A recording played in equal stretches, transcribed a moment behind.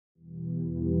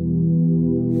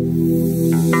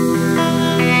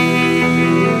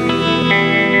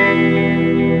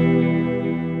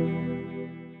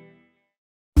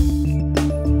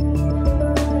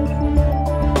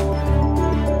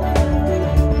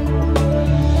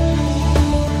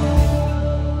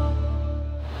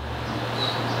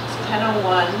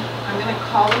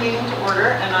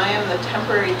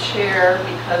chair,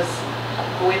 because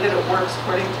the way that it works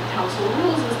according to council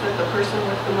rules is that the person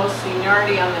with the most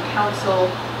seniority on the council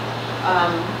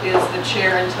is the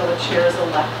chair until the chair is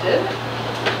elected.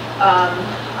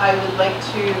 I would like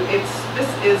to, this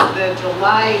is the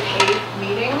July 8th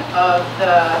meeting of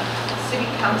the City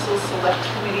Council Select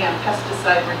Committee on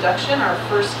Pesticide Reduction, our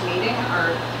first meeting, our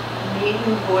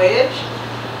maiden voyage.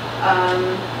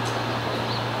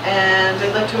 And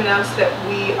I'd like to announce that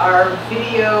we are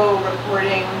video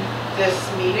recording this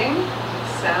meeting with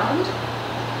sound.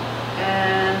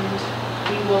 And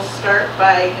we will start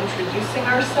by introducing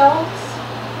ourselves,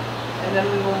 and then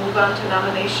we will move on to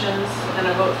nominations and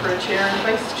a vote for a chair and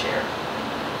vice chair.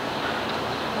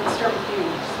 Let's start with you,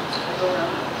 since I go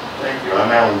around. Thank you.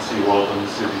 I'm Alan C. Walton,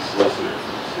 City Solicitor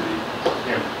for the City of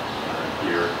Hamp,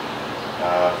 here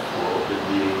for open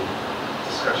meeting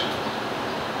discussion.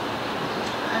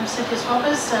 I'm Cynthia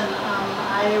Swopis, and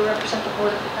I represent the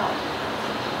Board of Health.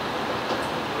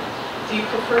 Do you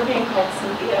prefer being called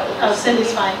Cynthia? Oh,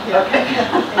 Cindy's fine. Yeah. Okay.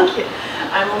 Thank you.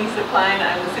 I'm Lisa Klein.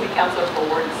 I'm the City Councilor for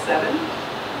Ward 7.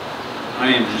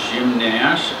 I am Jim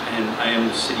Nash, and I am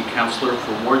the City Councilor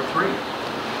for Ward 3.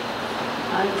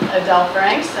 I'm Adele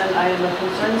Franks, and I am a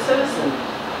concerned citizen.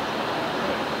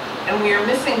 And we are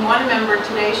missing one member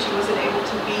today. She wasn't able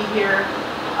to be here.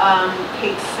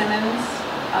 Kate Simmons.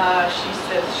 She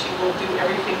says she will do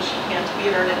everything she can to be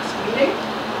at our next meeting.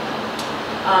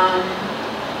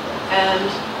 And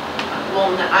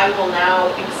I will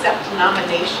now accept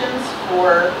nominations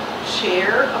for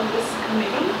chair of this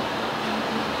committee.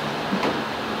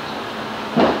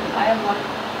 I have one.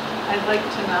 I'd like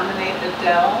to nominate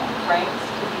Adele Franks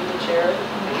to be the chair of the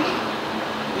committee.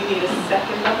 We need a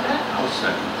second on that. I'll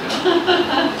second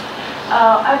that.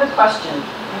 I have a question.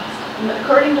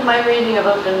 According to my reading of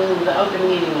the open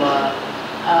meeting law,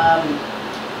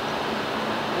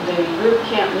 the group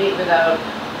can't meet without,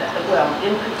 well,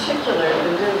 in particular,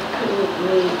 the group couldn't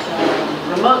meet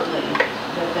remotely,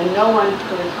 that no one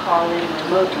could call in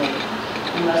remotely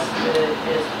unless there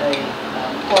is a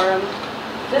quorum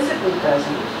physically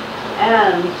present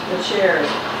and the chair is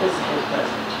physically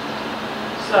present.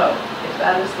 So, if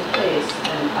that is the case,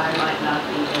 and I might not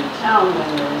be in town when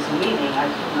there is a meeting, I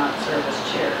could not serve as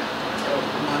chair. So,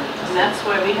 and that's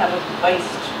why we have a vice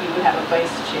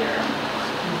chair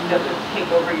that would take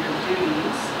over your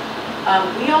duties.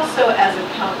 We also, as a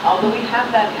council, although we have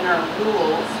that in our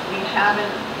rules, we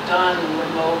haven't done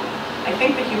remote. I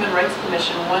think the Human Rights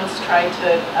Commission once tried to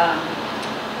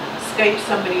Skype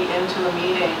somebody into a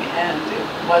meeting, and it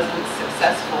wasn't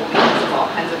successful because of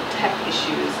all kinds of tech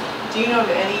issues. Do you know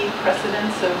of any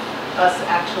precedents of us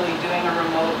actually doing a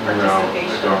remote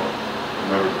participation? No, I don't.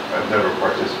 I've never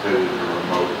participated in a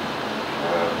remote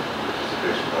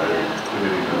participation by a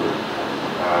committee member.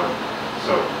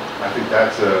 So I think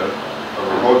that's a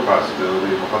remote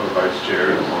possibility. We'll have a vice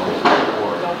chair as long as it's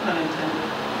four. No pun intended.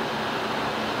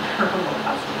 Remote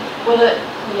possibility. well,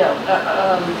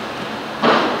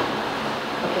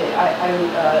 okay,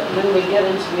 when we get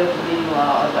into the open meeting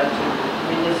law, I'd like to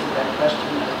revisit that question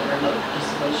of the remote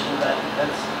participation, but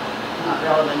that's not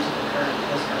relevant to the current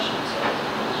discussion. So,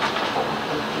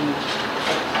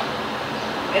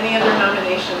 any other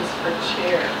nominations for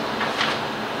chair?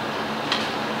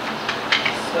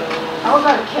 So, how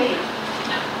about Kate?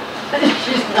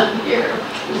 She's not here.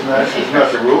 Isn't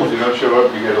that the rule? If you don't show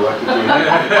up, you get elected to a meeting. I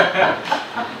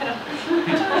don't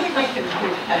think I can do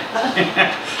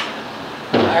that.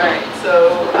 All right, so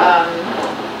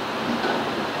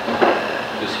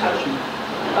Discussion?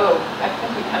 oh, I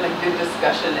think we kind of did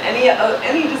discussion. Any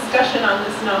discussion on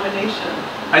this nomination?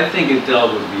 I think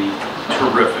Adele would be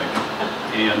terrific,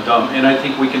 and I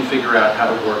think we can figure out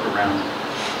how to work around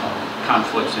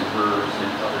conflicts in hers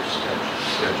and other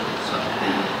schedules. So.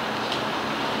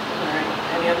 All right,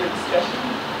 any other discussion?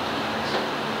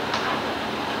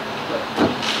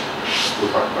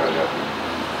 We'll talk about it after.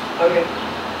 Okay.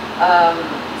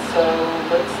 So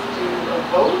let's do a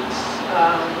vote.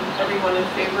 Everyone in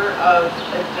favor of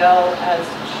Adele as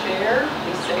chair,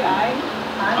 please say aye.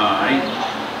 Aye.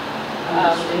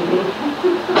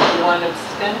 One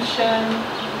abstention.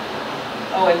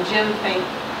 Oh, and Jim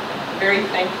very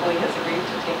thankfully has agreed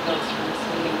to take notes for this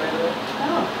meeting, by the way.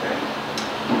 Oh, great.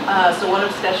 So one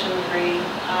abstention, 3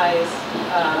 ayes.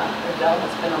 Adele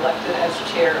has been elected as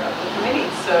chair of the committee.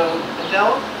 So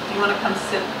Adele, do you want to come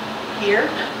sit here?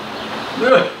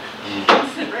 You can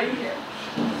sit right here.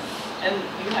 And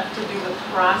you have to do the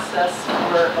process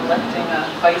for electing a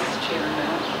vice chair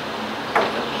now.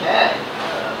 Okay.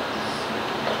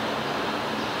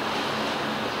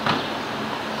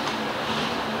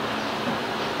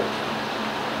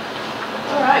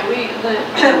 All right, we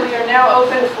we are now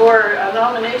open for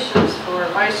nominations for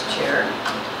vice chair.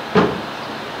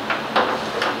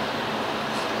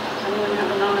 Anyone have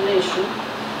a nomination?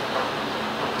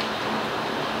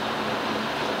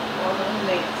 I'll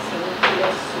nominate Cynthia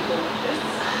Subotis.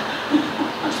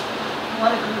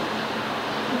 What a group.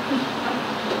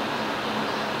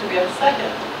 Do we have a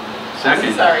second?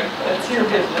 Second. Sorry, that's your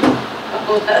business.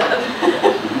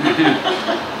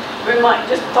 Remind,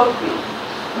 just poke me.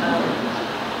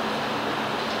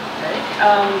 Okay,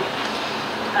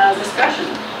 discussion.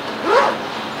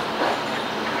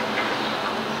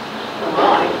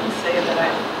 Well, I can say that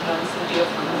I've known Cynthia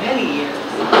for many years,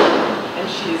 and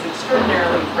she is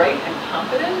extraordinarily bright and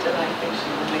competent, and I think she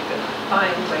will make a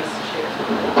fine vice chair.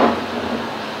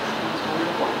 Sounds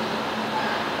wonderful.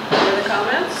 Any other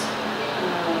comments?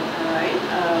 All right,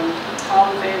 all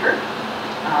in favor?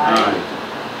 Aye.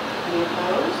 Any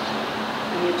opposed?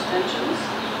 Any abstentions?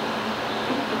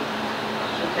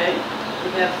 Okay, we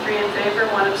have 3 in favor,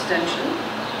 1 abstention.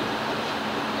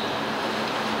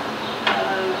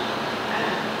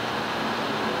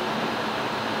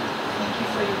 Thank you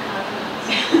for your confidence.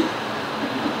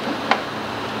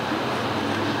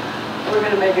 We're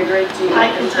going to make a great team. I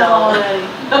can tell already.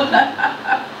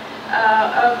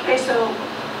 Okay, so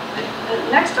the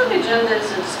next on the agenda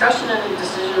is a discussion and a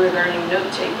decision regarding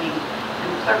note-taking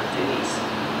and clerk duties.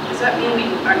 Does that mean we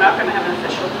are not going to have an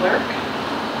official clerk?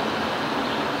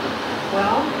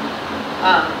 Well,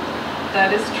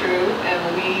 that is true, and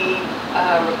we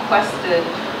requested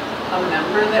a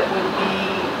member that would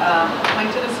be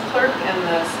appointed as clerk, and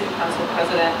the city council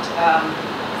president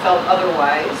felt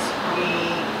otherwise.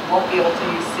 We won't be able to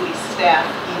use city staff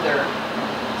either.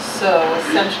 So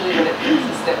essentially what it means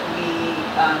is that we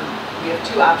have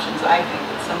 2 options, I think,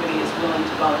 that somebody is willing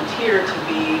to volunteer to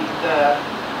be the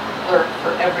clerk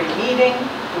for every meeting,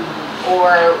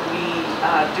 or we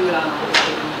do it on a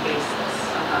rotating basis.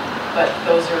 But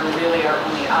those are really our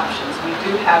only options. We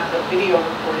do have the video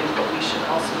recording, but we should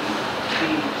also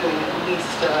be doing at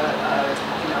least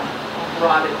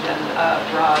broad agenda,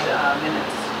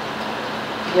 minutes.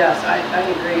 Yes, I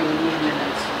agree, we need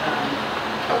minutes.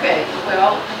 Okay,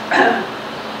 well,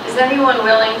 is anyone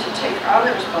willing to take on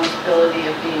the responsibility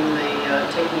of being the,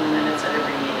 taking the minutes at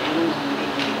every meeting, and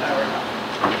being our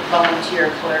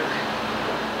volunteer clerk?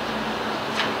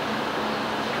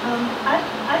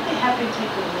 I'd be happy to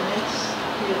take the minutes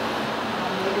if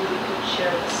maybe we could share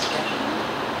the schedule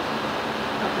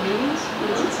of the meetings.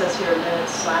 Because it says here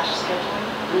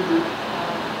minutes/scheduling.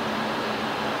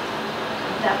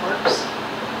 If that works.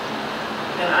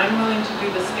 And I'm willing to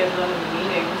do the scheduling of the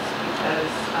meetings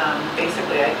because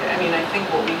basically, I think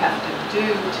what we have to do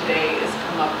today is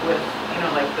come up with,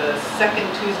 like the second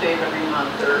Tuesday of every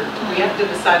month, or we have to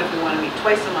decide if we want to meet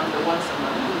twice a month or once a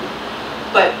month.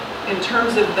 But in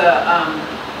terms of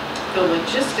the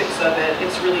logistics of it,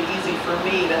 it's really easy for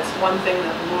me. That's one thing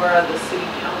that Laura, the city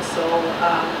council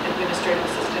administrative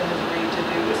assistant, has agreed to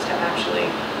do, is to actually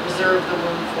reserve the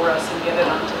room for us and get it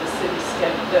onto the city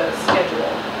schedule.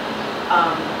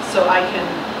 So I can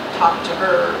talk to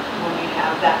her when we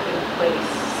have that in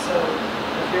place. So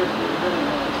if you're really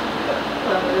willing to do that.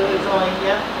 Well, we're really going,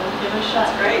 yeah, we'll give it a shot.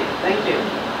 That's great, thank you.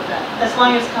 As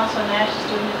long as Councilor Nash is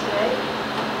doing it today,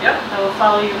 Yep. I will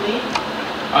follow your lead.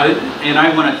 And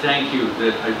I want to thank you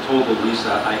that I told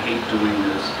Elisa I hate doing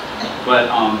this, but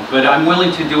I'm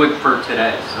willing to do it for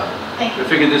today. So Thank you. I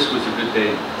figured this was a good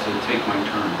day to take my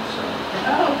turn. So.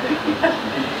 Oh,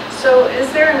 so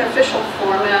is there an official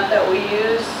format that we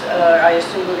use? I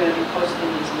assume we're going to be posting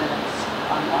these minutes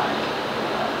online.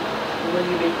 Will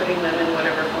you be putting them in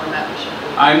whatever format we should be?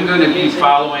 I'm going to be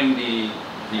following the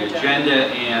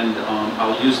agenda, and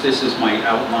I'll use this as my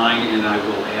outline, and I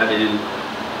will add in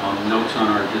notes on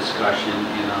our discussion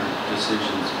and our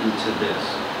decisions into this.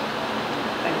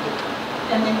 Thank you.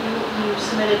 And then you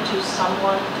submitted to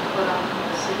someone to put on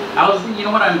the city? You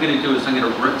know what I'm going to do is I'm going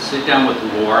to sit down with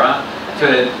Laura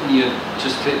to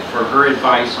for her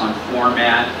advice on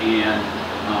format, and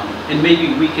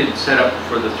maybe we could set up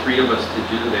for the 3 of us to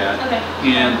do that. Okay.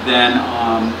 And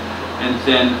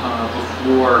then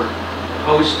before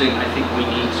posting, I think we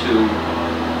need to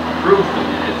approve the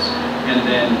minutes, and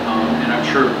then and I'm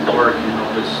sure Laura can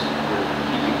help us with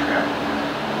keeping track of that.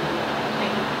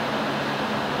 Thank you.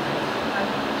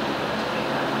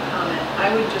 Comment.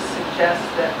 I would just suggest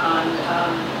that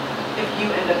if you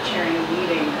end up chairing a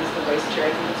meeting as the vice chair,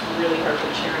 I think it's really hard to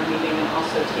chair a meeting and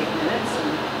also take minutes,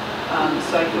 and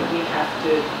so I think we have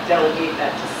to delegate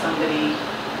that to somebody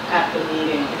at the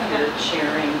meeting if you're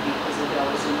chairing, because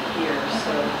Adele isn't here.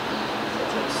 So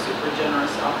it's a super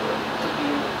generous offer of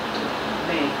you to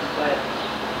make, but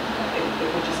it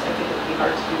would just, I think it would be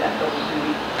hard to do that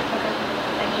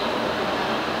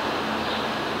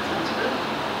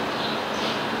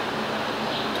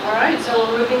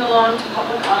moving along to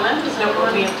public comment. Is No,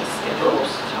 everyone- we have to schedule,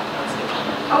 talk about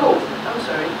scheduling. Oh, I'm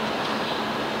sorry.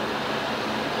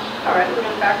 All right, we're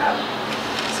going to back up.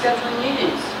 Scheduling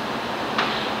meetings.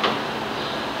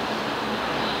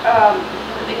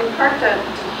 In part, that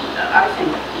I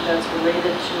think that's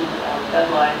related to our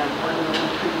deadline of when we're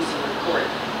going to produce a report.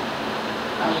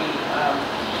 Are we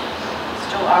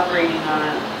still operating on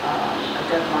a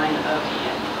deadline of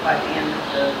by the end of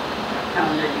the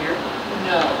calendar year?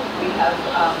 No, we have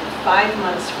 5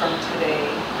 months from today,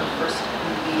 the first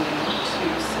meeting, to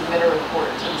submit a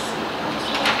report to the city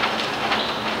council.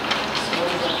 So what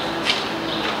is that for this?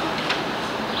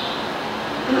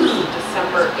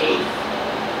 December 8th.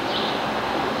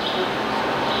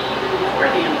 Before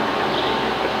the end of the calendar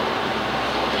year.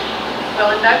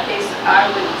 Well, in that case, I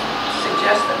would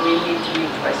suggest that we need to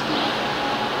meet twice a month.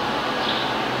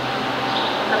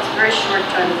 That's a very short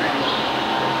time frame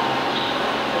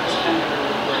for this kind of a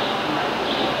report, in my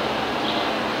opinion.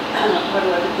 What do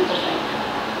other people think?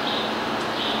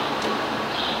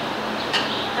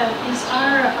 Is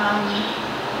our,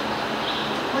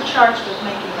 we're charged with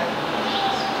making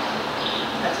recommendations.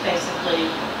 That's basically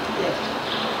it,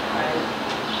 right?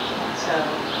 So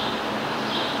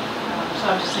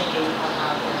I'm just thinking of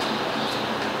how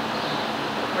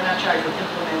we're not charged with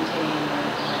implementing or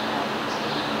anything like that.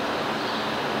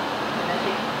 And I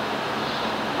think,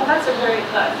 Well, that's a very,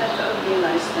 I think that would be a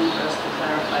nice thing for us to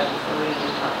clarify before we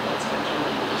even talk about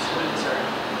scheduling. What is our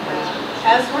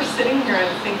As we're sitting here,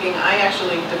 I'm thinking, I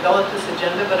actually developed this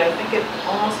agenda, but I think it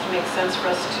almost makes sense for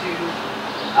us to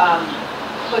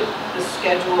put the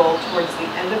schedule towards the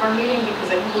end of our meeting,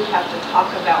 because I think we have to talk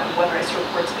about what this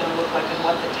report's going to look like and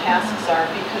what the tasks are,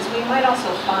 because we might also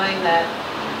find that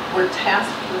we're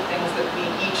tasked with things that we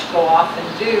each go off and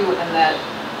do, and that,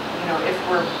 you know, if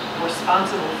we're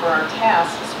responsible for our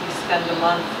tasks, we spend a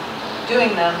month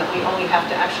doing them, that we only have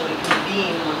to actually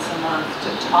convene once a month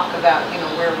to talk about, you know,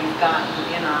 where we've gotten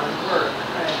in our work.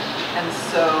 Right. And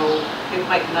so it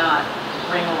might not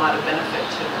bring a lot of benefit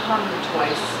to come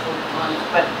twice a month,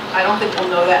 but I don't think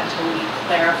we'll know that until we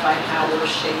clarify how we're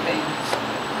shaping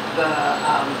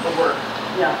the work.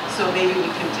 Yeah. So maybe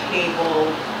we can table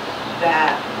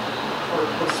that or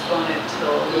postpone it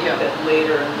till a little bit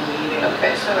later in the meeting.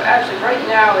 Okay, so actually, right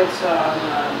now, it's on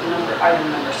item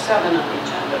number 7 on the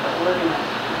agenda, but we're going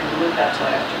to move that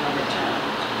till after number 10.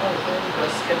 Oh, there you go,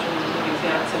 scheduling meetings,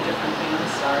 yeah, it's a different thing,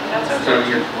 I'm sorry. That's okay. So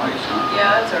you're twice, huh?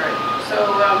 Yeah, that's all right.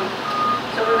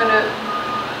 So we're going to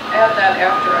add that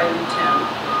after item 10.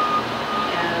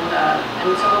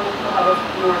 And so we'll have a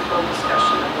more full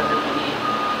discussion of whether we need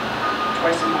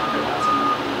twice a month or once a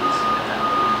month meetings at that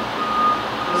point.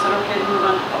 Is it okay to move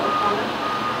on to public comment?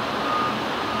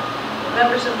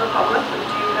 Members of the public, do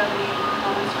you have any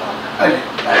comments about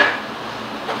that?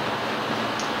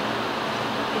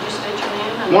 Could you state your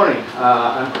name? Good morning.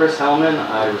 I'm Chris Hellman.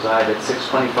 I reside at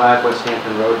 625 West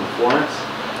Hampton Road in Florence.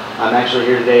 I'm actually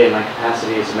here today in my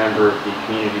capacity as a member of the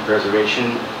Community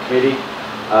Preservation Committee.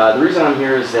 The reason I'm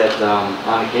here is that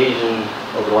on occasion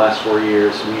over the last 4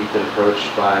 years we've been approached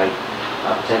by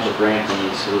potential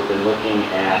grantees who have been looking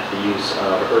at the use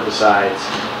of herbicides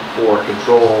for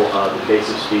control of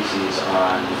invasive species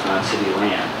on city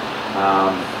land.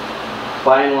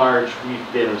 By and large,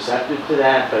 we've been receptive to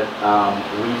that, but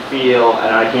we feel,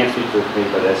 and I can't speak for the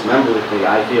committee, but as a member of the committee,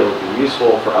 I feel it would be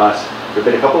useful for us. There have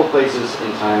been a couple of places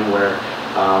in time where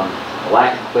a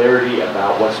lack of clarity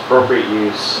about what's appropriate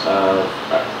use of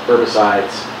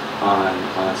herbicides on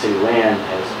city land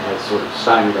has sort of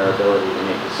stymied our ability to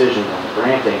make decisions on the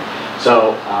granting.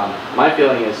 So my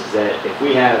feeling is that if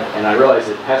we have, and I realize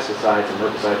that pesticides and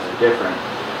herbicides are different,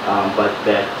 but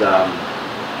that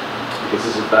because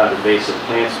this is about invasive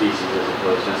plant species as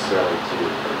opposed necessarily to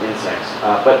insects.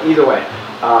 But either way,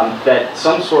 that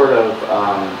some sort of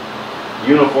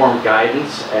uniform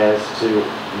guidance as to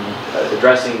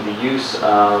addressing the use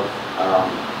of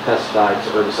pesticides,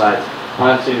 herbicides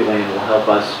on city land will help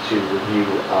us to review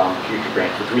future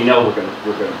grants, which we know we're going to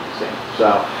be using.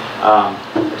 So I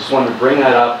just wanted to bring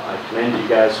that up. I commend you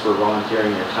guys for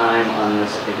volunteering your time on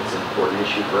this. I think it's an important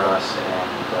issue for us,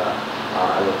 and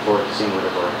I look forward to seeing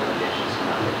whatever recommendations come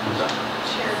out of it. So.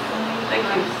 Chair, Thank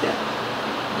you. Yeah.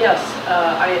 Yes,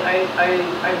 I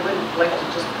would like to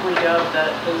just point out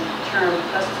that the term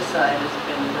pesticide has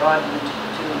been broadened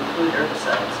to include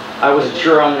herbicides. I wasn't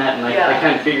sure on that, and I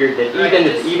kind of figured that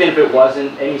even if it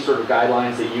wasn't, any sort of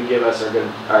guidelines that you give us are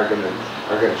going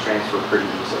to transfer pretty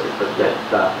easily. But that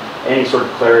any sort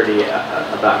of clarity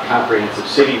about comprehensive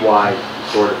citywide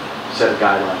sort of set of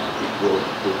guidelines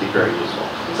would be very useful.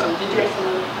 So, Did you have some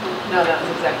other comments? No, that was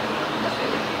exactly what I was going to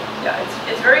say. Yeah,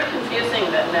 it's very confusing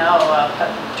that now the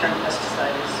term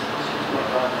pesticide is used more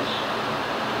broadly.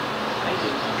 Thank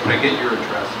you. Can I get your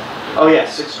address? Oh yeah,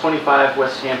 625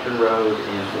 West Hampton Road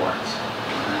in Florence.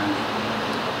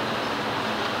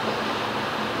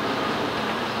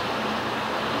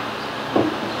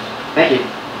 Thank you.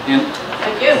 And,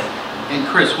 Thank you. and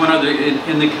Chris, one other,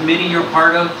 in the committee you're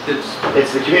part of,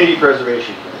 It's the Community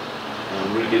Preservation Committee.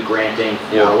 And we do granting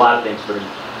for a lot of things, but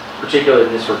particularly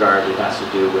in this regard, it has to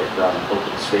do with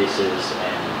open spaces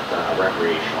and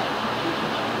recreational.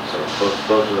 So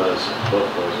both of those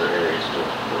are areas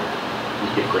where we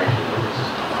give granting notices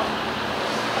to come up.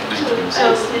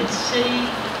 So it's city,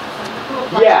 who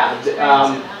applies Yeah, for these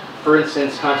grants and how- for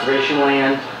instance, conservation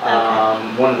land.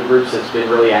 One of the groups that's been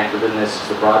really active in this is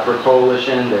the Broadbrook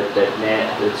Coalition that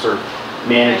sort of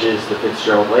manages the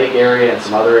Fitzgerald Lake area and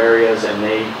some other areas, and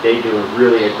they do a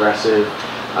really aggressive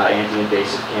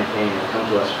anti-invasive campaign and come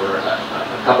to us for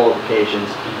a couple of occasions.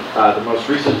 The most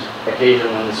recent occasion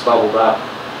when this bubbled up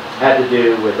had to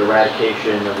do with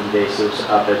eradication of invasives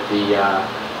up at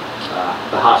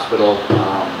the hospital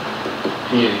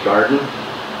community garden.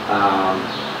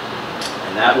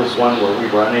 And that was one where we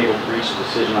were unable to reach a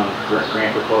decision on the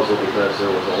grant proposal because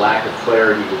there was a lack of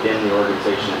clarity within the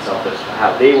organization itself as to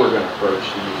how they were going to approach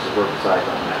the use of herbicides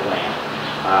on that land.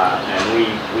 And we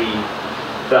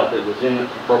felt it was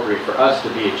inappropriate for us to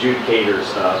be adjudicators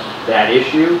of that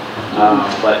issue,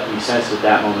 but we sensed at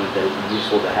that moment that it would be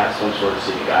useful to have some sort of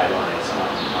city guidelines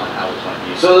on how it's going to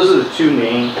be used. So those are the two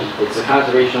main. It's the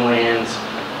conservation lands.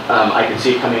 I can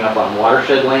see it coming up on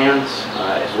watershed lands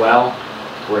as well,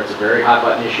 where it's a very hot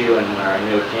button issue, and I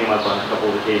knew it came up on a couple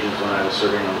of occasions when I was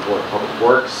serving on the Board of Public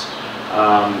Works.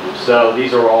 So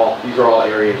these are all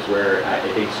areas where I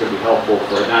think it's going to be helpful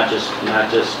for not just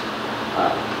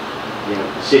the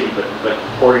city, but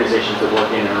organizations that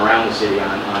work in and around the city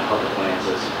on public lands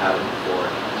as how to move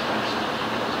forward.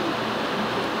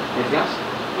 Anything else?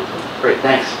 Great,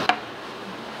 thanks.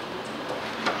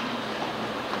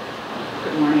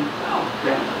 Good morning.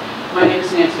 My name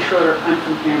is Nancy Schroeder. I'm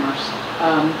from Amherst.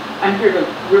 I'm here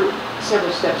we're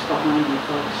several steps behind you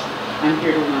folks. I'm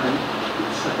here to learn.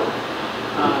 So,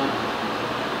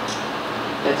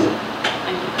 that's it.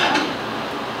 Thank you.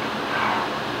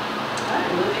 All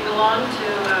right, moving along to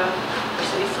the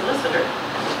city solicitor.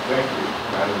 Thank you,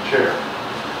 Madam Chair.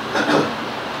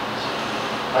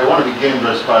 I want to begin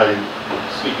just by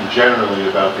speaking generally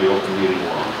about the open meeting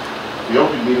law. The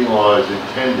open meeting law is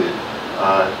intended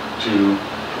to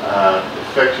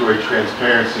effectuate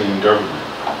transparency in government.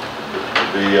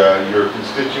 Your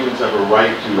constituents have a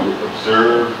right to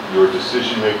observe your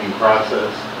decision-making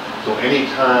process. So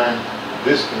anytime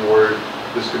this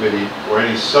committee or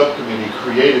any subcommittee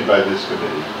created by this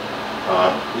committee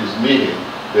is meeting,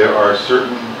 there are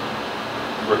certain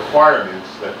requirements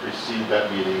that precede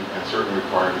that meeting and certain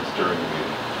requirements during the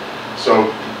meeting.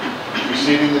 So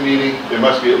preceding the meeting, there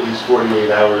must be at least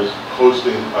 48 hours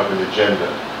posting of an agenda.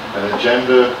 An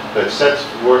agenda that sets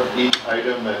forth each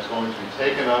item that's going to be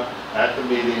taken up at the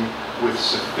meeting with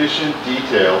sufficient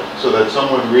detail so that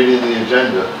someone reading the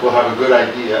agenda will have a good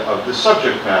idea of the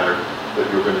subject matter that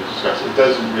you're going to discuss. It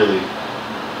doesn't really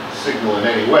signal in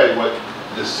any way what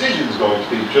the decision is going to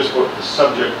be, just what the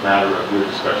subject matter of your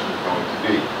discussion is going to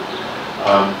be.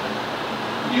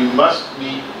 You must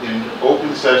meet in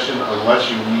open session unless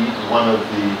you meet one of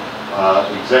the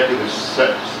executive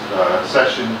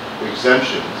session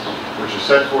exemptions, which are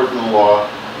set forth in the law.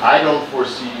 I don't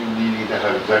foresee you needing to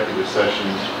have executive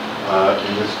sessions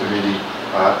in this committee.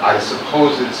 I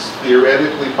suppose it's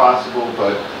theoretically possible,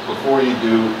 but before you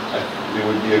do, it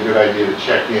would be a good idea to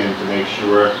check in to make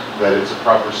sure that it's a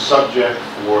proper subject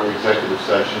for executive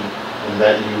session, and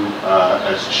that you,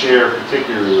 as chair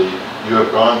particularly, you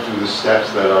have gone through the steps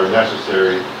that are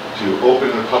necessary to open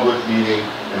a public meeting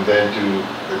and then to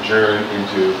adjourn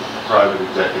into private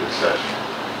executive session.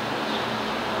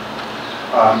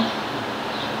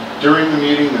 During the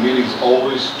meeting is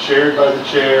always chaired by the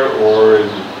chair, or if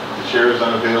the chair is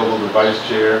unavailable, the vice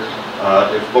chair.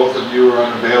 If both of you are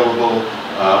unavailable,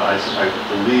 I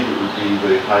believe it would be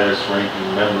the highest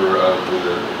ranking member of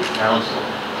the council.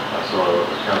 So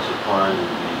Councilor Klein would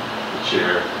be the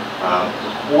chair.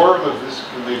 The quorum of this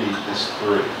committee is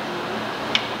 3.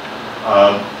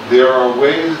 There are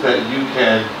ways that you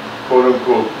can, quote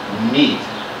unquote, meet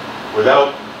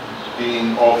without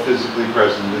being all physically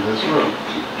present in this room.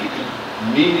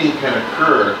 Meeting can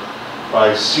occur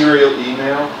by serial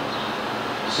email.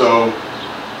 So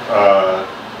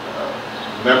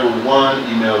member 1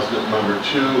 emails number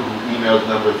 2, who emails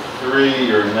number 3,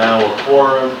 you're now a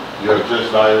quorum, you have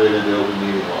just violated the open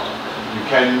meeting law. You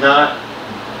cannot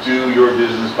do your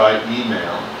business by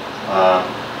email a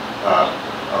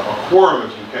quorum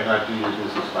if you cannot do your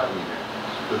business by email.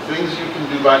 The things you can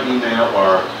do by email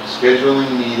are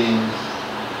scheduling meetings,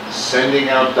 sending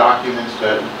out documents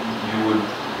that you would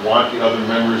want the other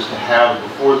members to have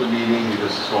before the meeting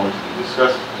because it's going to be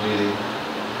discussed at the meeting,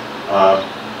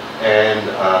 and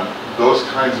those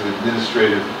kinds of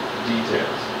administrative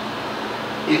details.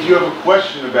 If you have a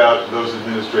question about those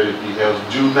administrative details,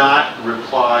 do not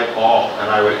reply all. And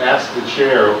I would ask the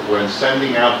chair, when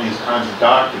sending out these kinds of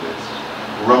documents,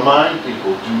 remind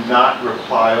people, do not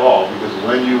reply all, because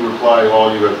when you reply all,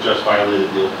 you have just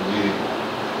violated the open meeting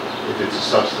law if it's a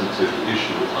substantive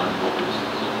issue on what was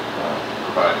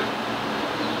provided.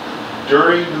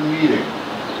 During the meeting,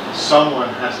 someone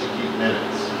has to keep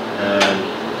minutes, and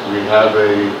we have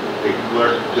a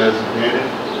clerk designated.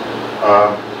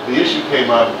 The issue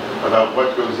came up about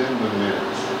what goes in the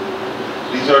minutes.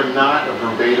 These are not a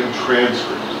verbatim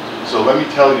transcript. So let me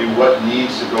tell you what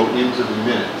needs to go into the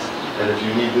minutes. And if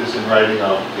you need this in writing,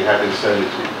 I'll be happy to send it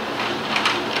to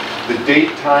you. The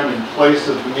date, time, and place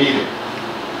of the meeting.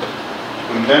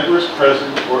 The members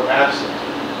present or absent.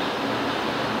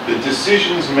 The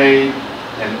decisions made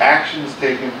and actions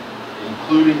taken,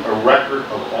 including a record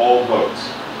of all votes.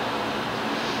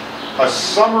 A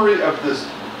summary of this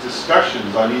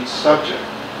discussions on each subject.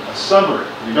 A summary.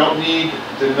 You don't need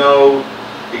to know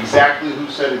exactly who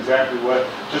said exactly what,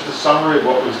 just a summary of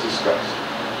what was discussed.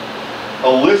 A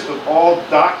list of all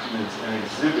documents and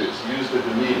exhibits used at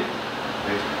the meeting.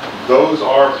 Okay? Those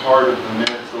are part of the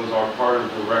minutes, those are part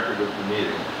of the record of the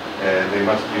meeting, and they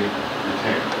must be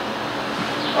retained.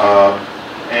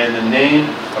 And the name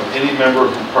of any member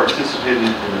who participated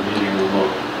in the meeting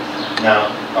remotely.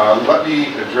 Now, let me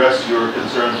address your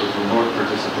concerns with remote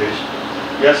participation.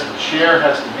 Yes, the chair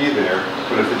has to be there,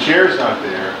 but if the chair is not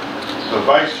there, the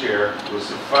vice chair will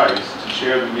suffice to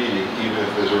chair the meeting even if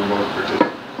there's a remote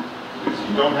participant. Because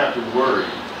you don't have to worry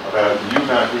about you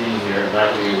not being here and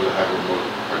not being able to have remote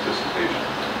participation.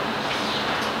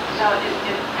 Now,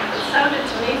 it sounded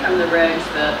to me from the regs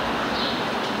that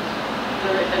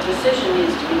a decision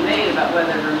needs to be made about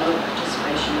whether remote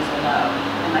participation is allowed.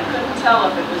 And I couldn't tell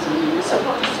if it was a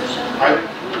municipal decision or a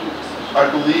community decision. I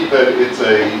believe that it's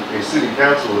a city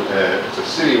council, it's a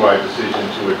citywide decision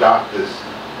to adopt this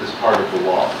part of the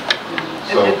law.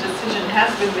 So, And the decision has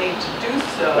been made to do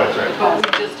so, That's right. but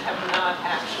we just have not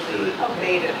actually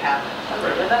made it happen.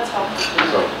 Okay, well, that's helpful to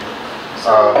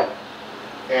so,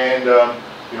 know.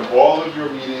 you know, all of your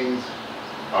meetings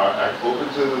are open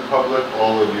to the public,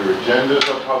 all of your agendas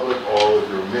are public, all of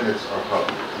your minutes are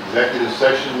public. Executive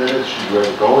session minutes, should you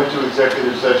ever go into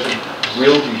executive session,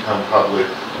 will become public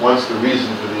once the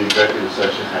reason for the executive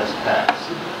session has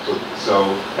passed.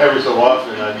 So every so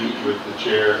often I meet with the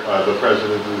chair, the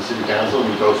president of the city council, and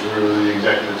we go through the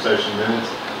executive session minutes,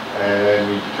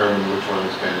 and we determine which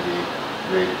ones can be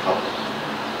made public.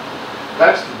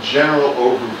 That's the general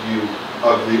overview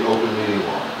of the open meeting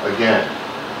law. Again,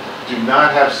 do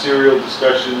not have serial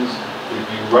discussions. If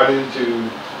you run into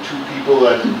two people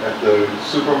at the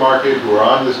supermarket who are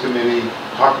on this committee,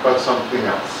 talk about something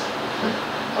else.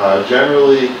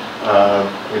 Generally,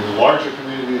 in larger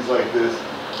communities like this,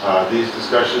 these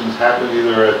discussions happen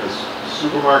either at the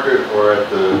supermarket or at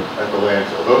the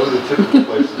landfill. Those are the typical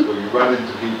places where you run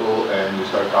into people and you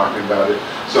start talking about it.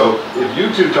 So if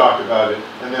you two talk about it,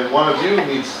 and then one of you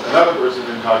meets another person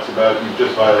and talks about it, you've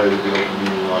just violated the open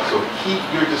meeting law. So keep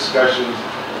your discussions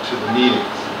to the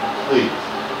meetings, please.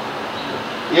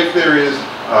 If there is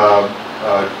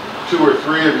 2 or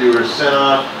 3 of you are sent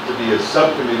off to be a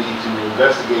subcommittee to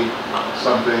investigate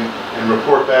something and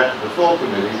report back to the full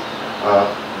committee,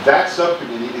 that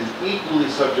subcommittee is equally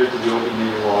subject to the open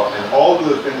meeting law, and all of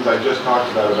the things I just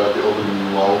talked about the open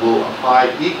meeting law will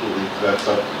apply equally to that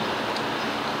subcommittee.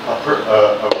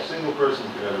 A single person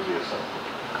can never be a subcommittee.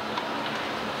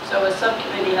 So a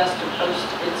subcommittee has to post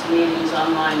its meetings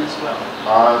online as well?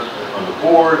 On the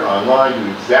board, online, do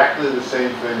exactly the same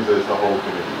things as the whole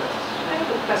committee does. I have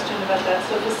a question about that.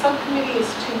 So if a subcommittee is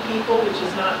 2 people, which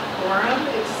is not quorum,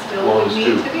 it still Quorum would is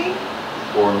need 2. to be?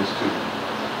 Quorum is 2.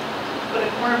 But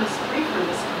a quorum is 3 for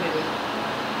this committee.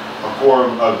 A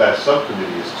quorum of that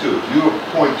subcommittee is 2. If you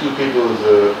appoint 2 people as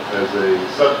a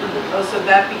subcommittee, Oh, so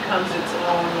that becomes its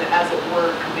own, as it were,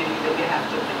 committee that you have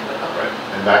to think about. right,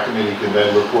 and that committee can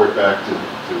then report back to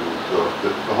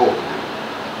the whole committee.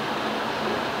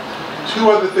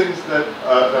 2 other things that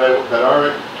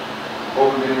aren't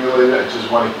open meeting related, I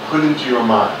just want to put into your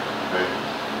mind. Okay?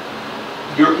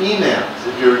 Your emails,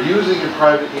 if you're using a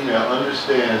private email,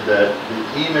 understand that the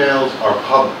emails are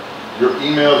public. Your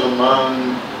emails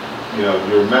among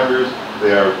your members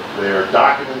They are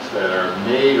documents that are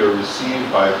made or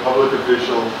received by a public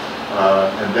official,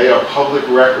 and they are public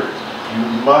records. You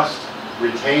must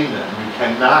retain them. You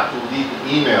cannot delete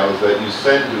emails that you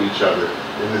send to each other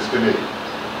in this committee.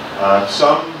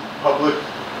 Some public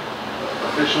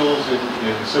officials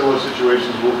in similar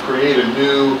situations will create a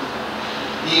new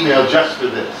email just for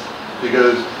this,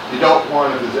 because you don't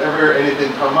want, if there's ever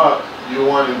anything come up, you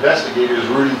want investigators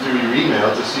rooting through your email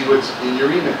to see what's in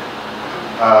your email.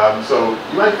 So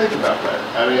you might think about that.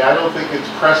 I mean, I don't think it's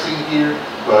pressing here,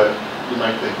 but you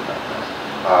might think about that.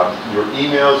 Your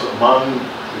emails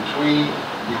between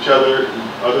each other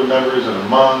members and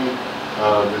among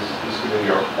this committee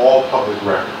are all public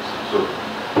records. So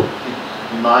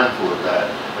be mindful of that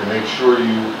and make sure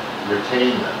you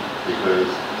retain them, because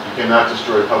you cannot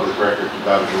destroy public records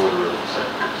without an order of the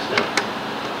Secretary of State.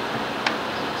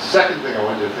 Second thing I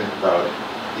want you to think about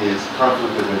is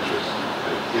conflict of interest.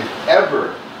 If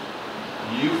ever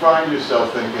you find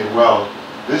yourself thinking, well,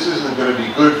 this isn't going to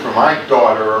be good for my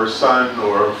daughter or son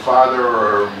or father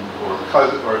or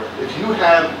cousin, or if you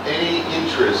have any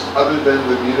interest other than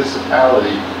the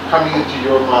municipality coming into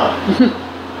your mind,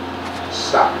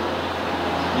 stop.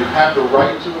 You have the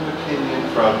right to an opinion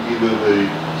from either the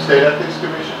State Ethics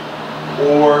Commission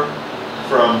or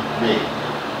from me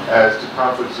as to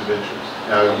conflicts of interest.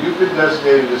 Now, you've been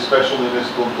designated as special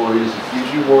municipal employees. It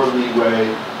gives you more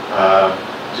leeway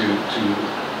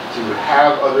to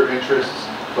have other interests,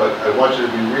 but I want you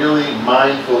to be really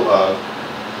mindful of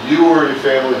you or your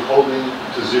family holding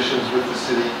positions with the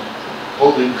city,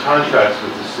 holding contracts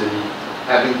with the city,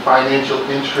 having financial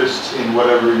interests in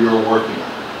whatever you're working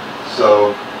on.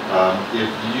 So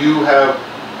if you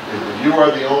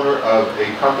are the owner of a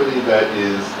company that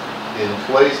is in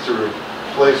place to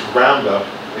replace Roundup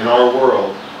in our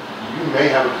world, you may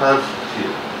have a conflict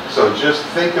here. So just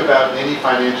think about any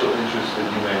financial interest that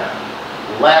you may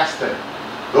have. Last thing,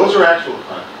 those are actual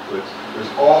conflicts. There's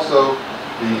also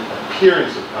the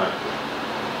appearance of conflict.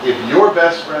 If your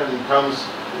best friend comes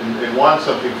and wants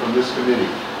something from this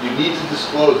committee, you need to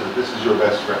disclose that this is your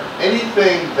best friend.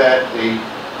 Anything that a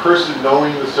person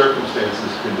knowing the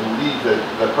circumstances can believe that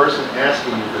the person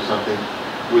asking you for something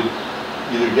would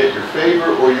either get your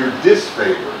favor or your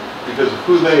disfavor because of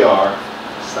who they are,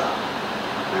 stop.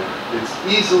 It's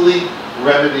easily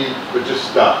remedied, but just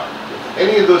stop. If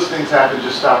any of those things happen,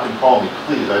 just stop and call me,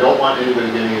 please. I don't want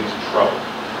anybody getting into trouble.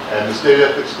 And the State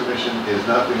Ethics Commission is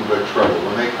nothing but trouble.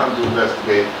 When they come to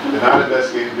investigate, they're not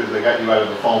investigating because they got you out of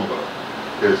the phone book.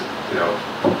 Because, you know,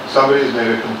 somebody's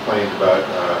made a complaint about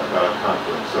a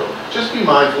conflict. So just be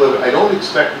mindful of it. I don't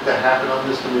expect it to happen on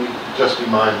this committee. Just be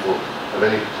mindful of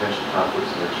any potential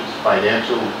conflicts of interest,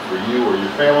 financial for you or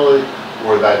your family,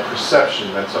 or that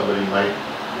perception that somebody might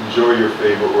enjoy your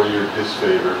favor or your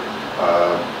disfavor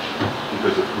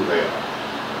because of who they are.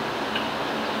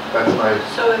 That's my...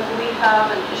 So if we have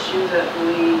an issue that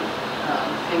we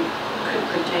think could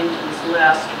pertain to this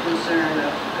last concern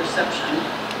of perception,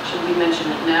 should we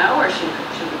mention it now, or should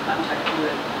we contact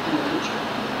you in the future?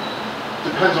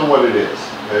 Depends on what it is.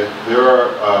 There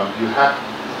are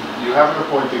you have an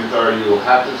appointing authority. You will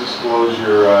have to disclose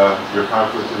your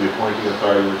conflict to the appointing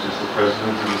authority, which is the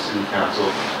president of the city council,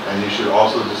 and you should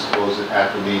also disclose it at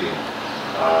the meeting.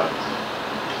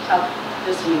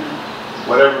 This meeting.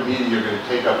 Whatever meeting you're going to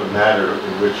take up a matter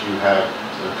in which you have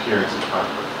an appearance of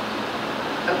conflict.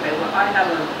 Okay, well, I have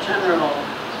a general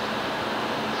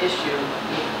issue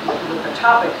with the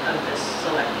topic of this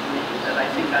select committee that I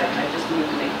think I just need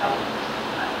to make public.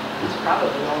 It's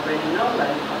probably already known by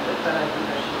the public, but I think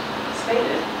I should state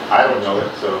it. I don't know it,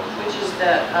 so... Which is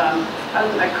that I'm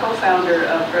a co-founder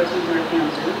of Roseland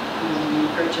Northampton. We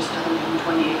purchased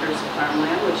 120 acres of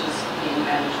farmland, which is being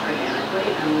managed organically,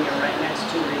 and we are right next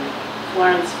to the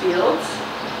Florence Fields,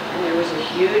 and there was a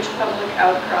huge public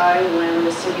outcry when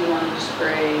the city wanted to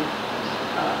spray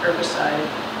herbicide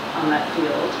on that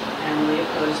field, and we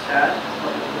opposed that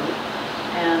publicly.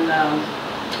 And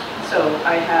so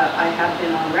I have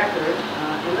been on record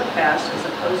in the past as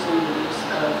opposing the use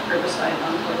of herbicide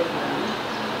on public land,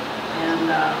 and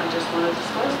I just want to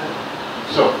disclose that.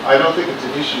 So I don't think it's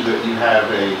an issue that you have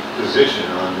a position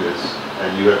on this,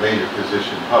 and you have made your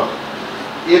position public.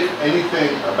 If anything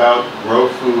about grow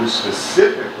food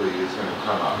specifically is going to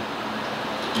come up,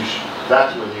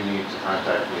 that's when you need to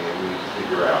contact me and we need to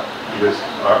figure out. Because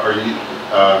are you,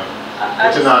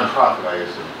 it's a non-profit, I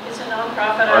assume. It's a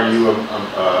non-profit. Are you a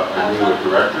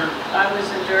director? I was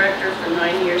a director for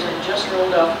 9 years. I just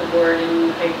rolled off the board in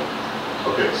April.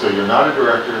 Okay, so you're not a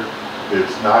director.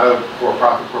 It's not a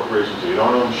for-profit corporation, so you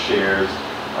don't own shares.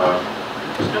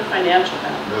 no financial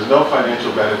benefit. There's no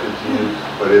financial benefit to you,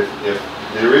 but if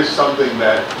there is something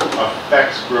that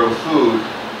affects Grow Food,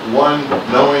 one,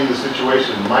 knowing the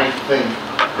situation, might think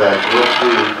that Grow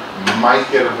Food might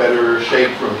get a better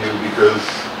shake from you because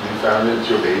you found it's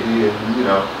your baby, and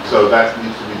so that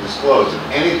needs to be disclosed. If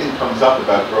anything comes up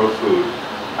about Grow Food,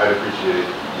 I'd appreciate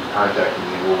you contacting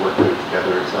me. We'll work through it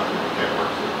together. It's nothing we can't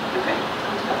work through. Okay.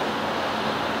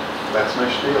 That's my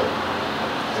spiel.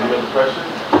 Any other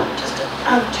questions? Just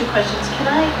two questions. Can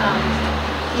I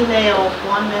email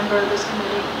one member of this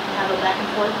committee and have a back and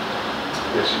forth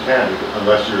Yes, you can,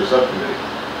 unless you're a subcommittee.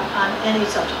 on any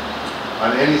subject?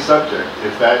 On any subject,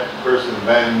 if that person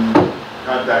then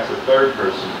contacts a third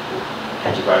person,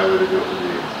 you violated the open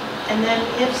meeting. And then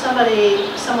if someone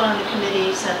on the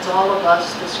committee sends all of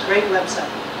us this great website,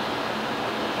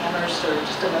 Amherst or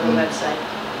just another website,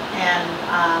 and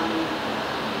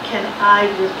can I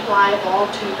reply all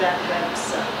to that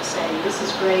website saying, this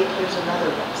is great, here's another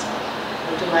website?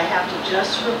 Or do I have to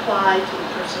just reply to the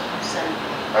person who sent it?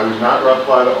 I would not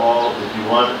reply to all. If you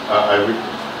want,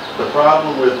 the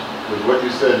problem with what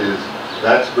you said is,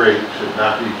 that's great, should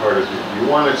not be part of it. If you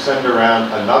want to send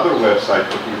around another website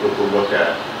for people to look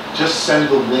at, just send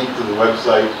the link to the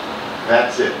website,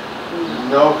 that's it.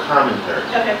 No commentary.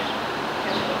 Okay.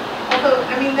 Although,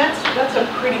 I mean, that's a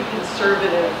pretty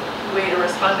conservative way to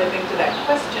respond, I think, to that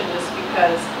question, just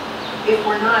because if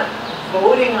we're not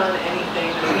voting on anything,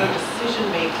 there's no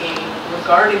decision-making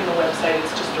regarding the website,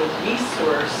 it's just a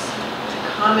resource. To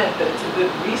comment that it's a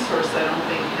good resource, I don't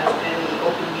think has any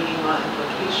open meeting law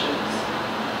implications.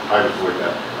 I'd avoid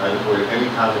that. I'd avoid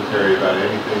any commentary about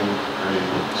anything. I mean,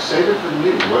 save it for the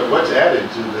meeting. What's added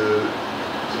to the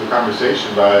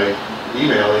conversation by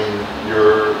emailing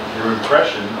your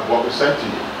impression of what was sent to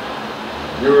you?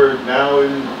 You're now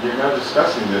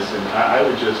discussing this, and I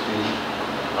would just be,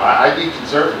 I'd be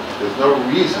conservative. There's no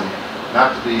reason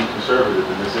not to be conservative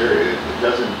in this area. It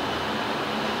doesn't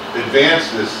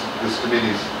advance this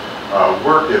committee's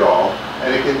work at all,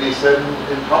 and it can be said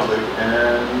in public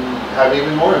and have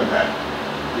even more impact,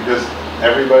 because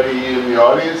everybody in the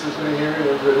audience is going to hear it,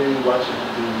 everybody watching the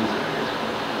TV is going to hear it.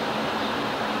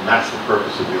 And that's the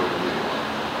purpose of the open meeting law.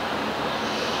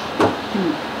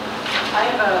 I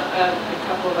have a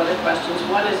couple of other questions.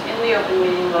 One is, in the open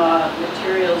meeting law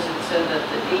materials, it said that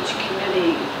each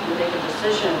committee can make a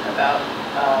decision about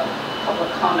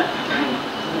public comment during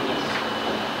meetings.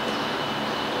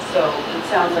 So it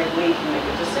sounds like we can make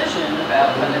a decision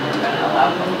about whether we're going to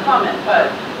allow public comment. But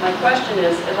my question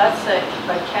is, let's say,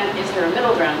 is there a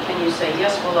middle ground? Can you say,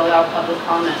 yes, we'll allow public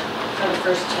comment for the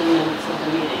first 10 minutes of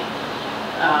the meeting?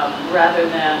 Rather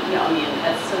than, I mean,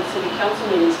 at some city council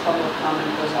meetings, public comment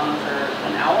goes on for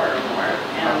an hour or more.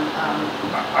 And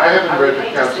I haven't read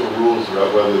the council rules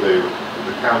about whether the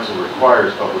council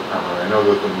requires public comment. I know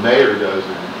that the mayor does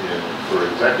for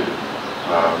executive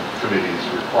committees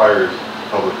requires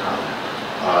public comment.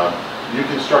 You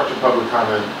can structure public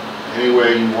comment any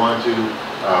way you want to.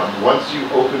 Once you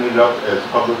open it up as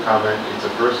public comment, it's a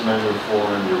First Amendment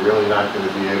forum. You're really not going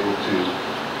to be able to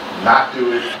not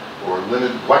do it or limit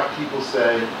what people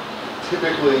say.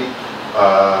 Typically,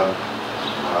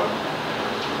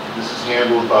 this is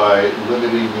handled by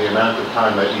limiting the amount of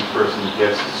time that each person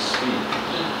gets to speak.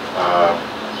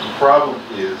 The problem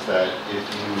is that if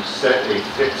you set a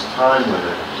fixed time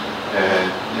limit and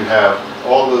you have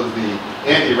all of the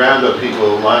anti-Roundup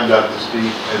people lined up to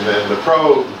speak, and then the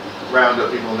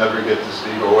pro-Roundup people never get to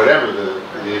speak, or whatever the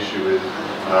issue is,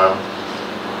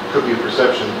 could be a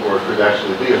perception, or it could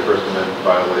actually be a First Amendment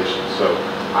violation. So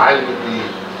I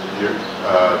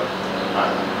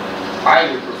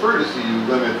would prefer to see you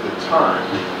limit the time.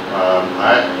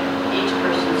 each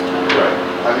person's time. Right.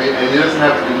 I mean, and it doesn't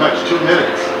have to be much. 2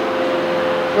 minutes.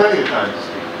 Plenty of time to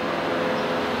speak.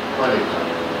 Plenty of time.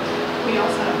 We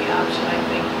also have the option, I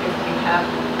think, if we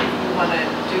want to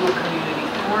do a community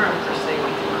forum per se,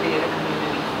 we can create a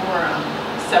community forum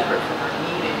separate from our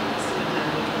meetings, and then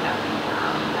we can have people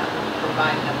on that will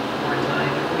provide them with more time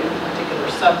if we have a particular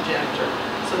subject,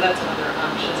 so that's another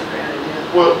option. That's a great idea.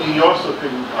 Well, you also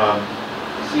can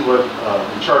see what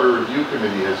the Charter Review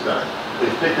Committee has done.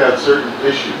 They've picked out certain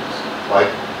issues,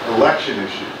 like election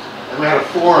issues, and we had a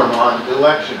forum on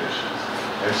election issues.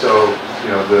 And so,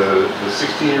 the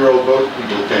 16-year-old vote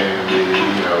people came,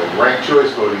 the ranked choice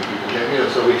voting people came,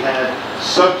 so we had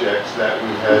subjects that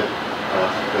we had,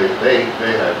 they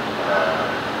had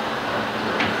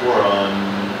before on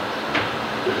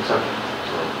different subjects.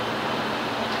 So.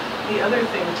 The other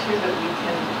thing too that we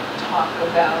can talk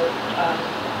about,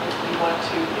 if we want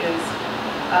to, is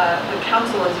the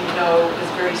council, as you know, is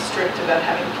very strict about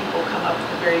having people come up at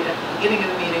the beginning of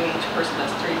the meeting each person has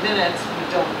 3 minutes. We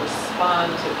don't respond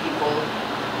to people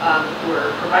who are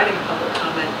providing public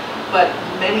comment, but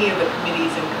many of the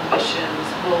committees and commissions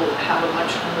will have a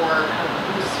much more kind of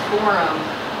loose forum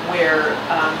where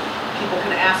people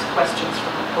can ask questions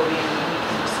from the podium and we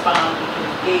can respond, we can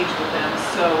engage with them.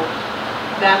 So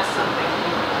that's something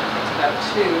we want to think about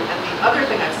too. And the other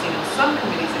thing I've seen in some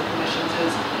committees and commissions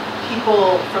is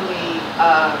people from the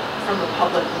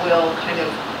public will kind of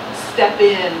step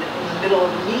in the middle of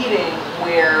the meeting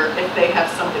where if they have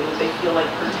something that they feel like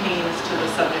pertains to the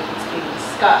subject that's being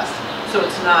discussed. So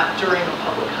it's not during a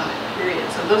public comment period.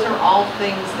 So those are all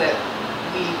things that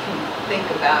we can think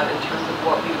about in terms of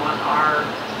what we want our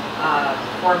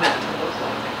format to look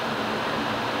like.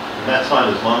 And that's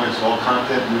fine as long as it's all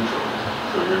content neutral.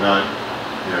 So you're not,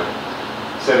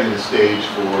 setting the stage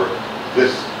for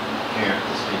this camp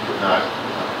to speak or not.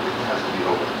 It has to be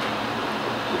open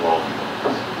to all people.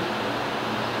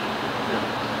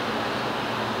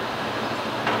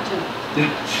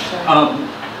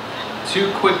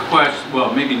 Two quick questions,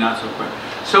 well, maybe not so quick.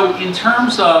 So in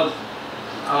terms of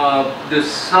the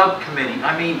subcommittee,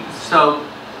 so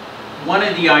one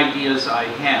of the ideas I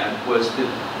had was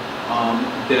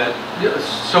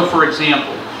so for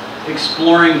example,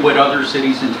 exploring what other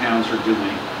cities and towns are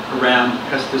doing around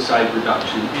pesticide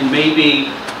reduction, and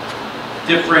maybe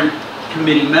different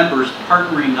committee members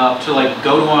partnering up to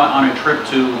go on a trip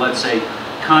to, let's say,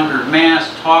 Concord, Mass,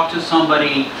 talk to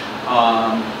somebody,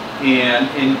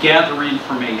 and gather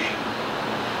information.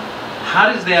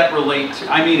 How does that relate to,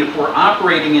 if we're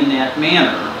operating in that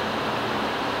manner,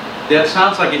 that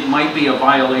sounds like it might be a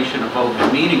violation of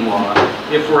open meeting law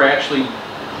if we're actually,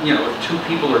 if two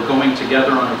people are going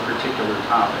together on a particular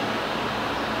topic.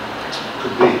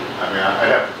 Could be.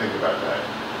 I'd have to think about that.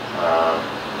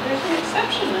 There's an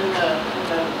exception in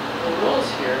the rules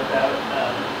here about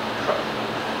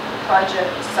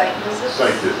project site visits.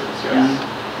 Site visits, yes.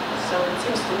 So it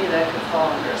seems to me that could fall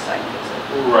under a site visit.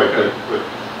 Right,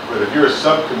 but if you're a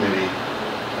subcommittee,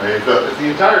 if the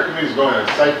entire committee is going on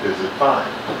a site visit, fine.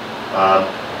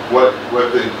 What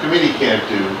the committee can't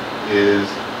do is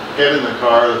get in the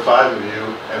car, the 5 of you,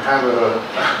 and have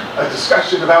a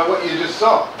discussion about what you just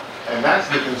saw. And that's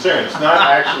the concern. It's not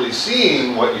actually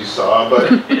seeing what you saw, but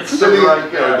sitting,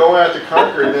 going out to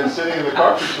Concord and then sitting in the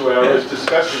car for 2 hours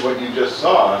discussing what you just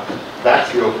saw. That's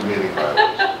the open meeting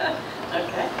violation.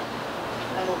 Okay.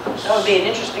 That would be an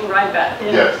interesting ride back.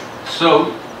 Yes.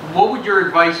 So what would your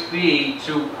advice be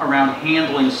around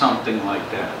handling something like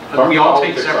that? We all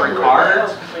take separate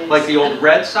cards, like the old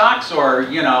Red Sox, or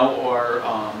It's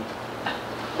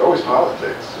always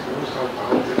politics. You can always talk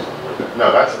politics on that.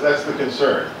 No, that's the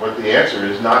concern. What the answer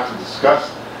is not to discuss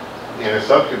in a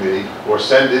subcommittee or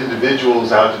send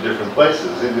individuals out to different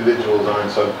places. Individuals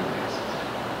aren't subcommittees.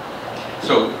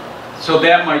 So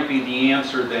that might be the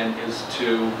answer then, is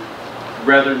to,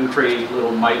 rather than create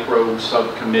little micro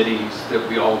subcommittees, that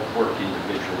we all work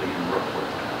individually and work with.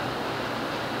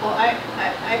 Well,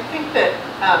 I think that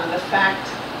the fact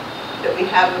that we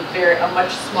have a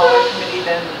much smaller committee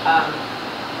than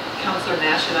Councilor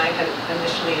Nash and I had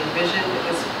initially envisioned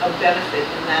is a benefit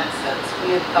in that sense.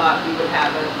 We had thought we would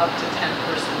have an up to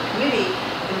 10-person committee,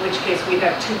 in which case we'd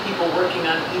have 2 people working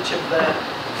on each of the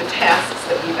tasks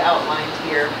that we've outlined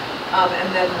here. And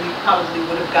then we probably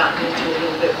would have gotten into a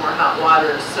little bit more hot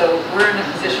water. So we're in a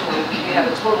position where we have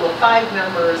a total of 5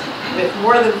 members with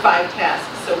more than 5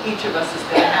 tasks. So each of us is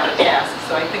going to have a task.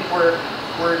 So I think we're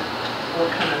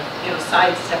kind of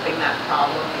sidestepping that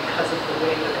problem because of the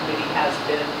way the committee has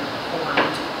been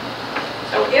formed.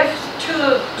 So if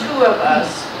two of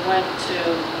us went to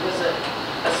visit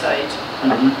a site,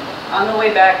 on the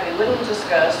way back we wouldn't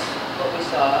discuss what we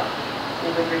saw. We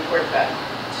would report back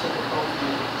to the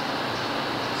co-committee.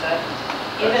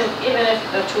 Even if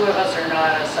the 2 of us are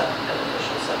not an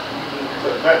official subcommittee.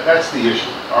 That's the issue.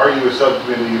 Are you a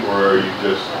subcommittee or are you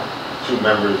just 2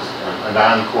 members, a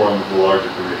non-quorum of the larger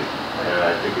committee? And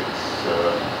I think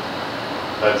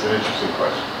that's an interesting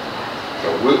question. So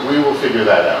we will figure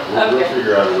that out. We'll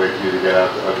figure out a way for you to get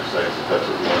out to other sites if that's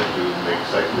what you want to do, make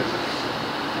site visits.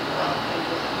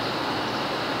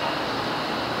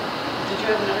 Did you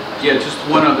have another question? Yeah, just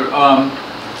one other.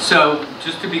 So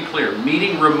just to be clear,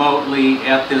 meeting remotely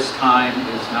at this time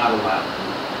is not allowed.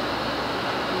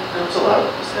 It's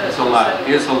allowed. It's allowed.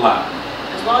 It's allowed.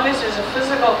 As long as there's a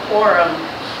physical quorum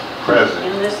Present.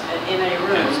 in a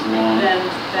room, then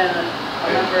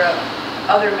a number of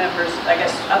other members, I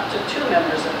guess up to 2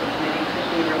 members of the committee could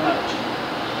be remote.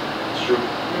 It's true.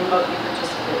 Remotely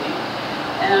participating.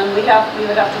 And we would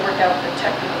have to work out the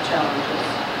technical challenges.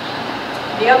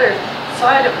 The other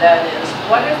side of that is,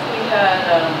 what if we had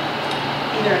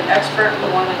either an expert who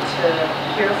wanted to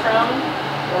hear from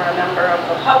or a member of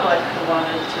the public who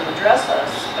wanted to address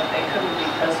us, but they couldn't be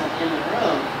present in the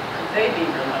room, could they be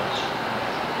remote?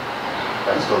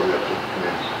 That's totally up to the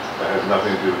committee. That has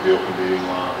nothing to do with the open meeting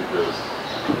law because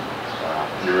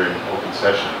you're in open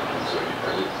session. And so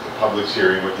the public's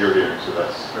hearing what you're hearing, so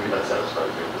that satisfies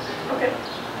the open meeting law. Okay.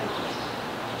 Thank you.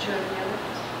 Did you have any other?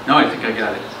 No, I think I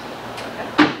got it.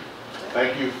 Okay.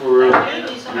 Thank you for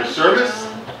Thank you so your much. service.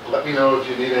 Let me know if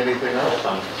you need anything else.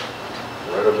 I'm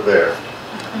right over there.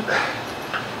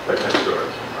 Right next door.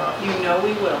 You know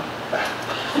we will.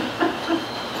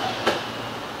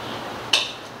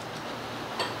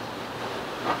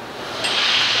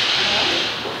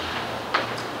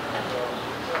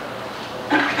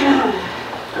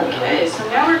 Okay, so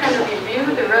now we're going to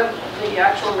review the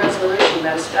actual resolution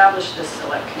that established this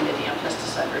select committee on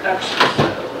pesticide reduction. So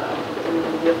we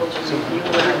will be able to review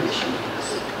what our mission is.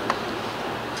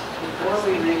 Before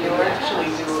we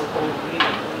actually do a whole meeting,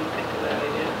 what do you think of that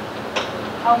idea?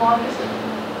 How long is it?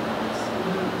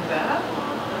 That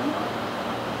long?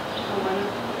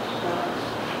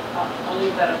 I'll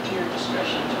leave that up to your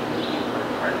discretion to review our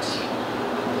parts.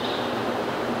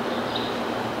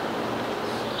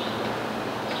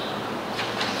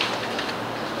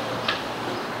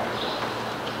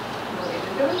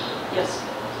 Yes.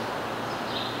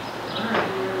 All right.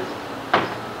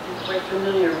 You're quite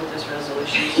familiar with this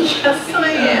resolution. So it Yes, would be, I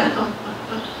am.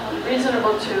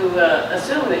 reasonable to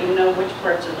assume that you know which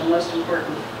parts are the most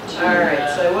important. To, All right,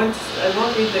 so I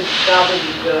won't read the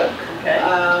gobbledygook. Okay.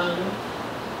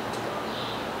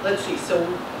 Let's see, so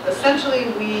essentially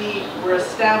we were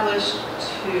established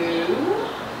to,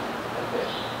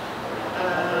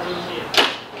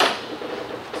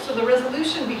 so the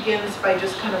resolution begins by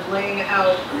just kind of laying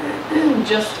out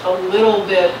just a little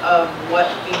bit of what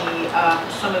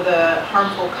some of the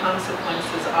harmful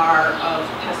consequences are of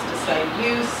pesticide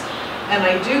use. And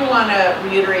I do want to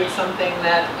reiterate something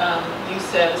that you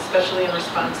said, especially in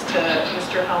response to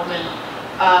Mr. Hellman.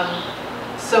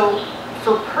 So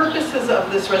for purposes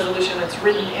of this resolution, it's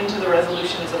written into the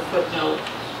resolution as a footnote.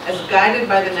 As guided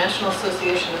by the National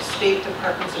Association of State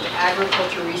Departments of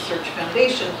Agriculture Research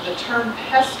Foundation, the term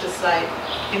pesticide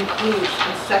includes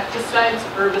insecticides,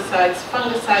 herbicides,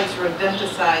 fungicides,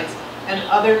 rodenticides, and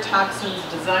other toxins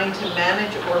designed to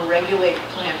manage or regulate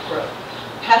plant growth.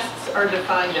 Pests are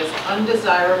defined as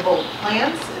undesirable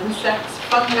plants, insects,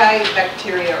 fungi,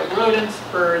 bacteria, rodents,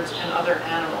 birds, and other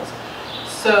animals.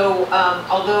 So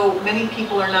although many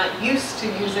people are not used to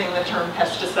using the term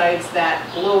pesticides that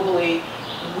globally,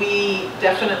 we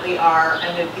definitely are,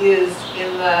 and it is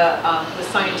in the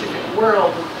scientific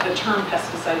world, the term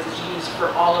pesticides is used for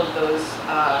all of those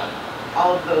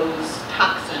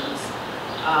toxins.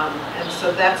 And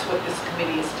so that's what this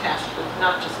committee is tasked with,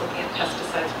 not just looking at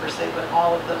pesticides per se, but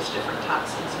all of those different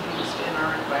toxins used in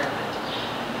our environment.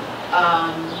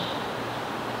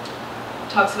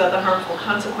 Talks about the harmful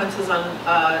consequences on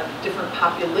different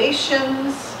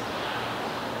populations,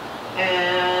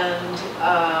 and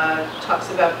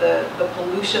talks about the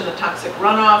pollution, the toxic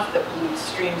runoff that pollutes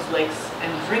streams, lakes,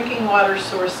 and drinking water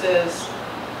sources.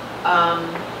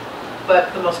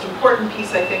 But the most important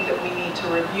piece I think that we need to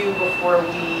review before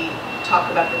we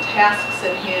talk about the tasks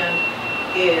at hand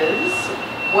is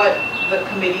what the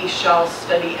committee shall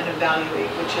study and evaluate,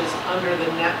 which is under the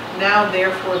now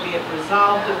therefore be it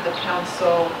resolved of the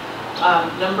council.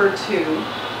 Number 2,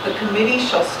 the committee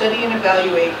shall study and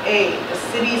evaluate A, the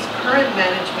city's current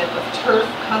management of turf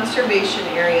conservation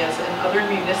areas and other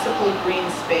municipal green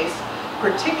space,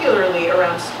 particularly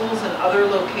around schools and other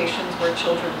locations where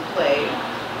children play.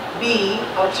 B,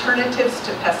 alternatives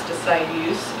to pesticide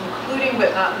use, including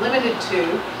but not limited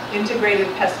to integrated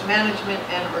pest management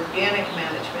and organic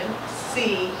management.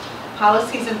 C,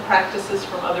 policies and practices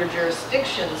from other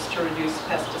jurisdictions to reduce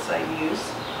pesticide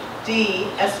use. D,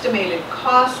 estimated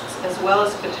costs as well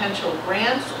as potential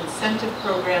grants, incentive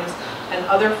programs, and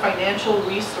other financial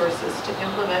resources to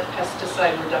implement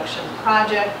pesticide reduction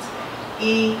projects.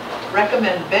 E,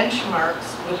 recommend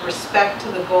benchmarks with respect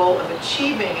to the goal of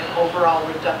achieving an overall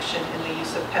reduction in the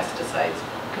use of pesticides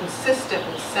consistent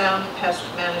with sound pest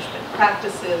management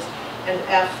practices. And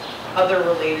F, other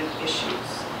related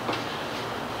issues.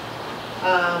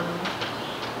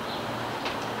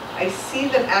 I see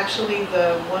that actually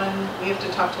the one, we have to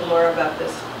talk to Laura about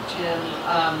this, Jim,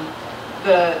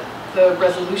 the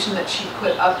resolution that she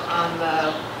put up on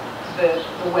the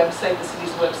website, the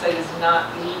city's website, is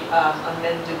not the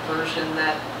amended version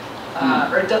that,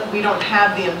 we don't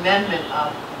have the amendment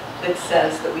up that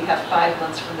says that we have 5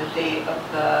 months from the date of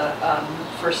the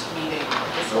first meeting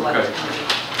of the select committee.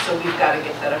 So we've got to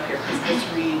get that up here, because this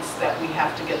reads that we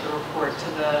have to get the report to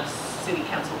the city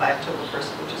council by October 1st,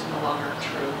 which is no longer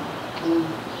true.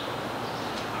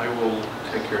 I will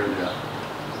take care of that.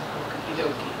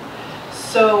 Okey-dokey.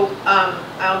 So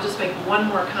I'll just make one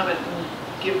more comment and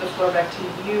give the floor back to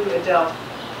you, Adele.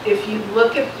 If you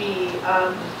look at the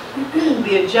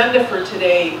agenda for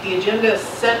today, the agenda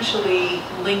essentially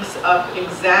links up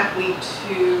exactly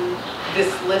to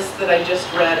this list that I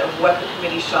just read of what the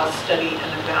committee shall study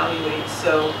and evaluate.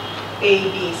 So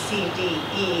A, B, C, D,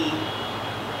 E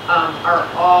are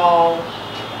all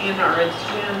in our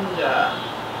agenda.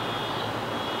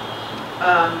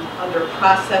 Under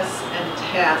process and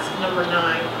task, number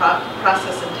 9,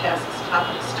 process and tasks,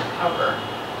 topics to cover.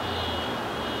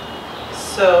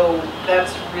 So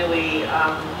that's really,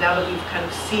 now that we've kind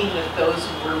of seen that those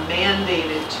were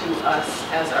mandated to us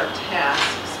as our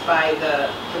tasks by the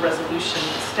resolution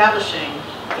establishing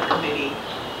the committee,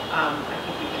 I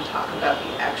think we can talk about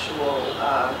the actual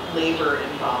labor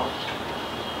involved.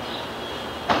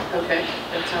 Okay,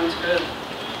 that sounds good.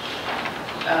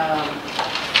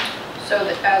 So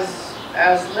that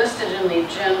as listed in the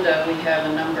agenda, we have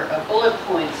a number of bullet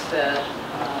points that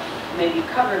may be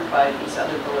covered by these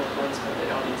other bullet points, but they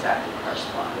don't exactly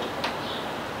correspond.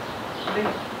 They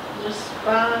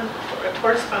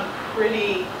correspond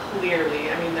pretty clearly.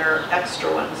 I mean, there are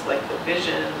extra ones like the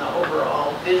vision, the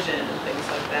overall vision, and things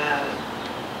like that.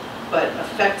 But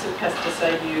effects of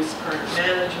pesticide use, current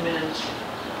management,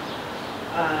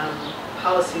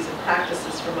 policies and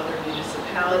practices from other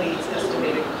municipalities,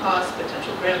 estimated costs,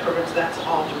 potential grant programs, that's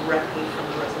all directly from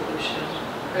the resolution.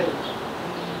 Good.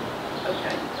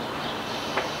 Okay.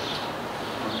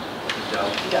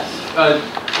 Yes.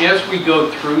 As we go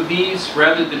through these,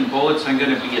 rather than bullets, I'm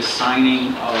going to be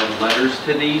assigning letters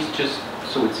to these, just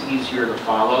so it's easier to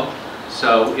follow.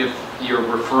 So if you're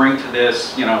referring to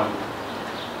this, you know,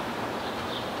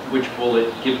 which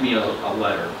bullet, give me a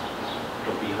letter.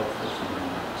 It'll be helpful for me.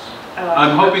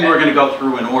 I'm hoping we're going to go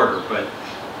through in order, but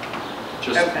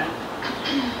just... Okay.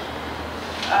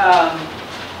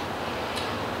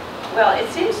 Well, it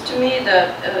seems to me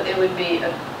that it would be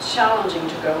challenging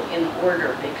to go in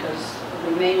order, because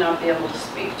we may not be able to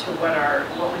speak to what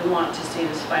we want to see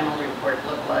this final report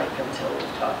look like until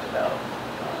we've talked about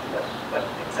what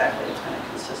exactly it's going to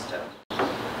consist of.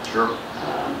 Sure.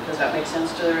 Does that make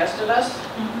sense to the rest of us?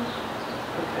 Mm-hmm.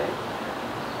 Okay.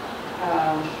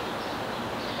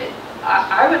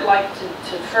 I would like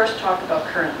to first talk about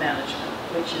current management,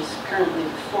 which is currently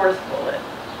the 4th bullet.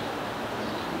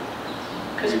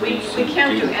 Because we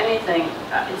can't do anything,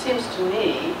 it seems to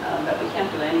me that we can't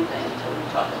do anything until we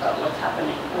talk about what's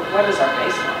happening. What is our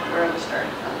baseline? Where are we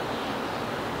starting from?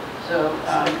 So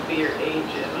that would be your age.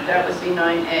 That would be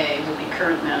 9A, would be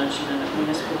current management of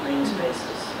municipal green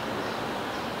spaces.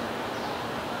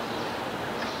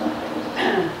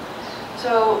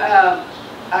 So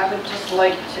I would just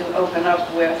like to open up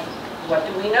with, what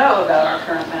do we know about our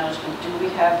current management? Do we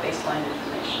have baseline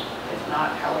information? If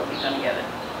not, how are we going to get it?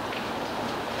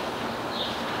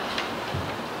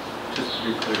 Just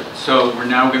to be clear. So we're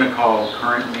now going to call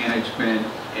current management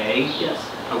A? Yes.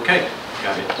 Okay,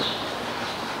 got it.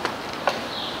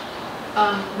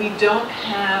 We don't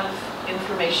have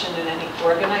information in any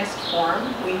organized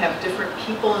form. We have different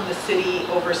people in the city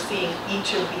overseeing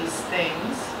each of these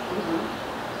things.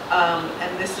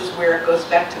 And this is where it goes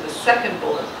back to the second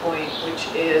bullet point, which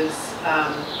is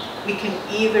we can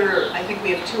either, I think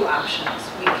we have 2 options.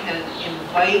 We can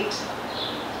invite,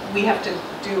 we have to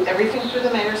do everything through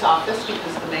the mayor's office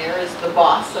because the mayor is the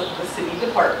boss of the city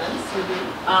departments.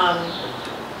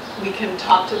 We can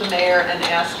talk to the mayor and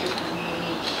ask if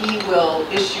he will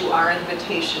issue our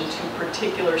invitation to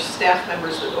particular staff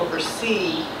members that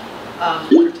oversee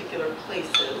particular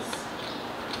places.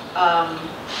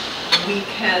 We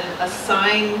can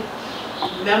assign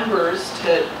members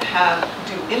to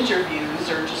do interviews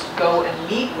or just go and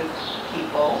meet with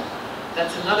people.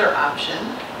 That's another option.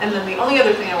 And then the only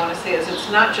other thing I want to say is it's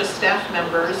not just staff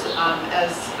members.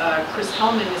 As Chris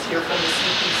Hellman is here from the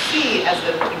CPC, as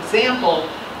an example,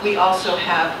 we also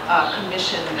have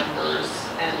commission members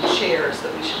and chairs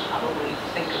that we should probably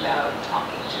think about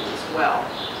talking to as well.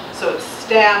 So it's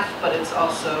staff, but it's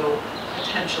also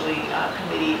potentially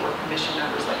committee or commission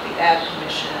members like the Ad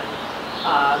Commission,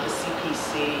 the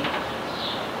CPC.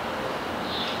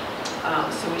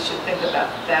 So we should think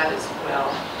about that as well.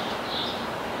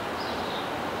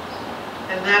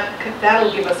 And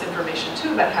that'll give us information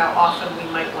too about how often we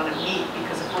might want to meet,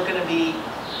 because if we're going to be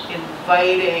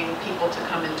inviting people to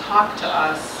come and talk to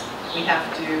us, we have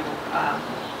to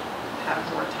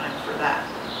have more time for that.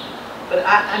 But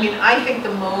I mean, I think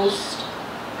the most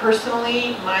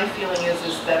Personally, my feeling is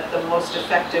that the most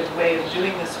effective way of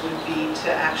doing this would be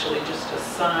to actually just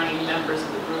assign members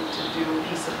of the group to do a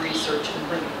piece of research and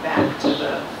bring it back to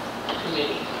the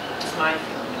committee. That's my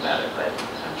feeling about it, but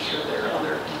I'm sure there are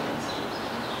other opinions.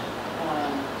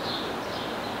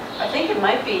 I think it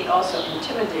might be also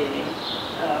intimidating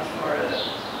for a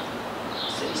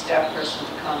city staff person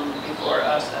to come before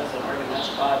us as an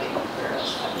organized body,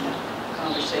 whereas having a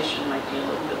conversation might be a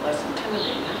little bit less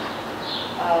intimidating.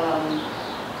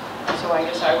 So I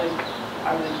guess I would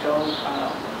go,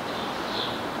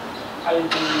 I would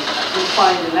be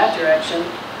inclined in that direction.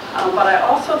 But I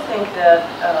also think that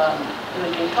it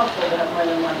would be helpful to have more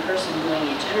than one person doing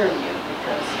each interview,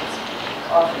 because it's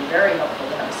often very helpful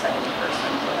to have a second person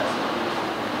who has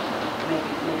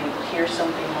maybe hear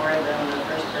something more than the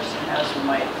first person has, who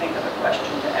might think of a question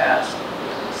to ask.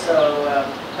 So,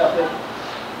 but with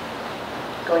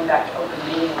going back to open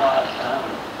meeting law,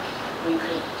 we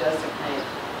could designate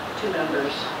 2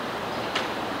 members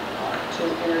to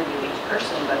interview each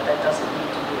person, but that doesn't need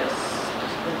to be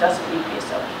it doesn't need to be a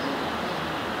subcommittee.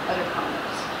 Other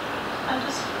comments? I'm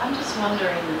just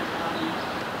wondering,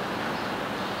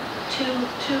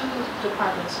 two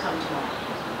departments come to mind.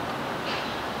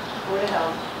 Board of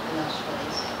Health in those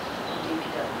ways, and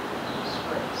DPW in those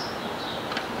ways.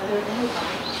 Are there any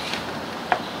others?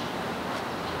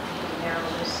 Can you narrow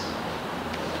this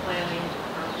planning department?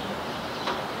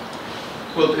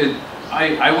 Well,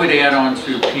 I would add on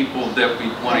to people that we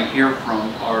want to hear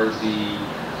from are the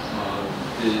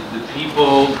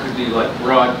people, could be like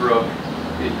Broadbrook,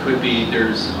 it could be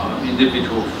there's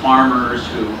individual farmers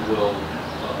who will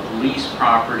lease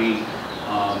property.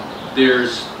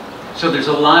 So there's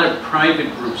a lot of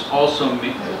private groups also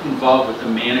involved with the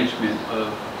management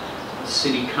of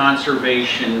city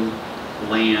conservation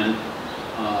land,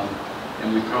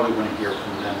 and we probably want to hear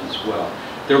from them as well.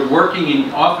 They're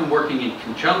often working in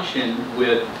conjunction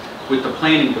with the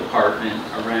planning department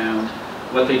around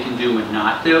what they can do and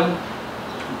not do.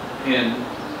 And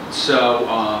so,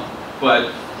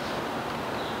 but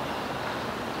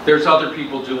there's other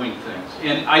people doing things.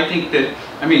 And I think that,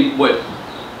 I mean, what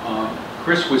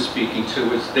Chris was speaking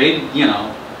to is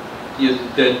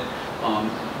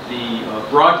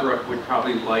Broadbrook would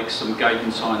probably like some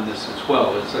guidance on this as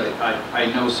well. As I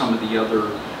know some of the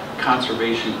other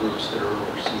conservation groups that are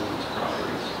overseeing these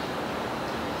properties.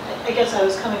 I guess I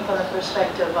was coming from the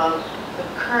perspective of the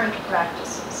current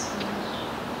practices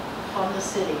from the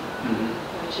city,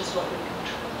 which is what we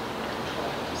control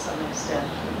to some extent.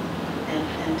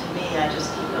 And to me, I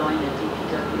just keep going to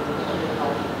DPW,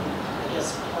 I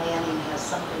guess planning has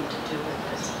something to do with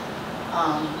this.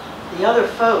 The other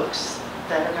folks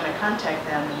that are going to contact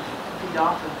them and feed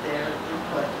off of their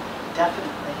input,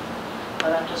 definitely.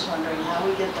 But I'm just wondering how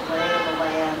we get the lay of the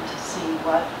land to see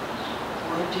what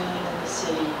we're doing in the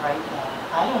city right now.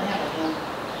 I don't have a handle.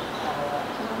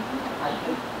 I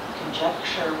could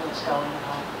conjecture what's going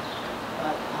on,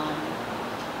 but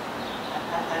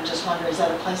I'm just wondering, is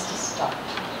that a place to start?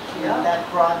 You know, that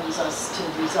broadens us to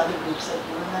these other groups that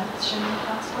you were mentioning,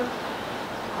 Counselor.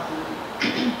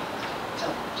 So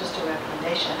just a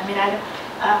recommendation. I mean, I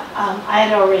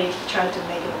had already tried to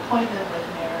make an appointment with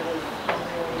Meredith,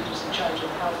 who's in charge of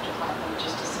the health department,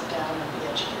 just to sit down and be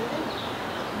educated.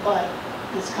 But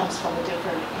this comes from a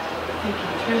different matter.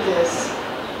 Thinking through this,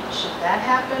 should that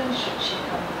happen? Should she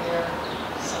come here?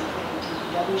 Something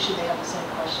DPW? Should they have the same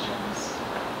questions?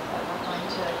 We're going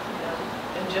to,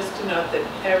 And just to note that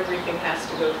everything has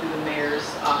to go through the mayor's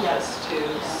office too.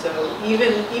 So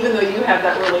even though you have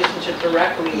that relationship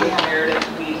directly with Meredith,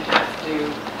 we have to,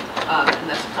 and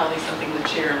that's probably something the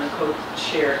chair and the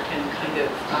co-chair can kind of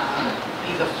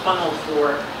be the funnel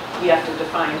for. We have to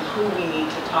define who we need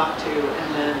to talk to, and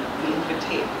then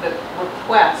the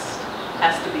request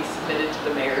has to be submitted to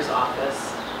the mayor's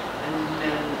office, and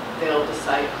then they'll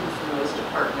decide who from those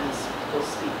departments will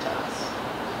speak to us.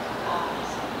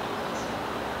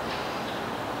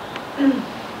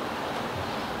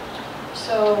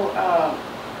 So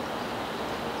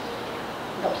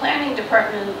the planning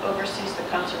department oversees the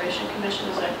conservation commission,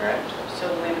 is that correct? So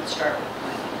we would start with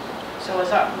planning. So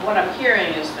what I'm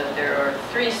hearing is that there are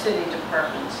 3 city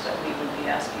departments that we would be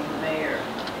asking the mayor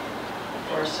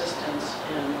for assistance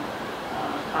in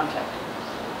contacting.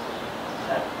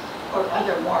 or are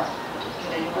there more?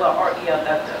 Well, or are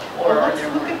Let's there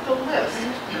look more? at the list.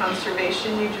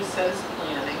 Conservation, you just said, is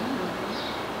planning.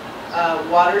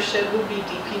 Watershed would be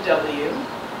DPW,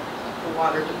 the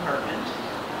water department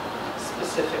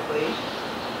specifically.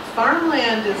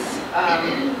 Farmland is,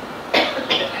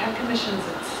 the Ag Commission's,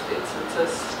 it's a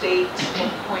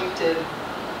state-appointed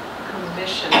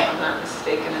commission, if I'm not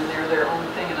mistaken, and they're their own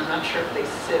thing, and I'm not sure if they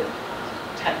sit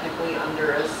technically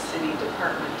under a city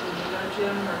department. Do you know,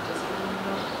 Jim, or does anyone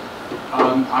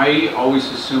know? I always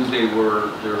assumed they're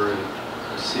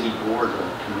a city board or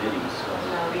a committee, so.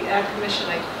 No, the Ag Commission,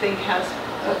 I think, has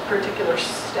a particular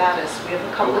status. We have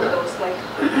a couple of Okay. those, like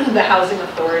the Housing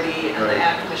Authority and the Right.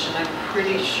 Ag Commission. I'm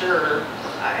pretty sure,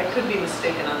 I could be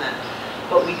mistaken on that,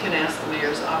 but we can ask the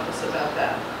mayor's office about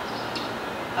that.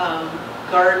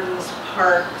 Gardens,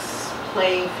 parks,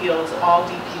 playing fields, all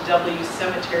DPW,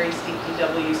 cemeteries,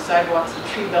 DPW, sidewalks and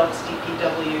tree belts,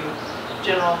 DPW,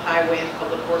 general highway and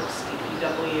public works,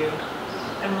 DPW.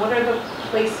 And what are the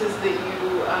places that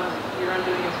you're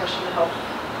under the impression the health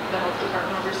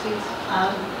department oversees?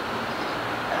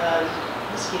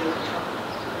 Mosquito control.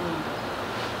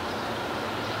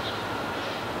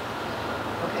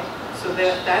 Okay, so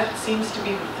that seems to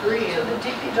be the three. So the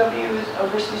DPW is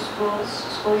oversees schools,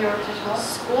 schoolyards as well?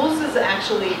 Schools is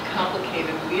actually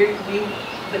complicated.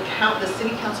 The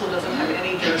city council doesn't have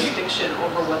any jurisdiction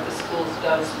over what the schools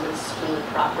does with school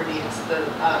property. It's the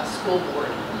school board.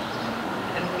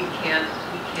 And we can't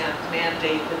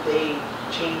mandate that they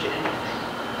change anything.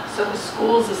 So the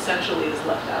schools essentially is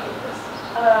left out of this.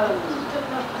 I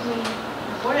mean,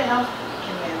 the Board of Health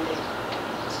can mandate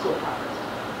school property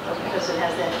because it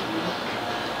has that unique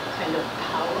kind of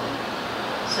power.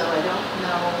 So I don't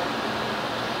know,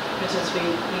 for instance, we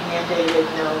mandated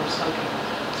no smoking on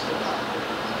school property.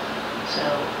 So,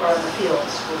 or in the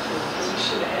fields. We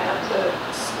should add the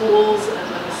schools and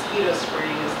the mosquito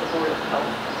spraying is the Board of Health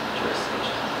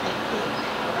jurisdiction. I think,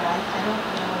 but I don't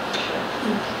know for sure.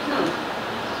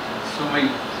 So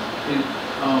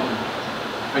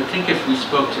I think if we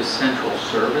spoke to central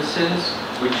services,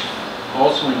 which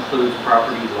also includes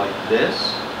property like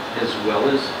this, as well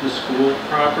as the school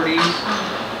properties,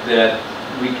 that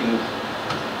we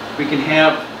can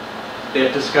have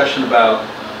that discussion about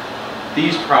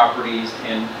these properties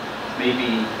and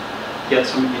maybe get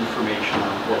some information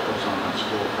on what goes on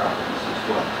school properties as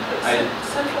well.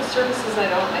 Central services, I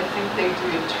think they do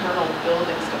internal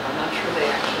building stuff. I'm not sure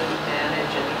they actually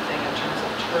manage anything in terms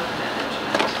of turf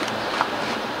management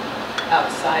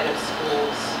outside of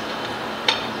schools.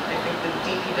 I think the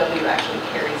DPW actually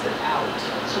carries it out.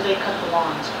 So they cut the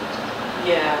lawns, for example.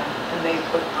 Yeah, and they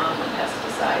put on the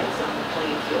pesticides on the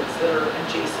playing fields that are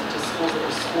adjacent to schools that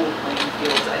are school playing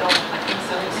fields. I think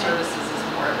central services is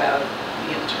more about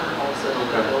the internals of the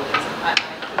Okay. buildings. I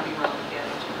could be wrong again,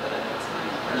 but that's my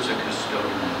There's a impression.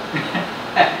 custodian.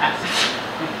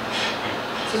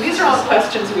 So these are all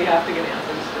questions we have to get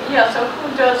answers to. Yeah, so who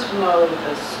does mow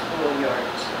the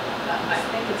schoolyards? I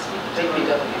think it's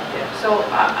DPW. yeah. So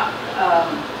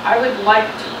I would like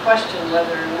to question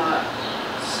whether or not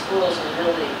schools are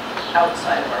really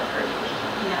outside of our purview.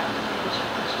 Yeah, that's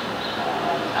your question.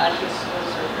 I think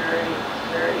schools are very,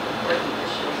 very important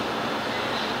issue.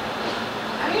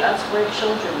 That's where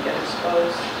children get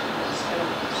exposed to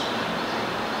mosquitoes.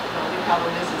 The only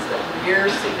problem is that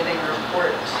we're submitting a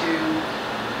report to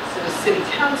the city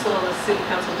council, and the city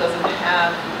council doesn't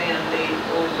have mandate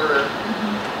over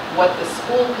what the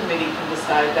school committee can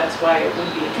decide. That's why it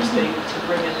would be interesting to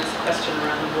bring in this question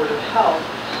around the Board of Health.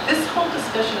 This whole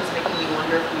discussion is making me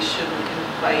wonder if we shouldn't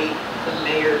invite the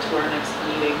mayor to our next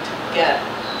meeting to get,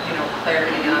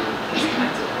 clarity on these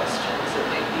kinds of questions. It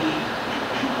might be,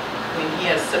 he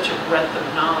has such a breadth of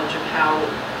knowledge of how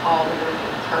all the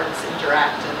working parts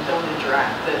interact and don't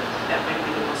interact that might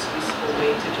be the most useful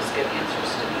way to just get answers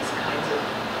to these kinds of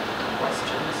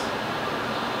questions.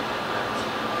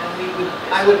 And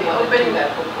I would want to do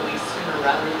that hopefully sooner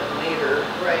rather than later.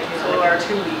 Right. So our 2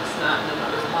 weeks, not in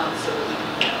another month, so that we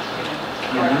can,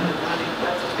 get up and running.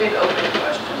 That's a big open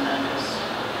question then,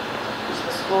 is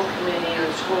the school committee or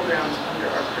school grounds under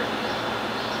our purview?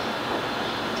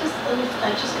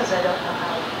 Just because I don't know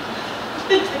how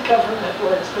the government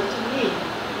works, but to me,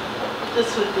 this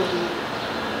would be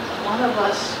one of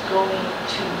us going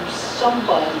to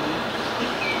somebody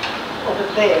over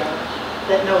there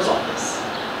that knows all this,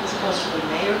 as opposed to the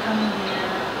mayor coming here,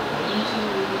 waiting 2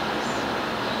 weeks.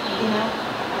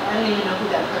 I don't even know who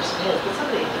that person is, but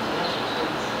somebody has the answer to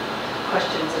these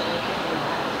questions that we can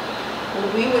have. Well,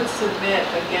 we would submit,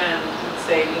 again, we'd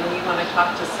say, we want to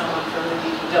talk to someone from the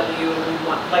DPW and we'd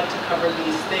like to cover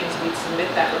these things. We'd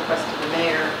submit that request to the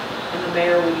mayor, and the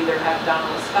mayor would either have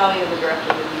Donald Escalia, the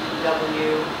director of the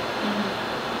DPW,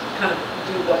 kind of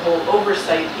do the whole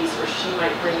oversight piece, or she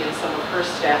might bring in some of her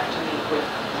staff to meet with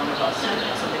one of us or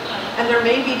something. And there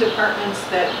may be departments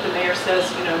that the mayor says,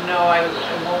 no, I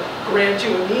won't grant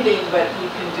you a meeting, but you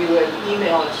can do an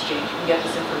email exchange. You can get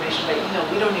this information by email.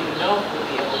 We don't even know if we'll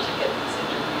be able to get these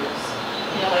interviews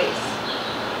in place.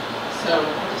 So,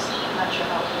 I'm not sure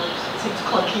how it works. It seems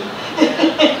clunky.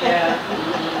 yeah.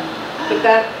 But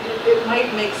that, it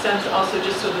might make sense also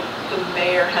just so that the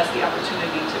mayor has the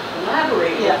opportunity to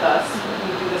collaborate with Yeah. us.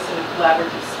 We do this in a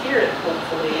collaborative spirit,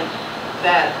 hopefully,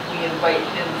 that we invite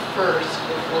him first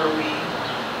before we,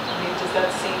 I mean, does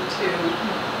that seem too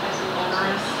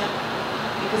onerous?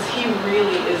 Because he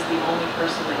really is the only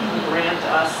person that can grant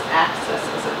us access,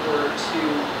 as it were, to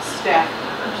staff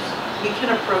members. We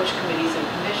can approach committees and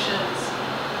commissions,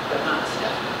 but not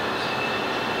staff members.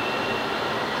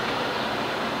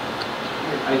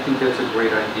 I think that's a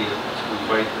great idea, to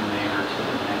invite the mayor to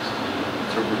the next meeting,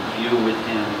 to review with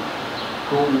him,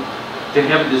 to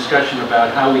have a discussion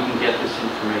about how we can get this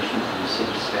information from the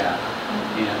city staff.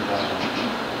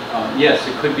 And yes,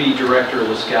 it could be Director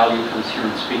Lascal who comes here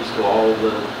and speaks to all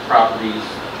the properties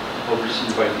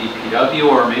overseen by DPW,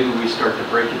 or maybe we start to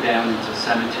break it down into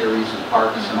cemeteries and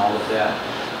parks and all of that.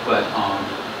 But I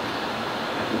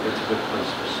think that's a good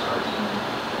place to start.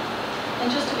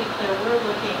 And just to be clear, we're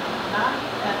looking not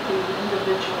at the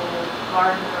individual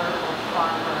gardener or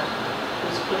farmer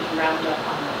who's putting Roundup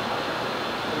on the property.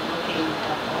 We're looking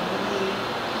at only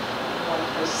what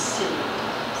the city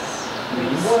does.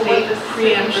 State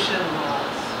preemption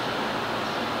laws.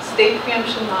 State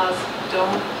preemption laws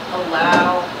don't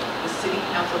allow the city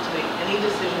council to make any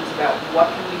decisions about what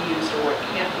can be used or what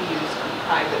can't be used on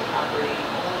private property,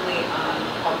 only on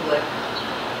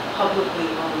publicly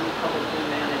owned, publicly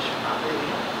managed property.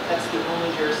 That's the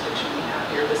only jurisdiction we have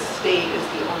here. The state is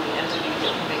the only entity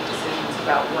that can make decisions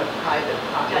about what private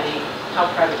property, how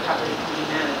private property can be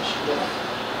managed with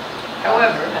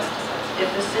However, pesticides. if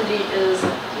the city is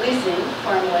leasing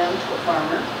farmland to a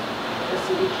farmer, the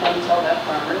city can tell that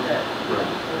farmer that the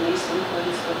lease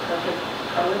includes the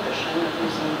prohibition of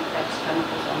using X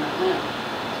chemicals on that land.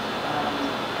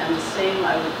 And the same,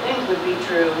 I would think, would be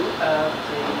true of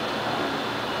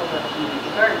the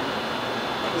community garden.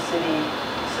 The city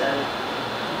said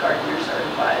gardeners are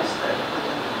advised that we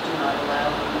do not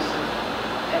allow the use of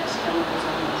X chemicals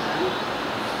on the land.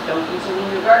 Don't use them in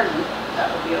your garden. That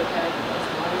would be okay.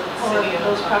 Or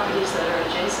those properties that are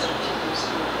adjacent to those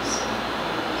schools.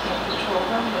 We can't control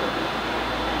them, but we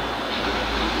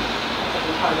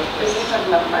Are you talking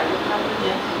about private property?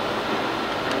 Yeah.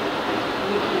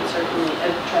 We can certainly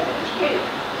try to educate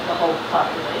the whole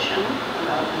population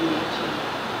about the need to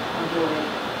avoid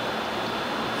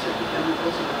certain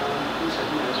chemicals in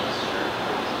certain areas, sure.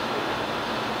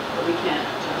 But we can't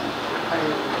require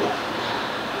it.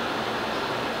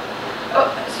 Oh,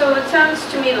 so it sounds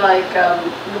to me like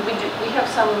we have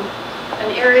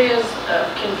an areas of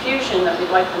confusion that we'd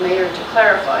like the mayor to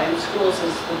clarify, and schools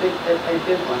is a big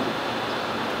one.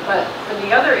 But for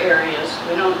the other areas,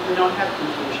 we don't have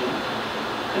confusion.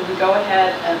 Could we go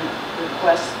ahead and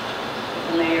request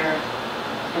that the mayor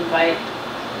invite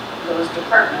those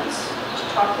departments to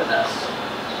talk with us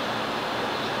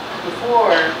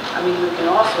before? I mean, we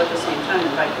can also at the same time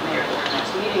invite the mayor to our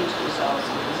next meeting to resolve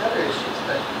some of these other issues,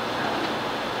 but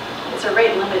it's a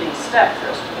rate limiting step for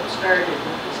us to get started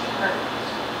with these departments.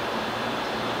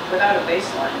 Without a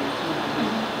baseline, we're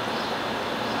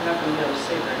not going to be able to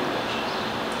say very much.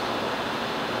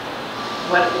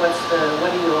 What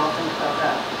do you all think about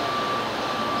that?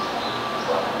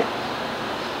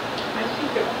 I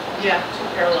think, two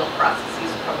parallel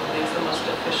processes probably is the most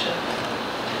efficient.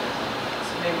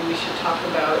 So maybe we should talk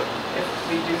about, if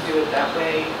we do it that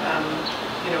way,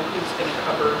 who's going to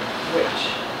cover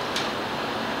which.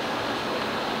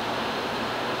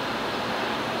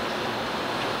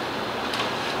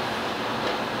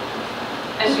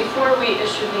 And before we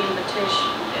issue the invitation,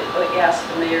 we ask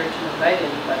the mayor to invite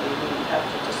anybody, we have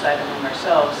to decide among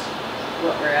ourselves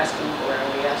what we're asking for. Are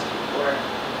we asking for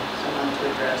someone to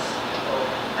address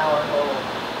our whole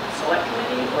select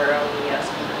committee, or are we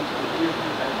asking them to be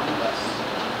interviewed by one of us?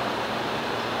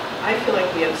 I feel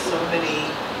like we have so many,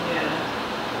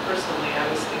 personally, I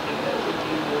was thinking that it would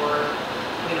be more,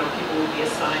 people would be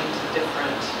assigned to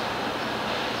different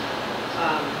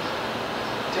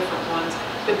ones.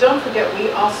 But don't forget, we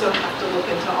also have to look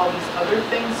into all these other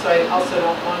things, so I also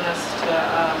don't want us to,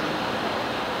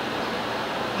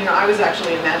 I was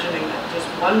actually imagining that just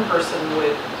one person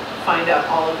would find out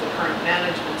all of the current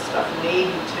management stuff, maybe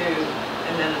two,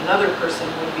 and then another person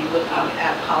would be looking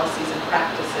at policies and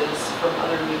practices from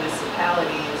other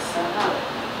municipalities,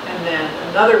 and then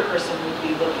another person would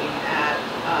be looking at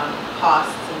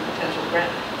costs and potential grant,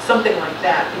 something like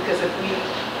that, because if we,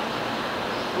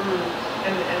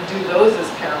 and do those as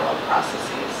parallel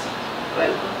processes.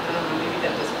 But I don't know, maybe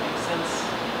that doesn't make sense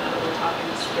now that we're talking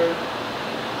this through.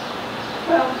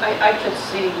 Well, I could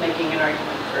see making an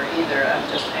argument for either. I'm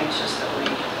just anxious that we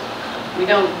we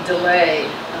don't delay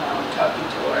talking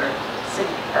to our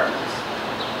city departments.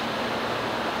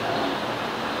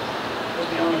 Because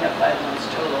we only have 5 months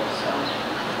total, so.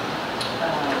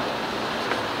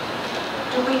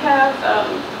 Do we have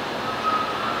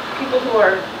people who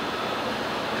are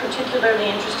particularly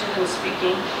interested in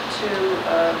speaking to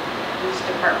these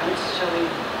departments? Shall we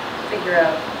figure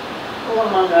out who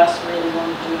among us really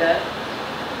want to do that?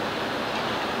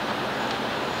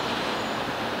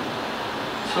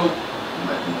 So,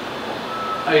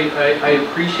 I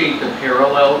appreciate the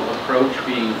parallel approach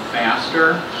being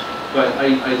faster, but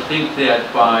I think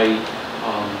that by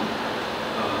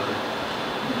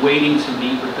waiting to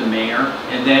meet with the mayor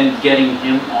and then getting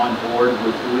him on board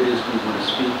with who it is we want to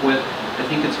speak with, I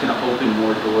think it's going to open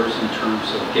more doors in terms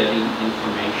of getting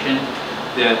information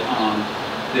that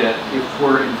if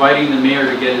we're inviting the mayor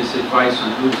to get his advice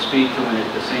on who to speak to and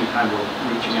at the same time we're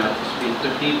reaching out to speak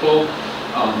to people,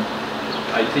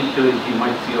 I think that he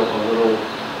might feel a little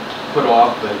put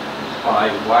off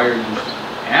by why are you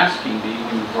asking me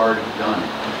when you've already done it.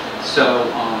 So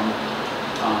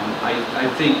I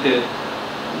think that,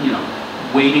 you know,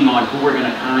 waiting on who we're going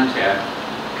to contact,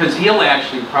 because he'll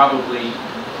actually probably,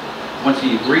 once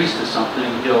he agrees to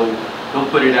something, he'll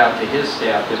put it out to his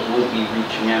staff that we'll be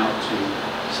reaching out to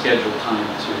schedule time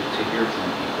to hear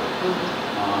from people.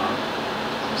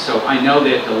 So I know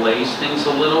that delays things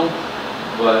a little,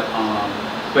 but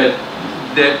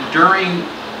that during,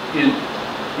 and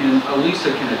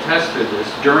Elisa can attest to this,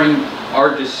 during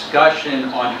our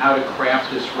discussion on how to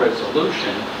craft this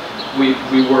resolution, we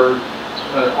were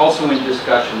also in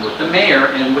discussion with the mayor,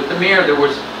 and with the mayor there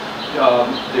was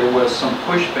some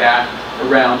pushback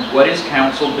around what is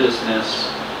council business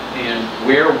and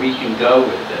where we can go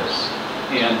with this,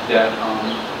 and that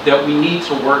we need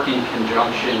to work in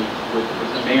conjunction with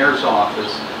the mayor's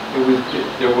office.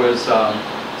 There was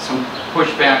some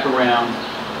pushback around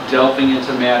delving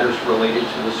into matters related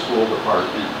to the school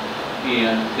department,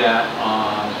 and that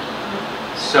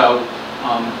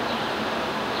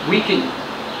we can.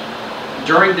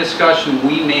 During discussion,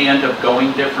 we may end up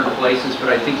going different places,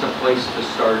 but I think the place to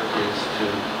start is to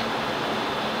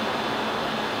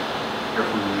hear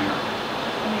from the mayor.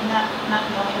 I mean, not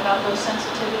knowing about those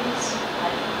sensitivities, I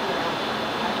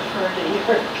defer to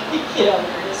your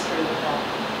history with that.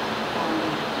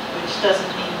 Which doesn't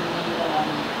mean we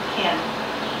can't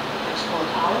explore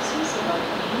policies about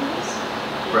communities.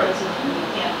 It Right. doesn't mean we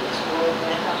can't explore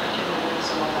grant opportunities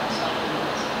and all that stuff.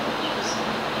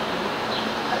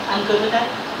 I'm good with that.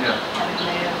 Yeah. Having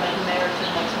the mayor to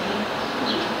the next meeting.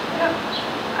 Yeah,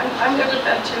 I'm good with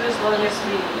that too, as long as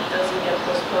it doesn't get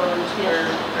postponed for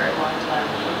a very long time.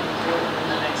 We can do it in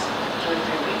the next 2 or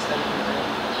 3 weeks. That'd be great.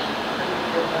 How do you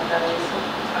feel about that, Lisa?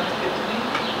 Sounds good to me.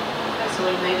 Okay, so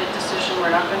we made a decision.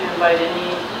 We're not going to invite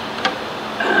any.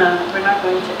 We're not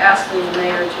going to ask the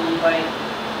mayor to invite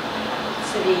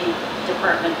city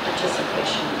department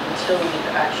participation until we've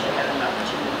actually had an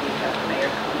opportunity to have the mayor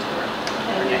come to our.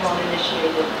 And we won't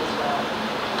initiate it as well.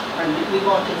 We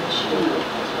won't initiate it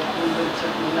as well. We would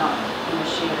certainly not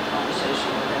initiate a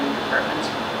conversation with any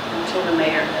departments until the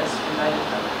mayor has invited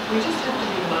them. We just have to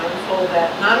be mindful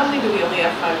that not only do we only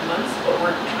have 5 months, but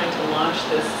we're trying to launch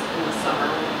this in the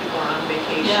summer when people are on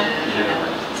vacation. Yeah.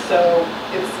 And so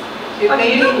it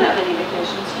may You don't be, have any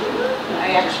vacations, do you?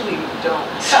 I actually don't.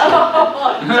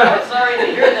 Oh, I'm so sorry to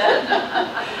hear that.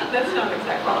 That's not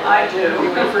exactly Well, true. I do.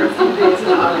 We went for a few days in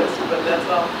August, but that's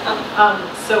all.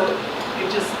 So it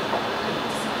just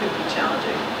could be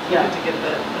challenging. Yeah. To get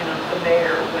the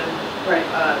mayor when Right.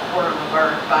 quorum of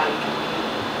our body can meet.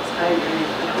 I agree.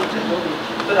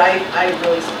 But I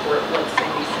really support what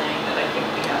Cindy's saying, that I think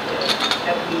we have to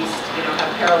at least,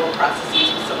 have parallel processes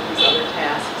with some of these other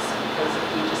tasks, because if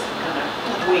we just kind of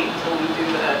wait until we do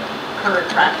the current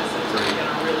practices, we're going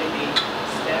to really be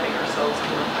stabbing ourselves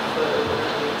in the foot, or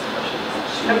whatever the expression is.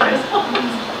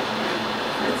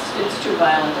 It's too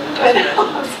violent in I this know,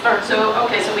 I'm sorry. So,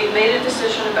 okay, so we've made a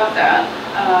decision about that.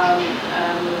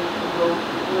 And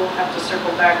we'll have to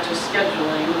circle back to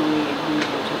scheduling when we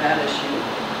get to that issue.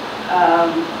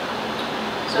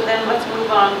 So then let's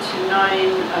move on to 9,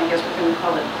 I guess we're going to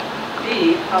call it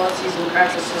B, policies and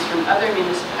practices from other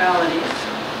municipalities.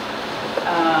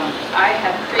 I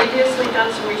had previously done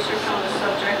some research on the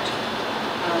subject.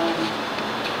 I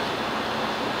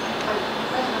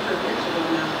remember years ago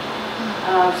now.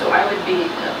 So I would be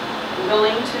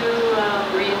willing to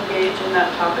re-engage in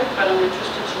that topic, but I'm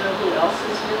interested to know who else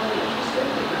is really interested,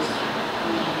 because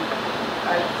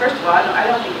first of all, I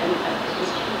don't think it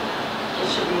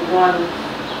should be one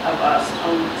of us,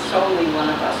 solely one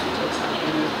of us who takes on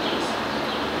any of these.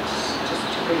 It's just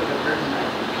too big of a burden, I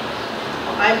think.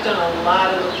 I've done a lot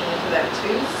of looking into that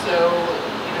too, so,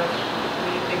 you know,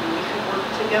 maybe we could work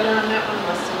together on that one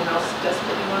unless someone else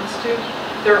desperately wants to.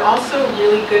 They're also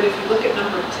really good, if you look at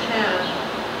number 10,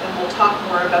 and we'll talk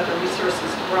more about the resources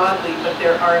broadly, but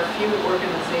there are a few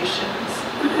organizations,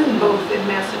 both in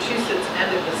Massachusetts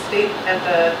and at the state, at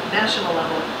the national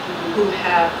level, who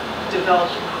have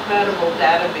developed incredible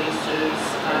databases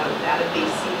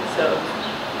of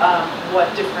what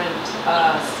different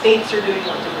states are doing,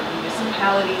 what different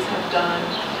municipalities have done.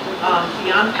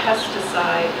 Beyond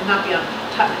Pesticide, not Beyond,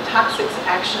 Toxics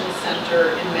Action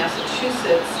Center in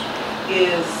Massachusetts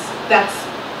that's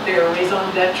their raison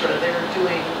d'etre. They're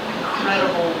doing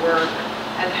incredible work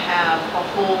and have a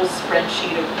whole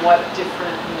spreadsheet of what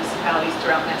different municipalities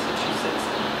throughout Massachusetts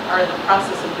are in the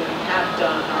process of doing, have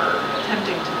done, or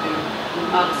attempting to do.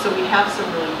 So we have some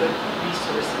really good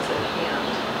resources at hand.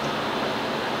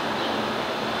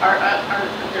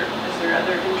 Is there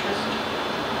other interest?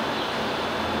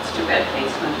 It's too bad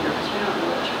Kate's not here because we don't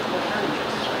know what her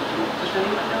interests are. Does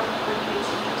anyone know what Kate's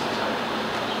interests are?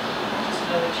 I just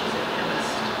know that she's a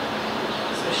chemist,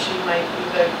 so she might be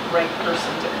the right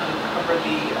person to kind of cover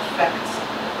the effects of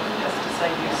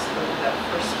pesticide use for that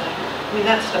first thing. I mean,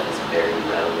 that stuff is very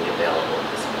readily available at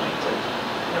this point. And,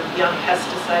 you know, Beyond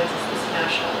Pesticides is this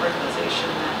national organization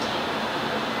that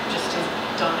just has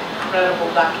done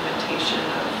incredible documentation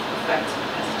of effects of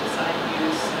pesticide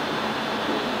use.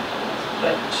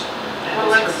 But that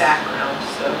is her background,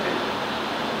 so.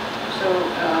 So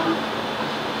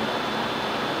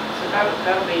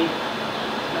that'll be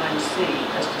 9C,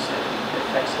 pesticide,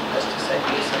 effects of pesticide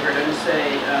use. And we're going to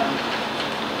say,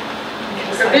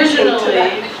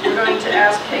 provisionally, we're going to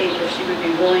ask Kate if she would be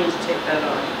willing to take that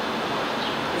on.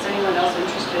 Is anyone else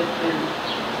interested in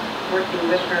working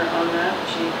with her on that, if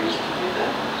she agrees to do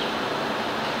that?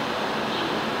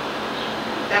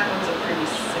 That one's a pretty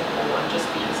simple one, just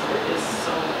because there is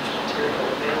so much material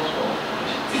available.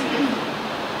 You should see if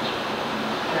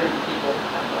other people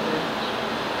have other.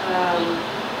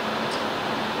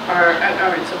 All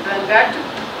right, so then back to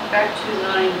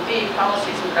 9B,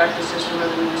 policies and practices from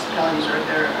other municipalities. Are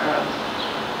there,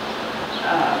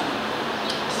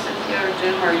 Cynthia or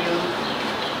Jim, are you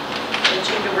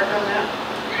itching to work on that?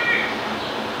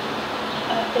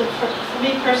 For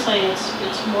me personally,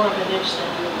 it's more of an itch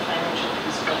than doing the financial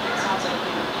piece, but it sounds like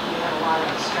we have a lot of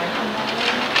strength in that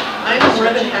area. I'm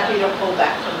more than happy to pull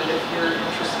back from it if you're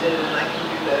interested, and I can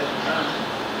do the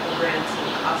grants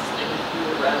and costing if you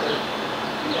would rather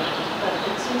do that. But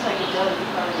it seems like it does,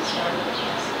 you've already started the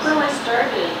process. Well, I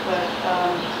started, but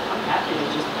I'm happy to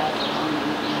just pass along the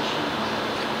information.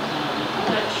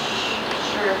 I'm not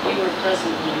sure if you were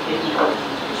present when we gave the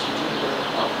presentation to the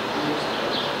health years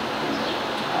ago.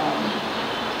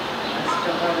 I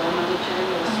still have all my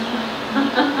materials.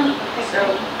 So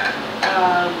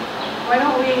why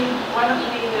don't we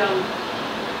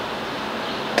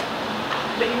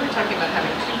But you were talking about having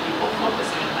two people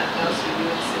focusing on that now, so you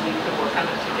and Cindy could work on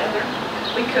it together.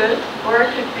 we could, or it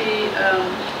could be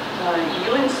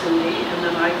you and Cindy, and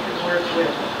then I could work with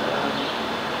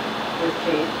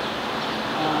Kate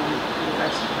on the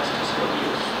effects of pesticide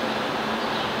use.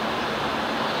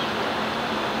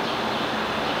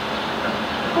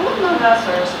 Who among us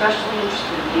are especially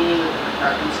interested in meeting with the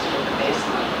departments to get the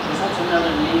baseline? Because that's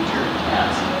another major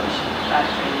task that we should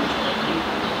factor into our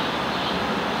thinking.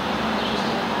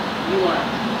 You are.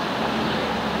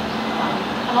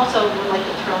 I also would like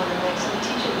to throw in the mix, I'm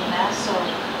teaching math, so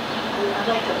I'd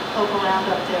like to poke around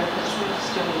up there because they're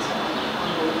just doing some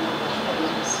unbelievable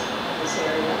things in this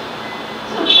area.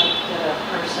 So I'd like to get a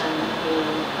person who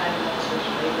kind of knows what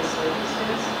the latest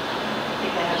is. I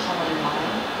think I have someone in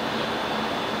mind.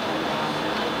 And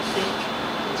I think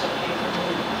it's okay for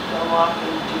me to go off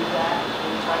and do that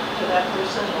and talk to that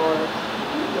person, or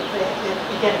if they,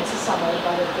 again, it's a summary,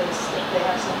 but if they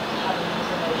have some kind of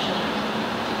information,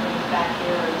 to bring it back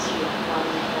here and see if you want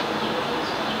to make any decisions.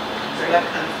 So that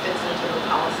kind of fits into the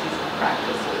policies and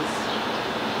practices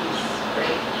piece,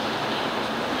 great.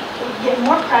 Get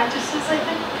more practices, I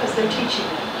think, because they're teaching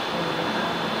it.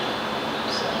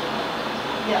 So,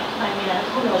 yeah, I mean,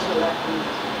 who knows where that can lead.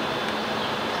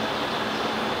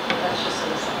 But that's just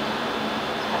an aside.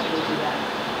 Happy to do that.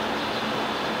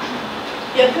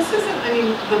 Yeah, this isn't, I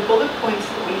mean, the bullet points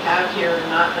that we have here are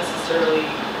not necessarily,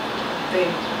 they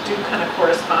do kind of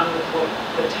correspond with what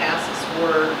the tasks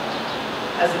were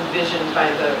as envisioned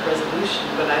by the resolution,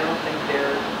 but I don't think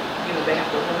they're, you know, they have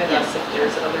to limit us if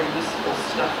there's other useful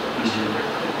stuff that we should or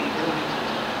could be doing.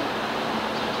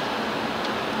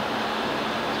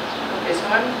 Okay, so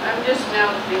I'm just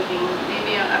now thinking,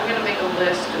 maybe I'm going to make a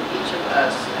list of each of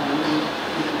us and then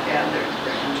we can add their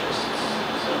interests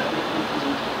so that we can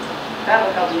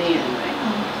that'll help me anyway.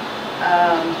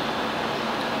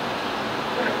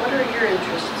 What are your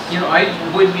interests? You know, I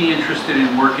would be interested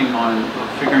in working on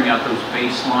figuring out those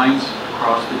baselines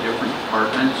across the different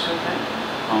departments. Okay.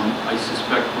 I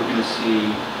suspect we're going to see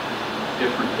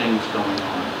different things going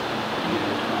on.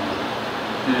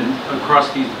 And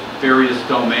across these various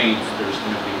domains, there's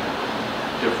going to be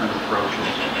different approaches.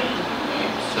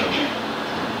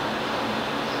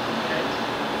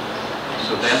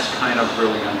 So that's kind of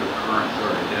really under current,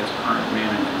 or that's current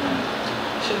management.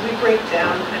 Should we break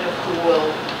down kind of who will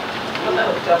be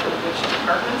hooked up with which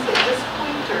departments at this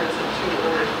point, or is it too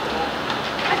early for that?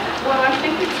 Well, I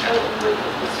think it's,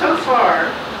 so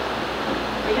far,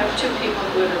 we have two people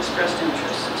who have expressed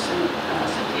interest,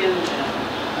 Cynthia and Jim.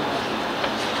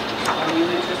 Are you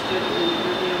interested in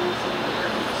interviewing some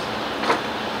departments?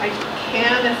 I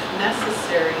can if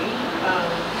necessary,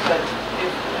 but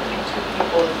if I think two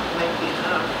people might be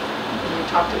enough. And we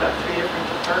talked about 3 different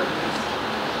departments.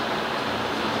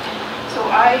 So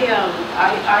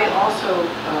I also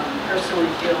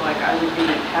personally feel like I would be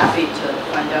happy to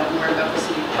find out more about the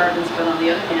city departments, but on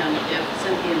the other hand, if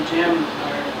Cynthia and Jim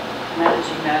are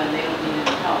managing that and they don't need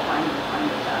any help, I'm fine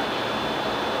with that,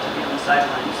 to be on the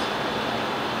sidelines.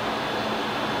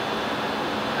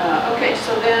 Okay,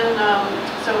 so then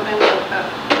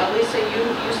Lisa, you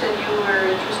said you were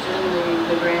interested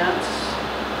in the grants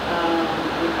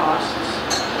and costs,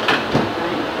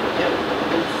 right? Yep.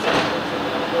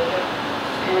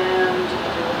 And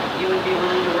you would be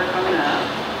willing to work on that.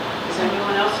 Is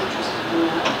anyone else interested in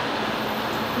that?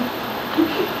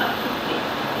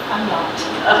 I'm not.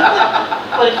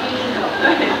 But if you know.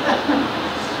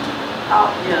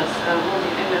 Yes,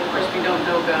 and of course we don't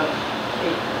know about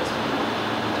Kate at this point.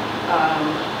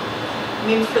 I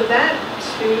mean, for that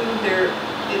too,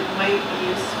 it might be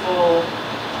useful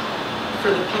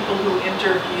for the people who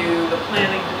interview the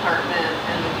planning department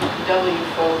and the DPW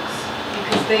folks,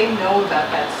 because they know about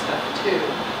that stuff too,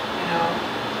 you know,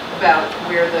 about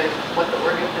what the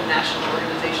national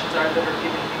organizations are that are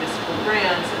giving municipal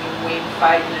grants. I mean, Wayne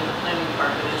Feiden in the planning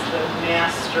department is the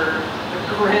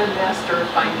grandmaster of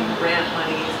finding grant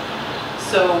monies.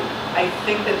 So I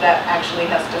think that actually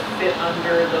has to fit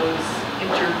under those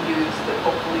interviews that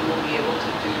hopefully we'll be able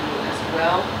to do as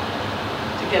well.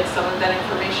 To get some of that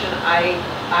information, I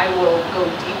will go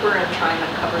deeper and try and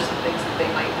uncover some things that they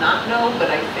might not know, but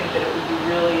I think that it would be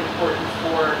really important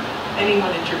for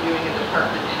anyone interviewing a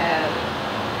department head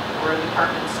or a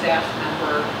department staff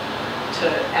member to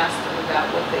ask them about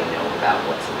what they know about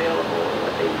what's available or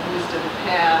what they've used in the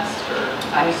past or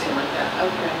anything like that.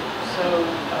 Okay, so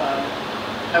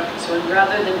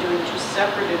rather than doing 2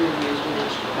 separate interviews with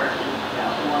each department,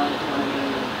 about one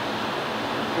being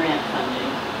grant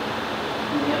funding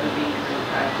and the other being grant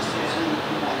practices, and you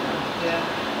combine them. Yeah,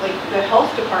 like the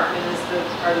health department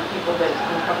are the people that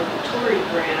uncovered the Tory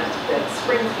grant that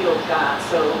Springfield got.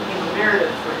 So, you know,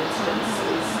 Meredith, for instance,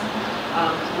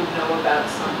 would know about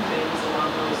some things along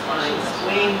those lines.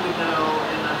 Wayne would know,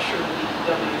 and I'm sure the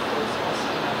DPW folks also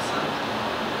have some.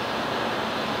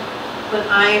 But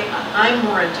I'm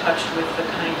more in touch with the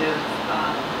kind of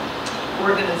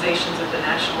organizations at the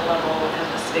national level and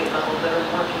the state level that are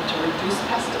working to reduce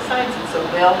pesticides, and so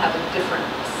they'll have a different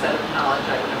set of knowledge,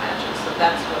 I would imagine. So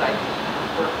that's what I can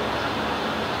work with.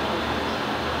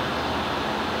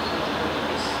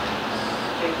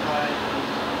 Statewide.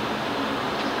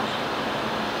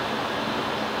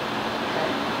 Okay.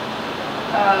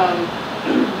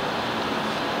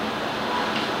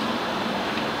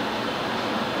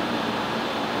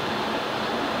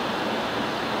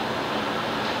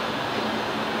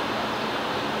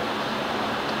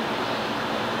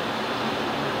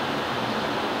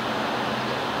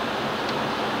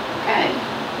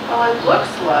 Well, it looks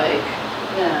like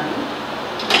then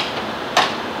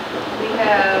we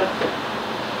have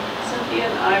Cynthia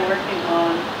and I working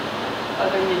on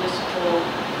other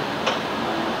municipalities,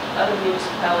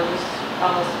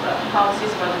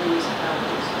 policies of other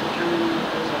municipalities, determining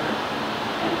what those are,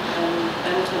 and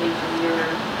benefiting from your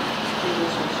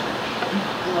previous research,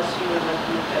 unless you would like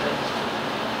to look at it.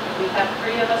 We have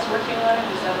 3 of us working on it.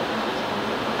 Is that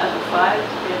out of 5?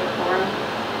 We have a forum.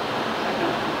 I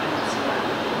don't see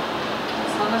that.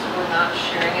 As long as we're not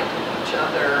sharing it with each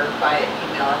other by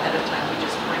email ahead of time, we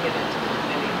just bring it into the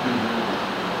committee.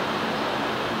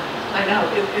 I know,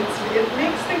 it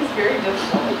makes things very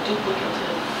difficult.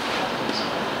 Duplicative.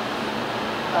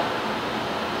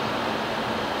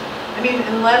 I mean,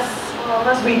 unless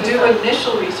we do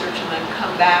initial research and then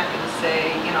come back and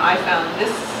say, you know, I found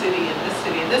this city and this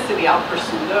city and this city, I'll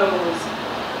pursue those.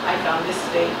 I found this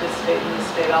state, and this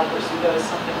state, I'll pursue those,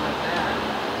 something like that.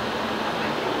 That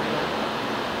might be a way.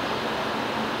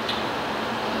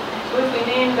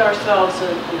 named ourselves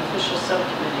an official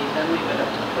subcommittee, then we would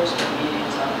have to post our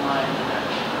meetings online and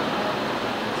everything.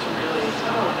 It's really,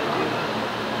 I don't want to do that.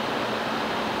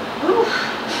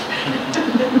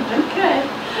 Okay.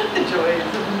 The joys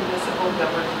of municipal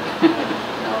government.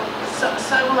 No, some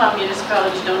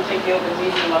municipalities don't take the open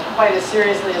meeting law quite as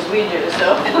seriously as we do,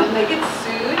 so. And then they get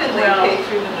sued and they Well, pay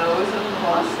through the nose in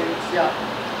lawsuits. Yeah.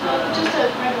 Just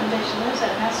a recommendation, there's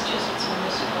that Massachusetts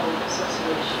Municipal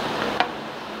Association.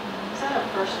 Is that a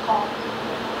first call?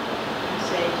 You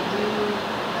say, do you know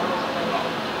anything?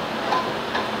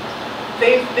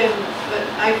 They've been,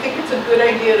 I think it's a good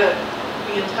idea to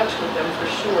be in touch with them for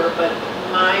sure, but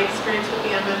my experience with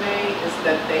the MMA is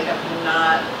that they have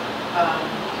not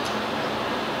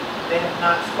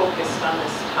focused on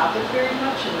this topic very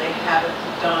much, and they haven't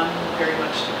done very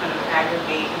much to kind of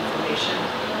aggregate information.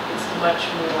 It's much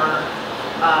more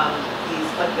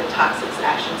like the Toxics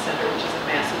Action Center, which is a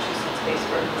Massachusetts-based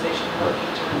organization working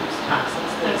to reduce toxins,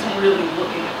 that's Okay. really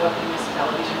looking at what the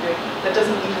municipalities are doing. That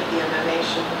doesn't mean that the MMA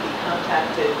shouldn't be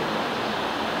contacted,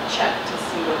 checked to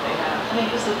see what they have. I mean,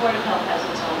 because the Board of Health has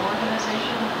its own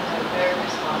organization, and they're very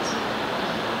responsive.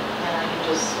 And I can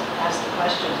just ask the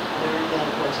question, are there any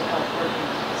other boards of health working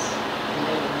on this? And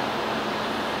they would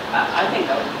know. I think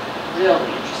that would be really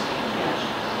interesting.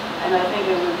 And I think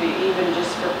it would be even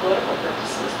just for political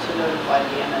purposes to notify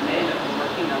the MMA that we're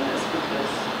working on this,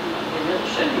 because they really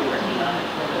should be working on it,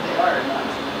 whether they are or not.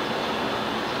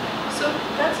 So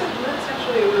that's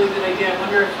actually a really good idea. I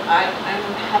wonder if I'm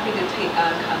happy to take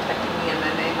on contacting the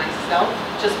MMA myself,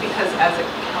 just because as a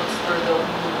counselor, they'll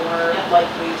be more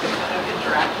likely to kind of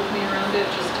interact with me around it,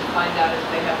 just to find out if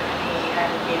they have any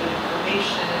aggregated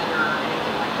information or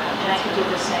anything like that. And I could do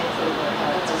the same for the Board of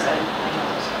Health, because I know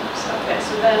those folks. Okay,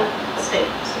 so then,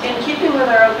 in keeping with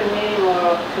our open meeting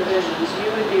law provisions, you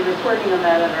would be reporting on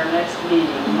that at our next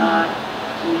meeting, not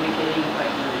communicating by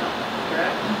email,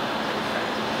 correct?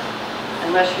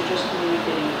 Unless you're just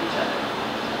communicating with each other.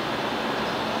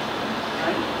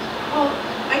 Right? Well,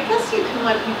 I guess you can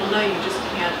let people know, you just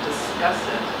can't discuss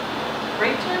it.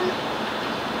 Right, Jim?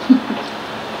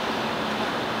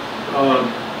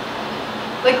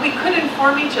 Like, we could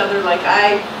inform each other, like,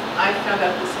 I found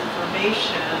out this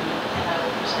information. And I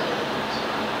would present it.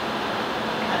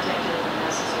 Contacted the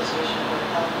Mass Association of Board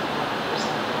of Health and I would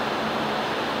present it.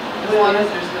 As long as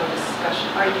there's no discussion.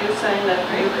 Are you saying that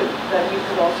you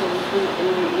could also include in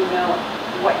your email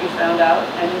what you found out,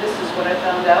 and this is what I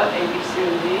found out, A, B, C,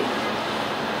 and D?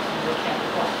 They can't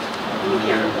reply. You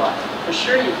can't reply. For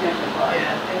sure you can't reply.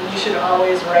 Yeah, and you should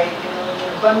always write, in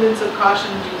an abundance of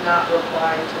caution, do not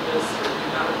reply to this, or do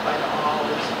not reply to all,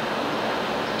 or something like that.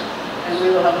 And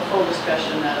we will have a full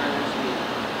discussion at our next meeting.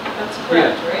 That's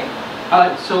correct, right?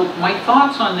 So my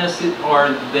thoughts on this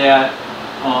are that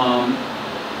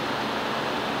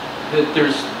that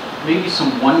there's maybe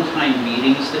some one-time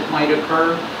meetings that might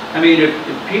occur. I mean, if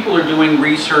people are doing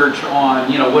research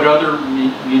on, what other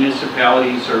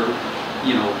municipalities are,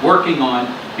 working on,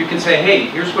 you can say, hey,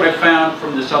 here's what I found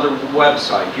from this other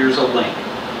website, here's a link.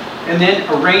 And then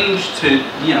arrange to,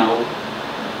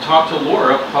 talk to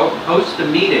Laura, post a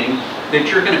meeting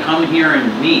that you're going to come here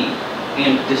and meet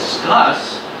and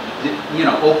discuss,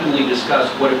 openly discuss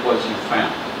what it was you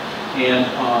found. And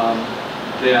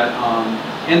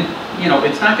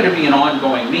it's not going to be an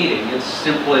ongoing meeting. It's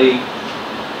simply,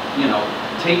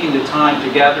 taking the time to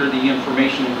gather the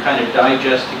information and kind of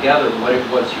digest together what it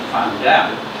was you found out.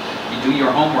 You do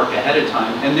your homework ahead of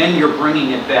time, and then you're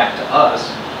bringing it back to us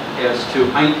as to,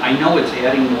 I know it's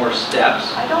adding more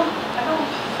steps. I don't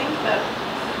think that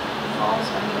falls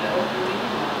under the open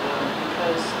meeting law, though,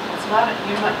 because it's not,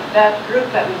 that group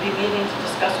that would be meeting to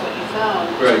discuss what you found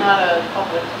Right. is not a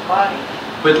public body.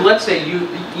 But let's say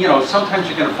sometimes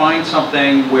you're going to find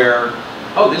something where,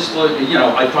 oh,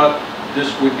 I thought this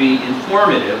would be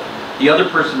informative. The other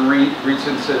person reads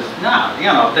it and says, no,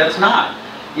 that's not.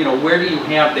 Where do you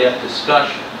have that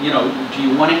discussion? Do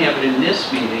you want to have it in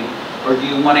this meeting, or do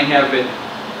you want to have it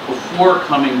before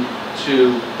coming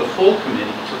to the full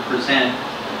committee to present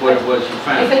what it was you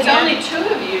found? If it's only two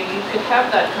of you, you could have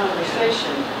that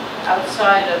conversation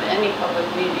outside of any public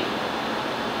meeting.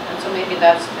 And so maybe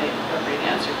that's the appropriate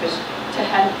answer, because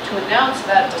to announce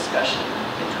that discussion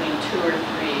between 2 or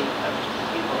 3 of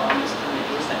people on this committee,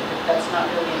 that's not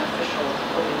really an official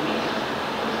open meeting.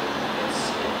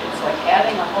 It's like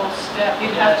adding a whole step.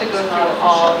 You'd have to that go is through not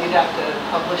all, official. you'd have to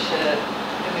publish it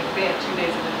in advance, 2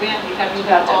 days in advance. You'd have to You'd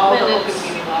do have to- all the and open it's-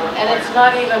 meeting law requirements. And it's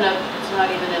not even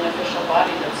an official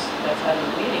body that's having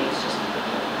a meeting, it's just a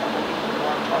couple of people who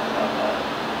want to talk about what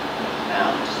they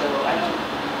found, so I don't.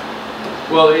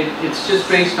 Well, it's just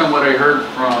based on what I heard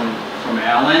from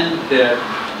Alan, that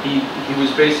he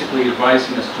was basically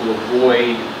advising us to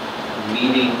avoid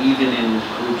meeting even in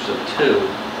groups of 2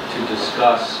 to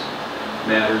discuss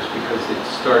matters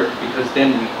because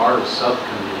then we are a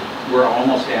subcommittee. We're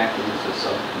almost acting as a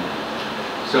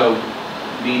subcommittee. So,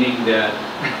 meaning that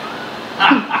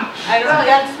I don't know,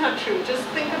 that's not true. Just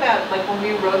think about, like, when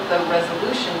we wrote the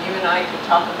resolution, you and I could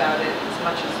talk about it as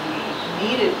much as we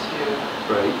needed to,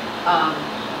 right.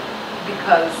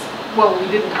 Because, well, we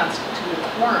didn't constitute a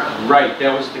quorum. Right,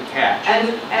 that was the catch. And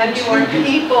 2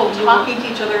 people talking to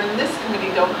each other in this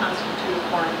committee don't constitute a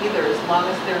quorum either, as long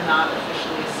as they're not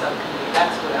officially a subcommittee.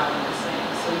 That's what Alan was saying.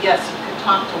 So yes, you could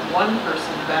talk to one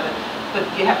person about it, but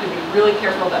you have to be really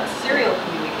careful about serial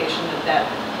communication, that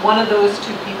one of those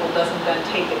 2 people doesn't then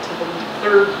take it to the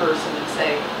 3rd person and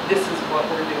say, this is what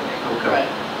we're doing. Okay. Right.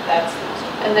 That's the most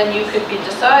important. And then you could be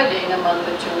deciding among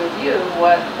the 2 of you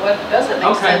what doesn't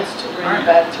make Okay. sense to bring All right.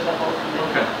 back to the whole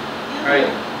committee. Okay. Right.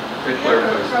 That The other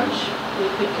clarifies approach things. we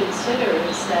could consider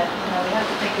is that, we have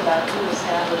to think about who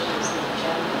establishes the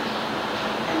agenda.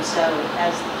 And so,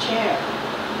 as the chair,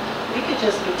 we could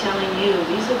just be telling you,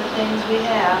 these are the things we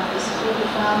have, this is what we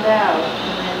found out,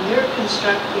 and then you're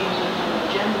constructing an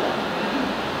agenda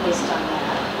based on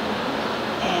that.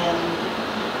 And,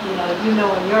 you know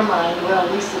in your mind, well,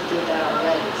 Lisa did that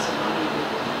already, so maybe we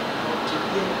will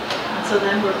do, and so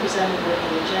then we're presented with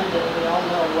an agenda, and we all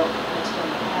know what's going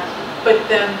to happen. But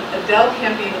then Adele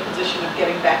can't be in a position of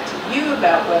getting back to you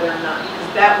about whether or not, because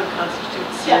that would constitute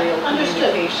serial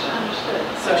Understood. communication. Understood.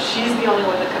 So she's the only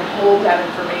one that can hold that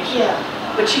information. Yeah.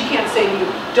 But she can't say to you,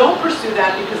 don't pursue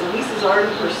that because Elisa's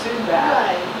already pursued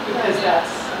that. Right. Because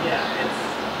that's, it's,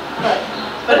 Right.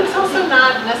 but it's also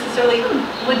not necessarily,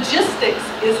 logistics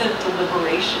isn't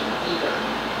deliberation either.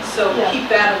 So Yeah. keep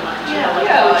that in mind.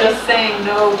 Just saying,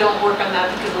 no, don't work on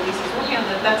that because Elisa's working on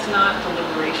that, that's not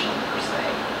deliberation per se.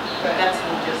 That's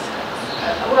logistics.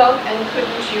 Well, and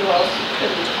couldn't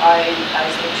I,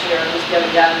 as the chair, who's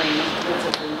gathering bits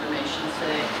of information,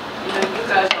 say, you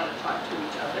guys want to talk to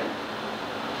each other?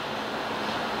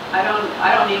 I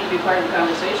don't need to be part of the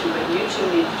conversation, but you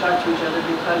 2 need to talk to each other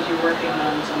because you're working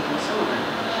on something similar.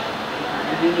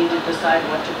 And you need to decide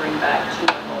what to bring back to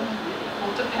the whole committee. Well,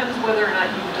 it depends whether or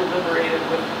not you've deliberated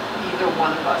with either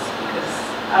one of us, because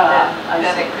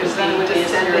then it could be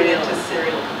descending into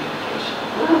serial communication.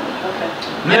 Okay.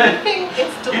 Anything,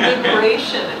 it's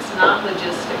deliberation, it's not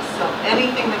logistics. So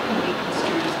anything that can be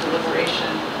construed as deliberation,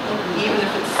 even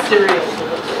if it's serial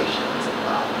deliberation, is a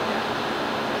problem.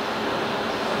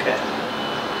 Okay.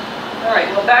 All right,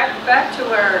 well, back to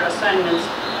our assignments.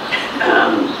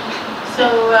 So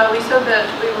we said that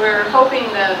we were hoping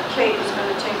that Kate was going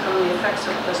to take on the effects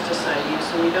of pesticide use,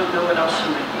 and we don't know what else she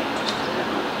might be interested in.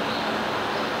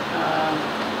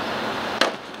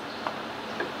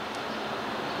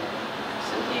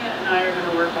 Cynthia and I are going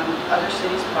to work on other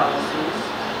cities' policies.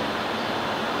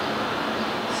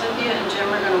 Cynthia and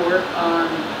Jim are going to work on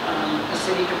the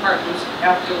city departments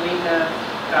after we have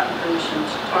gotten permission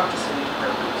to talk to city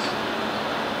departments.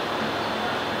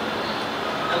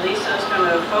 Elisa is going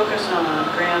to focus on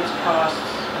grants, costs,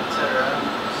 etc.,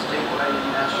 statewide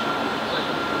and national,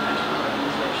 working with national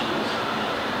organizations.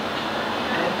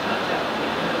 And contact the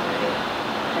NMA.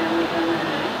 And the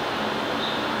NMA.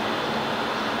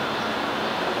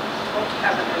 Hope to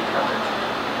have it covered.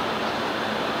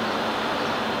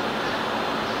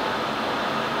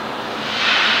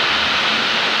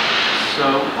 So,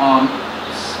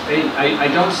 I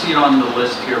don't see it on the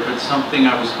list here, but something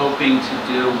I was hoping to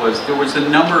do was, there was a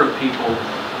number of people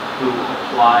who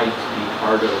applied to be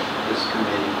part of this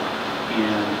committee,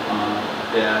 and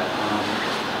that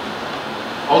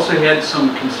also had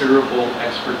some considerable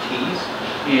expertise,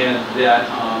 and that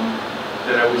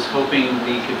I was hoping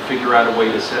we could figure out a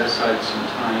way to set aside some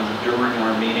time during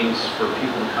our meetings for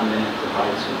people to come in and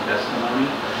provide some testimony.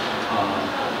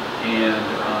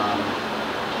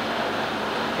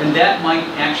 And that might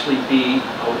actually be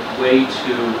a way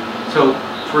to, so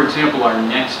for example, our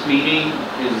next meeting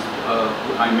is,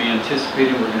 I'm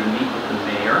anticipating we're going to meet with the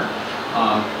mayor,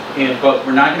 but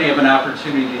we're not going to have an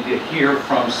opportunity to hear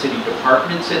from city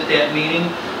departments at that meeting,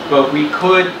 but we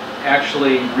could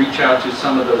actually reach out to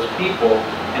some of those people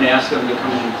and ask them to come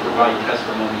in and provide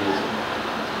testimonies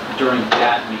during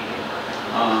that meeting.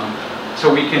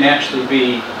 So we can actually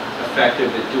be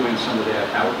effective at doing some of that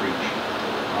outreach.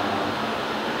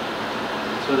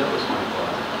 So that was my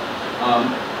thought.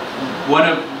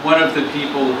 One of the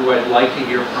people who I'd like to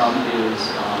hear from is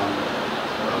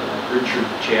Richard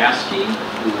Jaskey,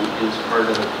 who is part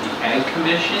of the Ag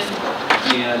Commission,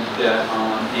 and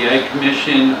the Ag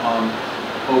Commission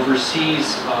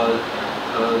oversees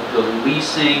the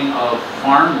leasing of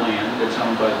farmland that's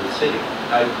owned by the city.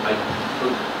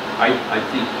 I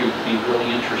think it would be really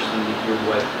interesting to hear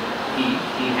what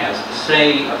he has to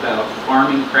say about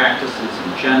farming practices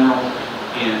in general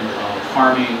and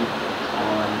farming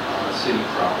on city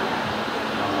property.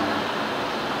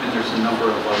 And there's a number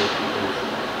of other people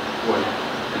who I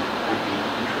think would be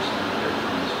interesting to hear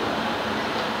from as well.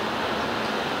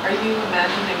 Are you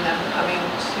imagining them coming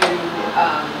to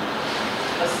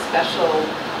a special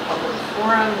public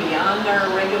forum beyond our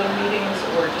regular meetings,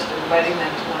 or just inviting them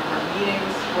to one of our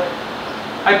meetings? What?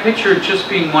 I picture it just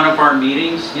being one of our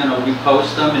meetings. You know, we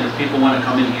post them, and if people want to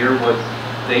come and hear what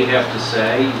they have to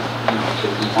say, you know,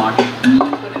 they can watch.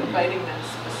 But inviting them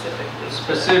specifically.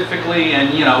 Specifically,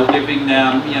 and you know, giving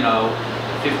them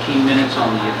 15 minutes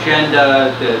on the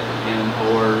agenda,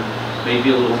 or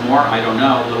maybe a little more. I don't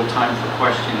know. A little time for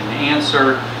question and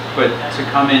answer, but to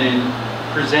come in and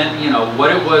present,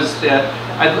 what it was that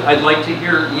I'd like to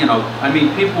hear. I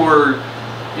mean, people were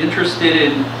interested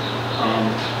in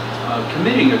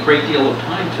committing a great deal of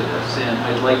time to this, and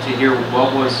I'd like to hear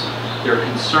what was their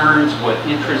concerns, what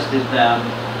interested them,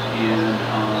 and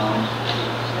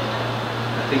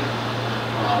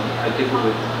I think it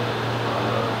would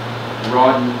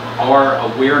broaden our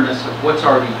awareness of what's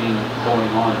already been going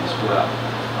on as well.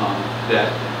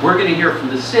 That we're going to hear from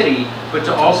the city, but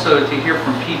also to hear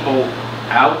from people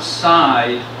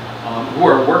outside who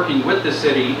are working with the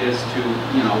city as to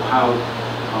how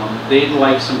they'd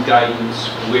like some guidance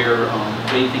where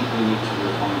they think we need to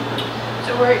refine.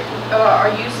 So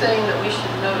are you saying that we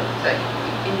should note that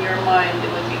in your mind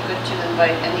it would be good to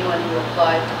invite anyone who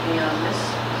applied to be on this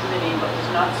committee but was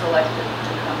not selected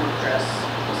to come address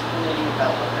this committee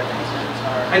about what their concerns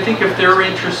are? I think if they're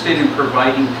interested in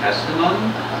providing testimony,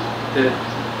 that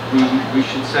we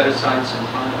should set aside some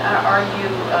time. Are you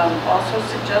also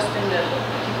suggesting that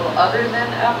people other than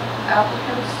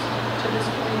applicants to this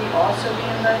committee also be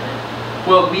invited?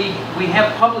 Well, we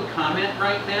have public comment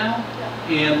right now,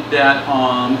 and that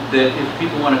if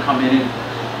people want to come in and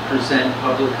present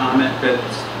public comment,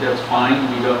 that's fine.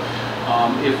 We don't.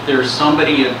 If there's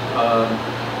somebody,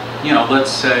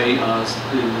 let's say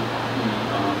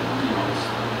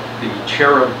the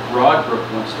chair of Broadbrook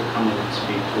wants to come in and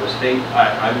speak to us,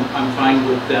 I'm fine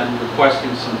with them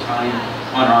requesting some time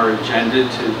on our agenda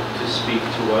to speak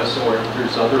to us, or if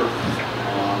there's other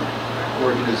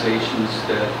organizations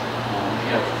that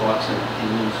have thoughts and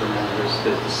opinions around this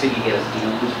that the city has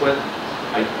dealings with,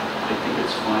 I think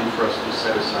it's fine for us to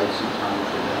set aside some time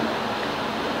for them.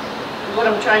 What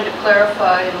I'm trying to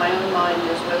clarify in my own mind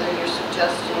is whether you're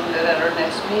suggesting that at our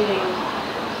next meeting,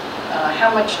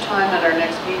 how much time at our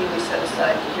next meeting we set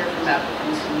aside to hear from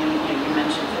applicants. And you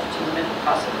mentioned 15 minutes,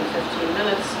 possibly 15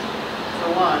 minutes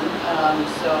for one.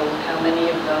 So how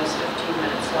many of those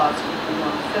 15-minute slots would we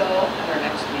want to fill at our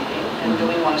next meeting? And do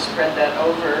we want to spread that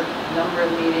over a number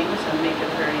of meetings and make it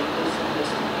a very inclusive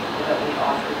list of people that we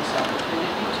offer this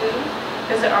opportunity to?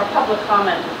 Because our public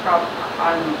comment,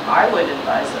 I would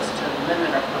advise us to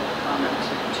limit our public comment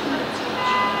to 2 minutes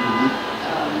each.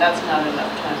 That's not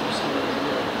enough time for somebody to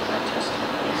really provide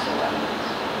testimony. So I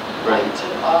would like to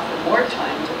offer more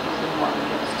time to people who want to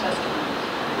give us testimony.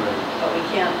 But we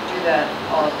can't do that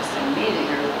all at the same meeting,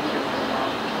 or we'll be here for a long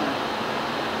time.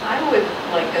 I would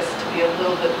like us to be a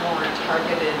little bit more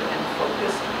targeted and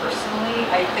focused personally.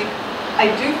 I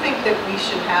do think that we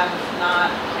should have,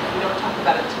 if we don't talk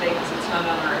about it today because it's not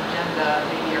on our agenda,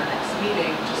 maybe our next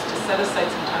meeting, just to set aside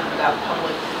some time about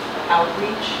public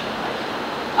outreach,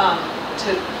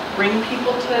 to bring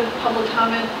people to public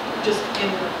comment. Just in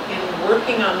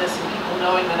working on this and people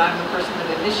knowing that I'm the person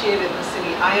that initiated the city,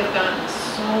 I have gotten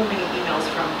so many emails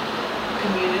from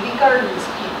community gardens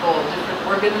people, different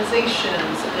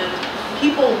organizations, and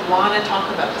people want to talk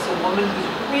about this. A woman who's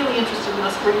really interested in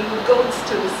us bringing goats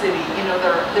to the city.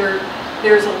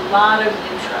 There's a lot of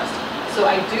interest. So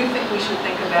I do think we should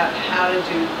think about how to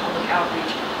do public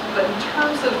outreach. But in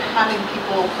terms of having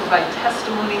people provide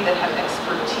testimony that have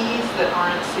expertise that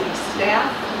aren't city staff,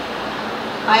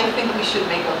 I think we should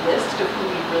make a list of who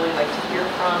we'd really like to hear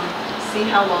from, see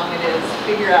how long it is,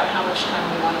 figure out how much time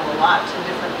we want to allot to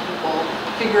different people,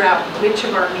 figure out which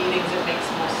of our meetings it makes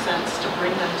most sense to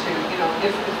bring them to.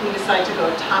 If we decide to go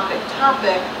topic,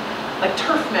 like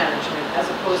turf management as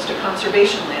opposed to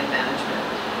conservation land management.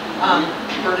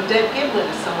 Bernadette Giblin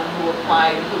is someone who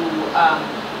applied, who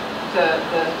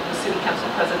the city council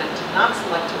president did not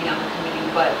select to be on the committee,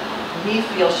 but we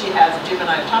feel she has, Jim and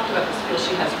I have talked about this, feel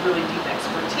she has really deep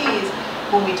expertise.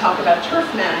 When we talk about turf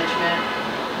management,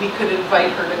 we could invite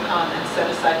her to come and set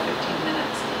aside 15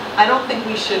 minutes. I don't think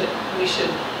we should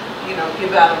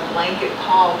give out a blanket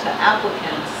call to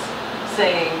applicants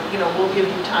saying, we'll give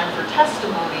you time for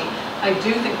testimony, I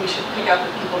do think we should pick out the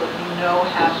people that we know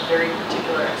have very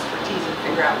particular expertise and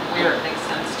figure out where it makes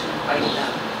sense to invite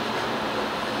them.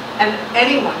 And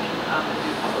anyone can come and do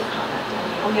public comment. And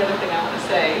the only other thing I want to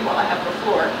say while I have the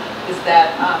floor is that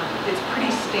it's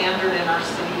pretty standard in our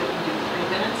city that we do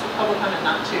 3 minutes of public comment,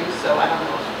 not 2, so I don't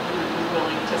know if we would be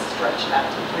willing to stretch that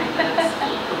to 3 minutes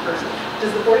per person.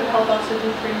 Does the Board of Health also do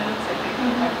 3 minutes? I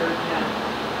think I've heard, yeah.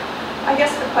 I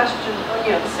guess the question, you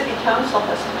know, the city council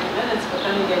has 3 minutes, but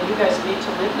then again, you guys meet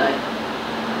till midnight.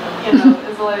 You know,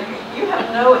 it's like, you have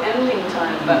no ending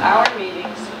time, but our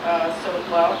meetings,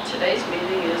 well, today's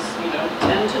meeting is, you know,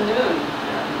 10 to noon.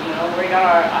 You know,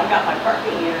 I got my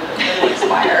parking meter that's going to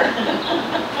expire.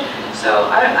 So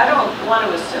I don't want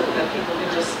to assume that people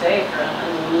can just stay for an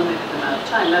unlimited amount of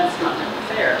time. That's not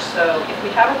fair. So if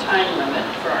we have a time limit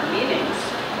for our meetings,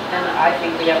 then I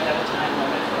think we have to have a time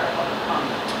limit for our public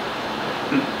comment.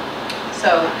 So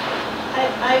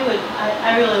I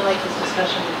really like this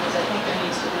discussion because I think there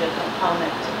needs to be a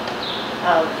component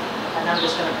of, and I'm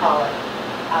just going to call it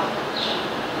outreach,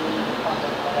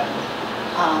 whatever.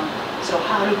 So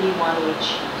how do we want to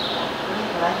achieve that?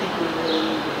 And I think we really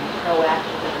need to be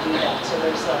proactive and do that. So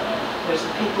there's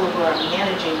the people who are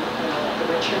managing, you know, like the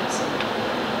Richards and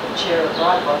the chair of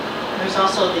Broadbook. There's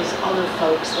also these other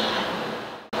folks that,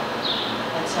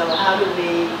 and so how do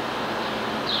we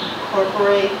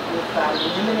incorporate with our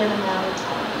limited amount of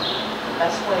time, the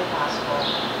best way possible,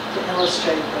 to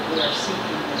illustrate that we are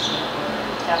seeking this and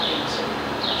we're tapping certain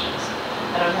questions.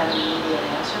 I don't have an immediate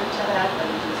answer to that, but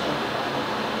I do think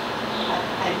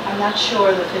I'm not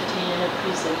sure the 15-minute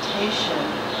presentation,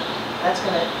 it's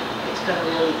gonna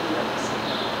really eat up the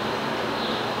signal.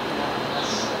 You know, I'm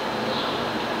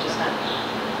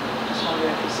just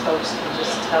wondering if these folks can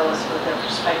just tell us what their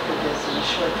perspective is in a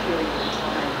short period of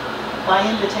time. By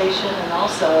invitation and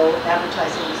also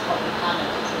advertising this public comment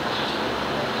is an opportunity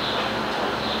to talk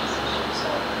about this issue. So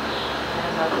I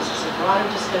don't know if this is a broader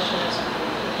discussion or something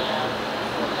to think about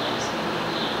for the next meeting.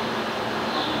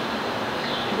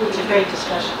 It's a great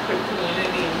discussion. Put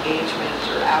community engagement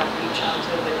or outreach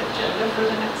onto the agenda for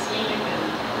the next meeting,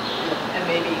 and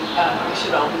maybe we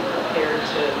should all be prepared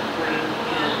to bring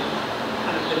in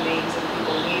kind of the names of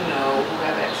people we know who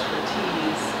have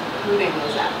expertise, including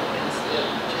those applicants that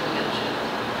Jim mentioned,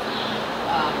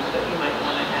 that we might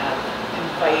want to have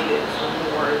invited for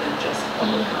more than just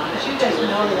public comment. But you guys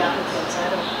know the applicants. I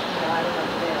don't know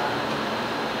who they are.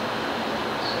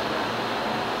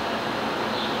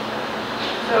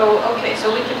 So, okay,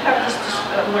 so we could have this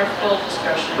a more full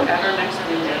discussion at our next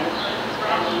meeting,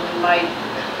 and we might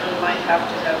have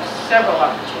to have several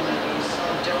opportunities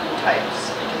of different types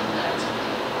of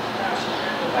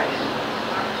invited.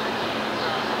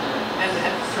 And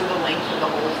for the length of the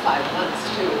whole 5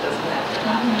 months too, it doesn't have to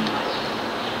happen.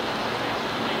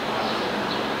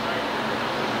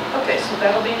 Okay, so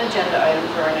that'll be an agenda item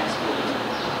for our next meeting.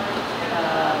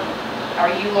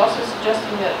 Are you also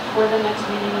suggesting that for the next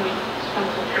meeting we come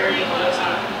prepared with a list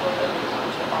of people that we want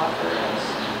to offer as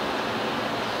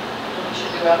we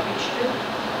should do outreach to?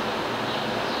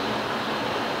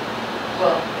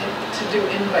 Well, to do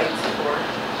invites for,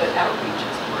 but outreach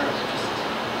is more of just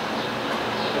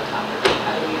the topic.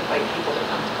 How do we invite people to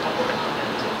come to public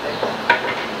comment if they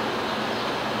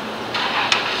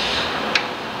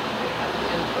have the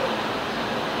input?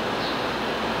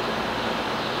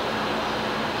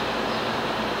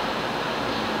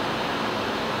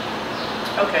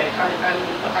 Okay,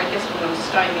 I guess what I'm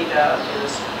stymied out is,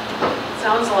 it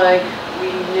sounds like we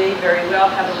may very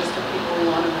well have a list of people we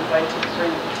want to invite to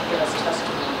give us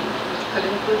testimony, which could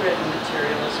include written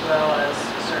material as well as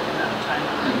a certain amount of time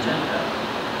on our agenda.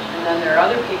 And then there are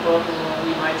other people who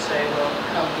we might say, well,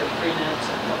 come give 3 minutes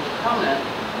of public comment,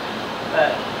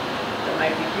 but there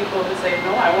might be people who say,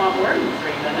 no, I want more than 3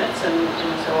 minutes, and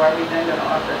so are we then going to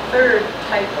offer a third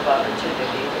type of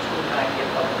opportunity, which we might be a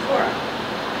public forum?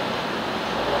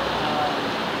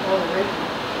 Or written.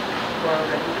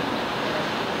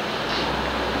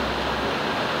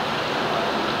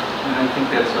 And I think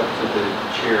that's up to the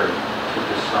chair to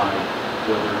decide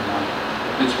whether or not.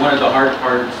 It's one of the hard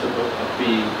parts of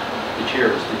being the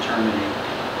chair is determining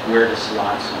where to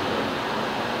slot somebody.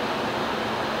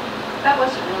 That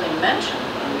wasn't really mentioned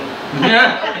when we...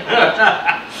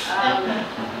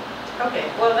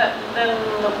 Okay, well, then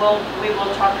we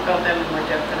will talk about them in more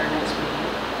depth at our next meeting.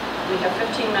 We have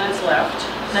 15 minutes left.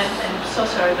 I'm so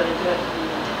sorry, but I do have to be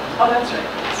in 10. Oh, that's right.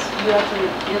 You have to be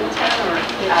in 10 or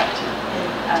at 10? In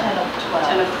 10 of 12.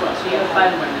 10 of 12, so you have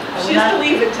 5 more minutes. She has to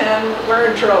leave at 10, we're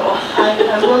in trouble.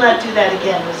 I will not do that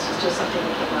again. This is just something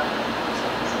that came up.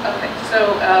 Okay,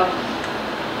 so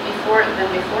before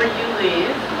you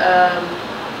leave,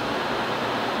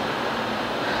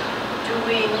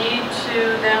 we need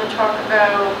to then talk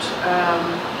about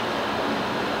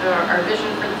our vision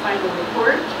for the final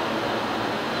report.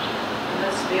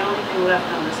 That's the only thing left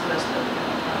on this list that we're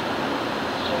going to talk about.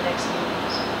 The next meeting.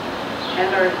 And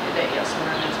our, yes, and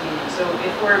our next meeting. So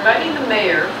if we're inviting the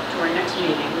mayor to our next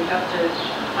meeting, we have to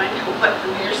find out what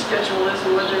the mayor's schedule is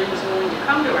and whether he's willing to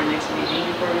come to our next meeting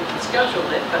before we can schedule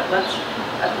it. But let's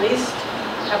at least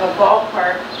have a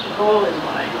ballpark goal in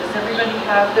mind. Does everybody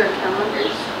have their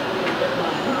calendars?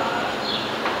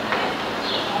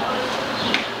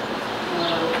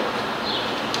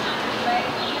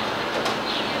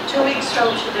 2 weeks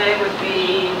from today would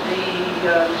be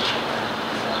the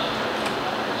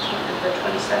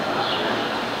 22nd.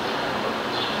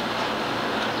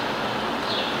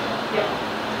 Yeah,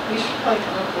 we should probably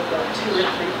come up with like 2 or 3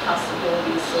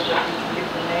 possibilities so that we can give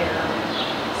the mayor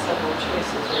several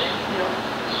choices, right? Yeah.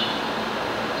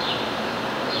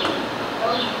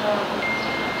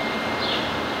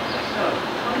 So,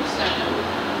 22nd.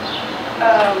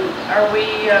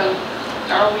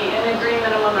 Are we in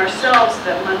agreement among ourselves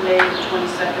that Monday the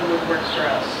 22nd would work for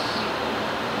us?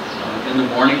 In the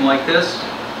morning like this?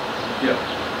 Yeah.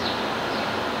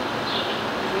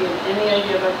 Do we have any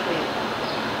idea about Kate?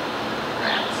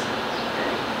 Rats.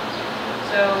 Okay.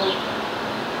 So,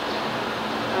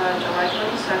 July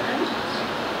 22nd,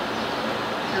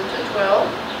 10 to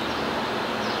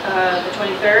 12. The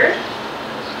 23rd.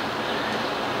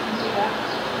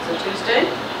 It's a Tuesday.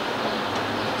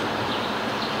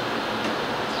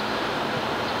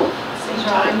 These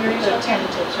are all the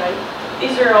tentatives, right?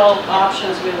 These are all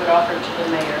options we would offer to the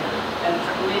mayor. And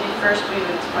maybe first we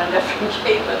would find out from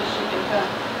Kate whether she can come.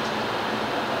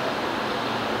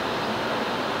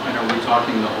 And are we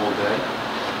talking the whole day?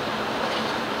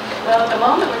 Well, at the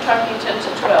moment we're talking 10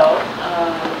 to 12,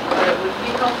 but it would be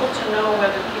helpful to know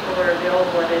whether people are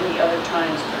available at any other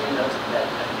times during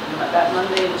that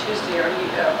Monday and Tuesday. Are you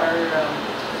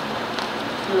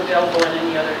available at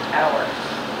any other hour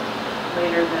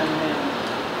later than noon?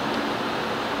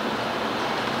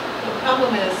 The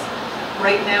problem is,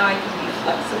 right now I can be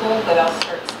flexible, but I'll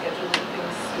start scheduling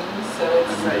things soon, so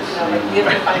it's, you know, like we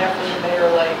have to find out from the mayor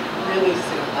like really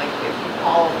soon, like if you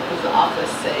call his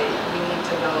office, say, we need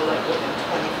to know like within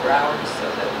 24 hours so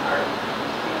that we can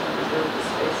reserve the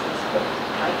spaces, but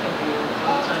I can do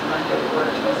anytime Monday or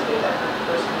Tuesday that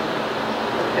first Monday.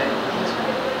 Okay.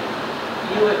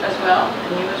 You as well,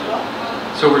 and you as well?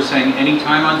 So we're saying any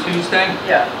time on Tuesday?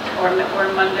 Yeah, or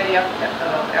Monday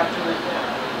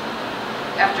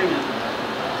afternoon.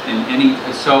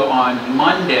 And so on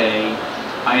Monday,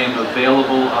 I am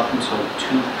available up until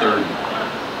 2:30.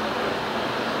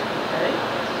 Okay,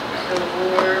 so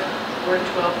we're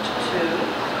 12 to 2.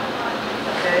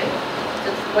 Okay,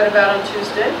 what about on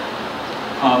Tuesday?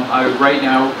 Right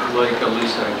now, like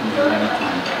Elisa, I can do any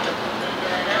time.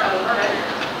 Okay.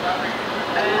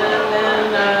 And then,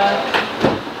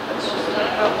 let's just talk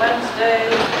about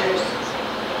Wednesday.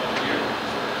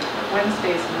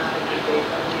 Wednesday's not a good day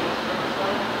for me.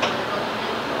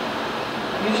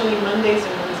 Usually Mondays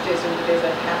and Wednesdays are the days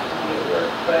I have to be at work,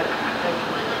 but I can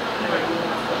kind of be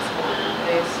more flexible on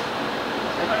days.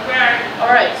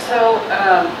 All right, so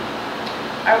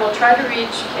I will try to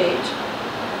reach Kate.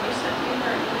 Have you sent me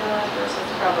her email address?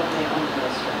 It's probably on the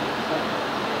list, right?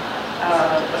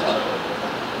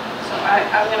 So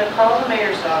I'm going to call the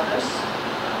mayor's office,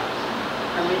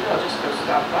 or maybe I'll just go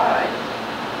stop by.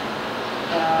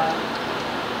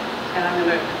 And I'm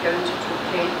going to get in touch with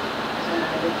Kate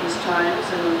at these times,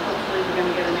 and hopefully we're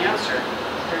going to get an answer.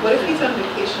 What if he's on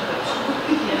vacation? Yeah,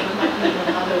 we might need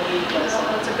another week or Well,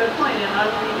 something. that's a good point, and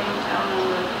I'm leaving town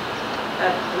on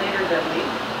that later that week,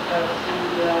 for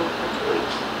 2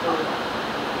 weeks.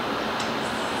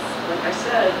 Like I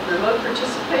said, remote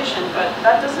participation, but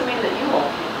that doesn't mean that you all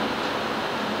can.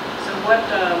 So what,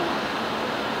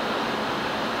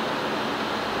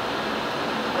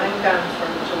 I'm gone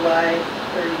from July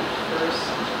 31st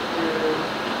through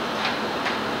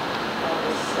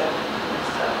August 7th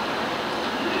myself.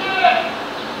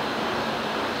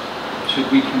 Should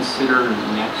we consider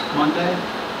next Monday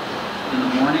in the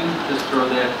morning? Just throw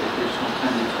that additional 10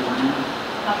 to 2 in?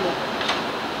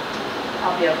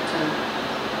 I'll be up to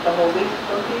The whole week,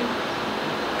 okay?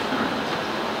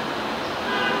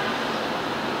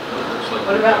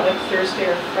 What about like Thursday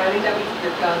or Friday that week?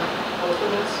 You're gone both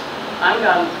of us? I'm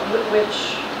gone,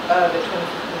 which, The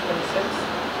 25th and 26th?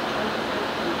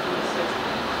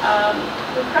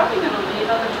 we're probably going to leave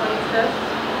on the 25th,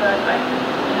 but I can,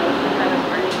 kind of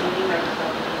early meeting or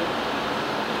probably.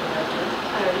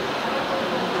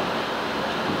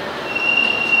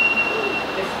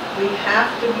 If we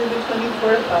have to do the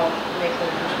 24th, I'll make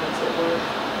arrangements at work.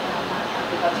 I'm not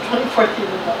happy about about the 24th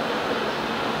even though.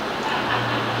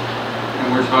 And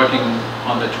we're talking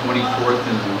on the 24th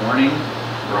in the morning,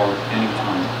 or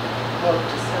anytime? Well,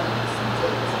 just since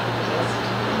it was on the list.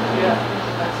 Yeah.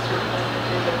 That's certainly the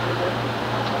day that we would.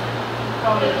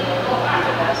 Probably the morning would be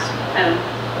the best. And,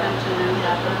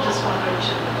 Yeah, but I'm just wondering,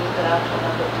 should we move it out to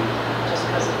another week just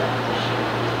because of that issue?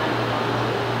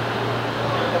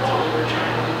 That's what we were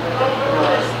trying to do, but I didn't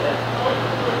realize that.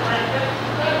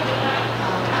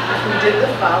 If we did the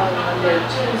following Monday or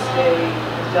Tuesday,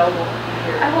 Adele won't be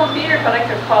here. I won't be here, but I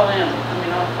could call in. I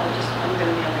mean, I'm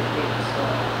gonna be on vacation, so.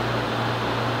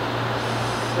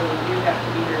 So you have to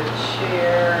be here to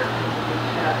chair, and we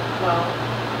have, well,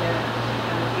 yeah,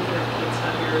 and even if Kate's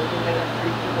not here, we might have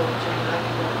 3 people, Jim and I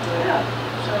can go do it. Yeah,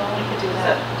 so We could do is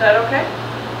that. that okay?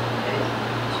 Okay,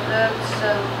 so that's,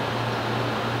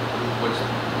 What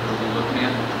are we looking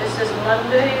at? this is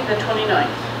Monday, the 29th.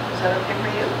 Is that okay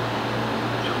for you?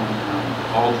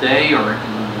 29. All day or in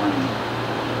the morning?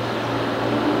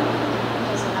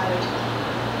 Doesn't matter to me.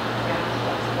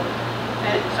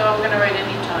 And so I'm gonna write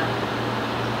any time.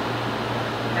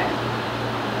 Okay?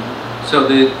 So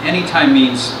the anytime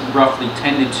means roughly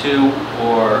 10 to 2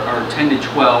 or 10 to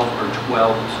 12 or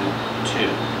 12 to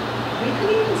 2. We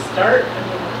could even start, I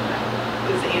mean,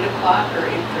 is 8 o'clock or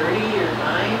 8:30 or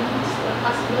 9 a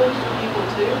possibility for people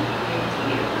too? I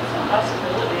mean, It's a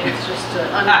possibility, it's just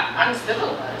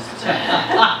uncivilized.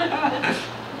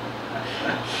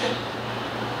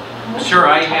 Sure,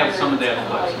 I have some of that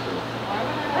flexibility.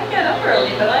 I get up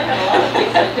early, but I have a lot of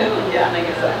things I do when I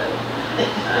get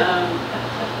up.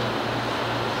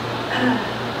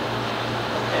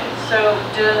 Okay, so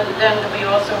then do we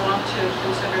also want to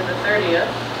consider the 30th,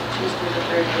 Tuesday the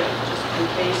 30th, just in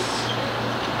case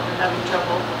we're having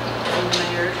trouble getting the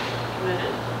mayor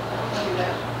committed? Do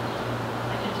that.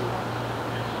 I can do that.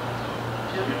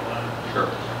 Jim? Sure.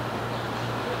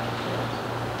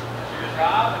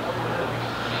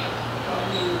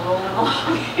 rolling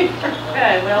along here.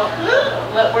 Okay, well,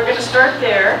 we're going to start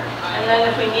there, and then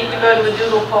if we need to go to a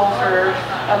doodle poll for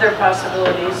other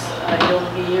possibilities, you'll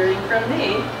be hearing from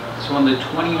me. So on the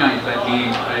 29th,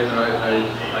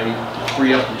 I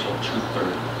free up until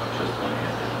 2:30. Just like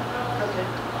that. Okay.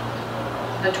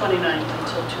 The 29th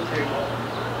until 2:30.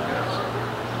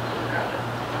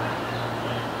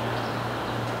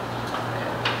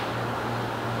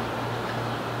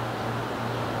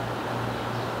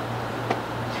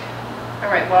 All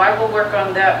right, well, I will work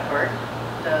on that part,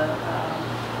 the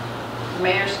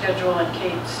mayor's schedule and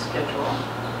Kate's schedule.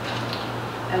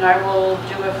 And I will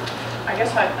do I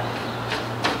guess I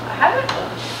haven't,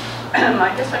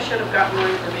 I guess I should have gotten more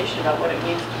information about what it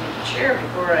means to be the chair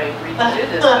before I agreed to do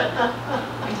this,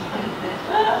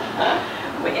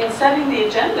 but in setting the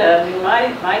agenda, I mean,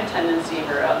 my tendency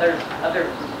for other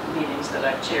meetings that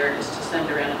I've chaired is to send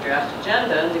around a draft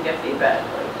agenda and to get feedback.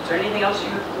 Is there anything else you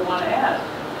want to add?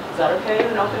 Is that okay in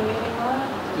an open meeting law?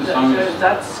 As long as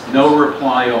That's no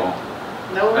reply all.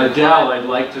 no reply. Adele, I'd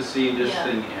like to see this Yeah.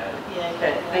 thing added. Yeah.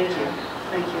 Okay, thank you,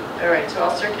 thank you. All right, so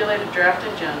I'll circulate a draft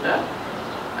agenda.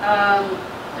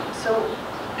 So,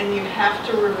 And you have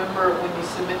to remember when you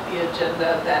submit the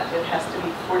agenda that it has to be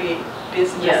 48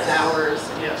 business Yes. hours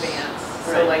in Yes. advance.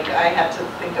 So Right. like I had to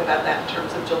think about that in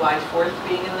terms of July 4th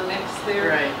being in the mix there.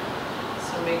 right,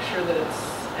 So make sure that it's,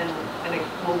 and it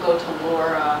will go to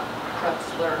Laura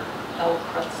Krutzler, L.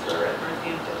 Krutzler at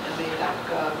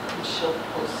NorthamptonMA.gov, and she'll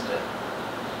post it.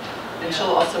 And Yeah.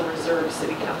 she'll also reserve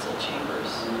city council chambers.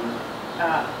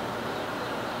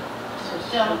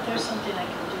 Jill, if there's something I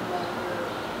can do while we're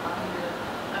on here,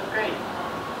 oh, great,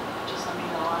 just let me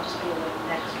know. I'll just be away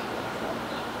next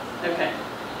week. okay.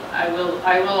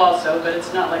 I will also, but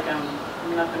it's not like I'm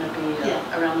not going to be Yeah.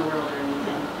 around the world or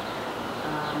anything.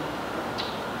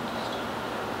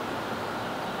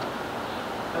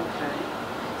 Okay,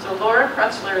 so Laura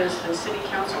Krutzler is the city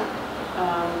council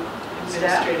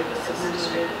staff? Administrative assistant.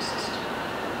 Administrative assistant.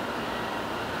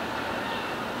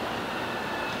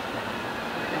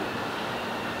 Okay.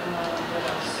 What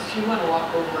else? If you want to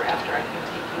walk over after, I can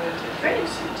take you into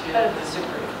introduce you to That'd be the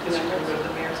super. because you're going to go to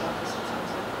the mayor's office, it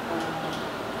sounds like.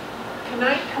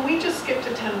 Uh, Can we just skip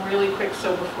to 10 really quick,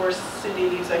 so before Cindy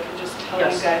leaves, I can just tell you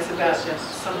Yes. guys about Yes, yes.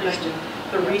 something, Please do.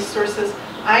 the resources.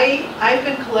 I've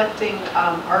been collecting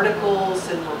articles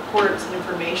and reports and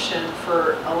information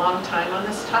for a long time on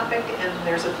this topic, and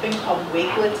there's a thing called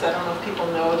Wakelets. I don't know if people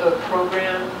know the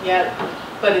program yet,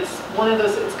 but it's one of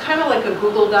those, it's kind of like a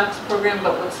Google Docs program,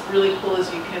 but what's really cool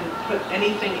is you can put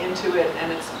anything into it,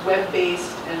 and it's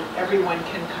web-based, and everyone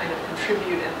can kind of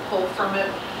contribute and pull from it.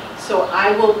 So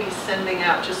I will be sending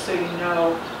out, just so you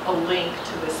know, a link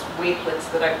to this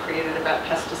wakelets that I created about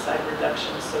pesticide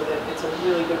reduction, so that it's a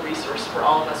really good resource for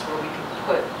all of us where we can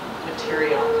put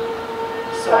material.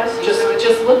 So I see. So it's-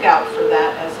 just look out for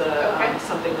that as a, Okay.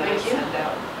 something that I Thank you. send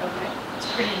out. Okay. It's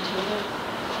pretty intuitive.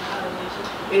 How to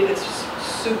use it. It's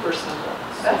super simple.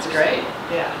 That's Super great.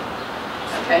 simple. Yeah.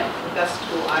 Okay. The best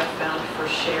tool I've found for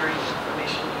sharing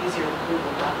information, easier than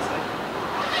Google Docs, I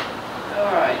think.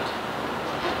 All right.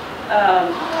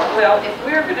 Well, if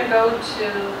we're going to go over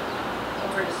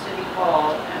to City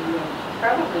Hall, and we'll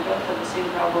probably both have the same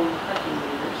problem with parking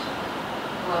meters.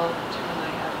 Well, Jim and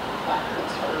I have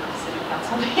placards for city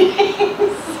council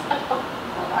meetings.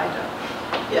 Well, I don't.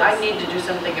 Yes. I need to do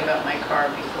something about my car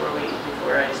before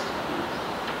I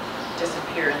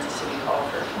disappear into City Hall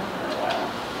for a while.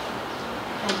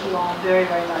 Thank you all very,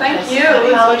 very much. Thank you. I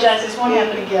apologize, this won't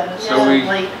happen again. It's So just we-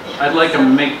 late. I'd like to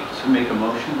make a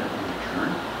motion that we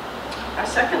adjourn. I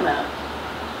second that.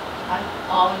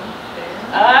 All in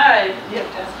favor? Aye. You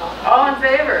have to ask all. All in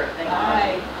favor? Thank you.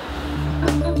 Aye.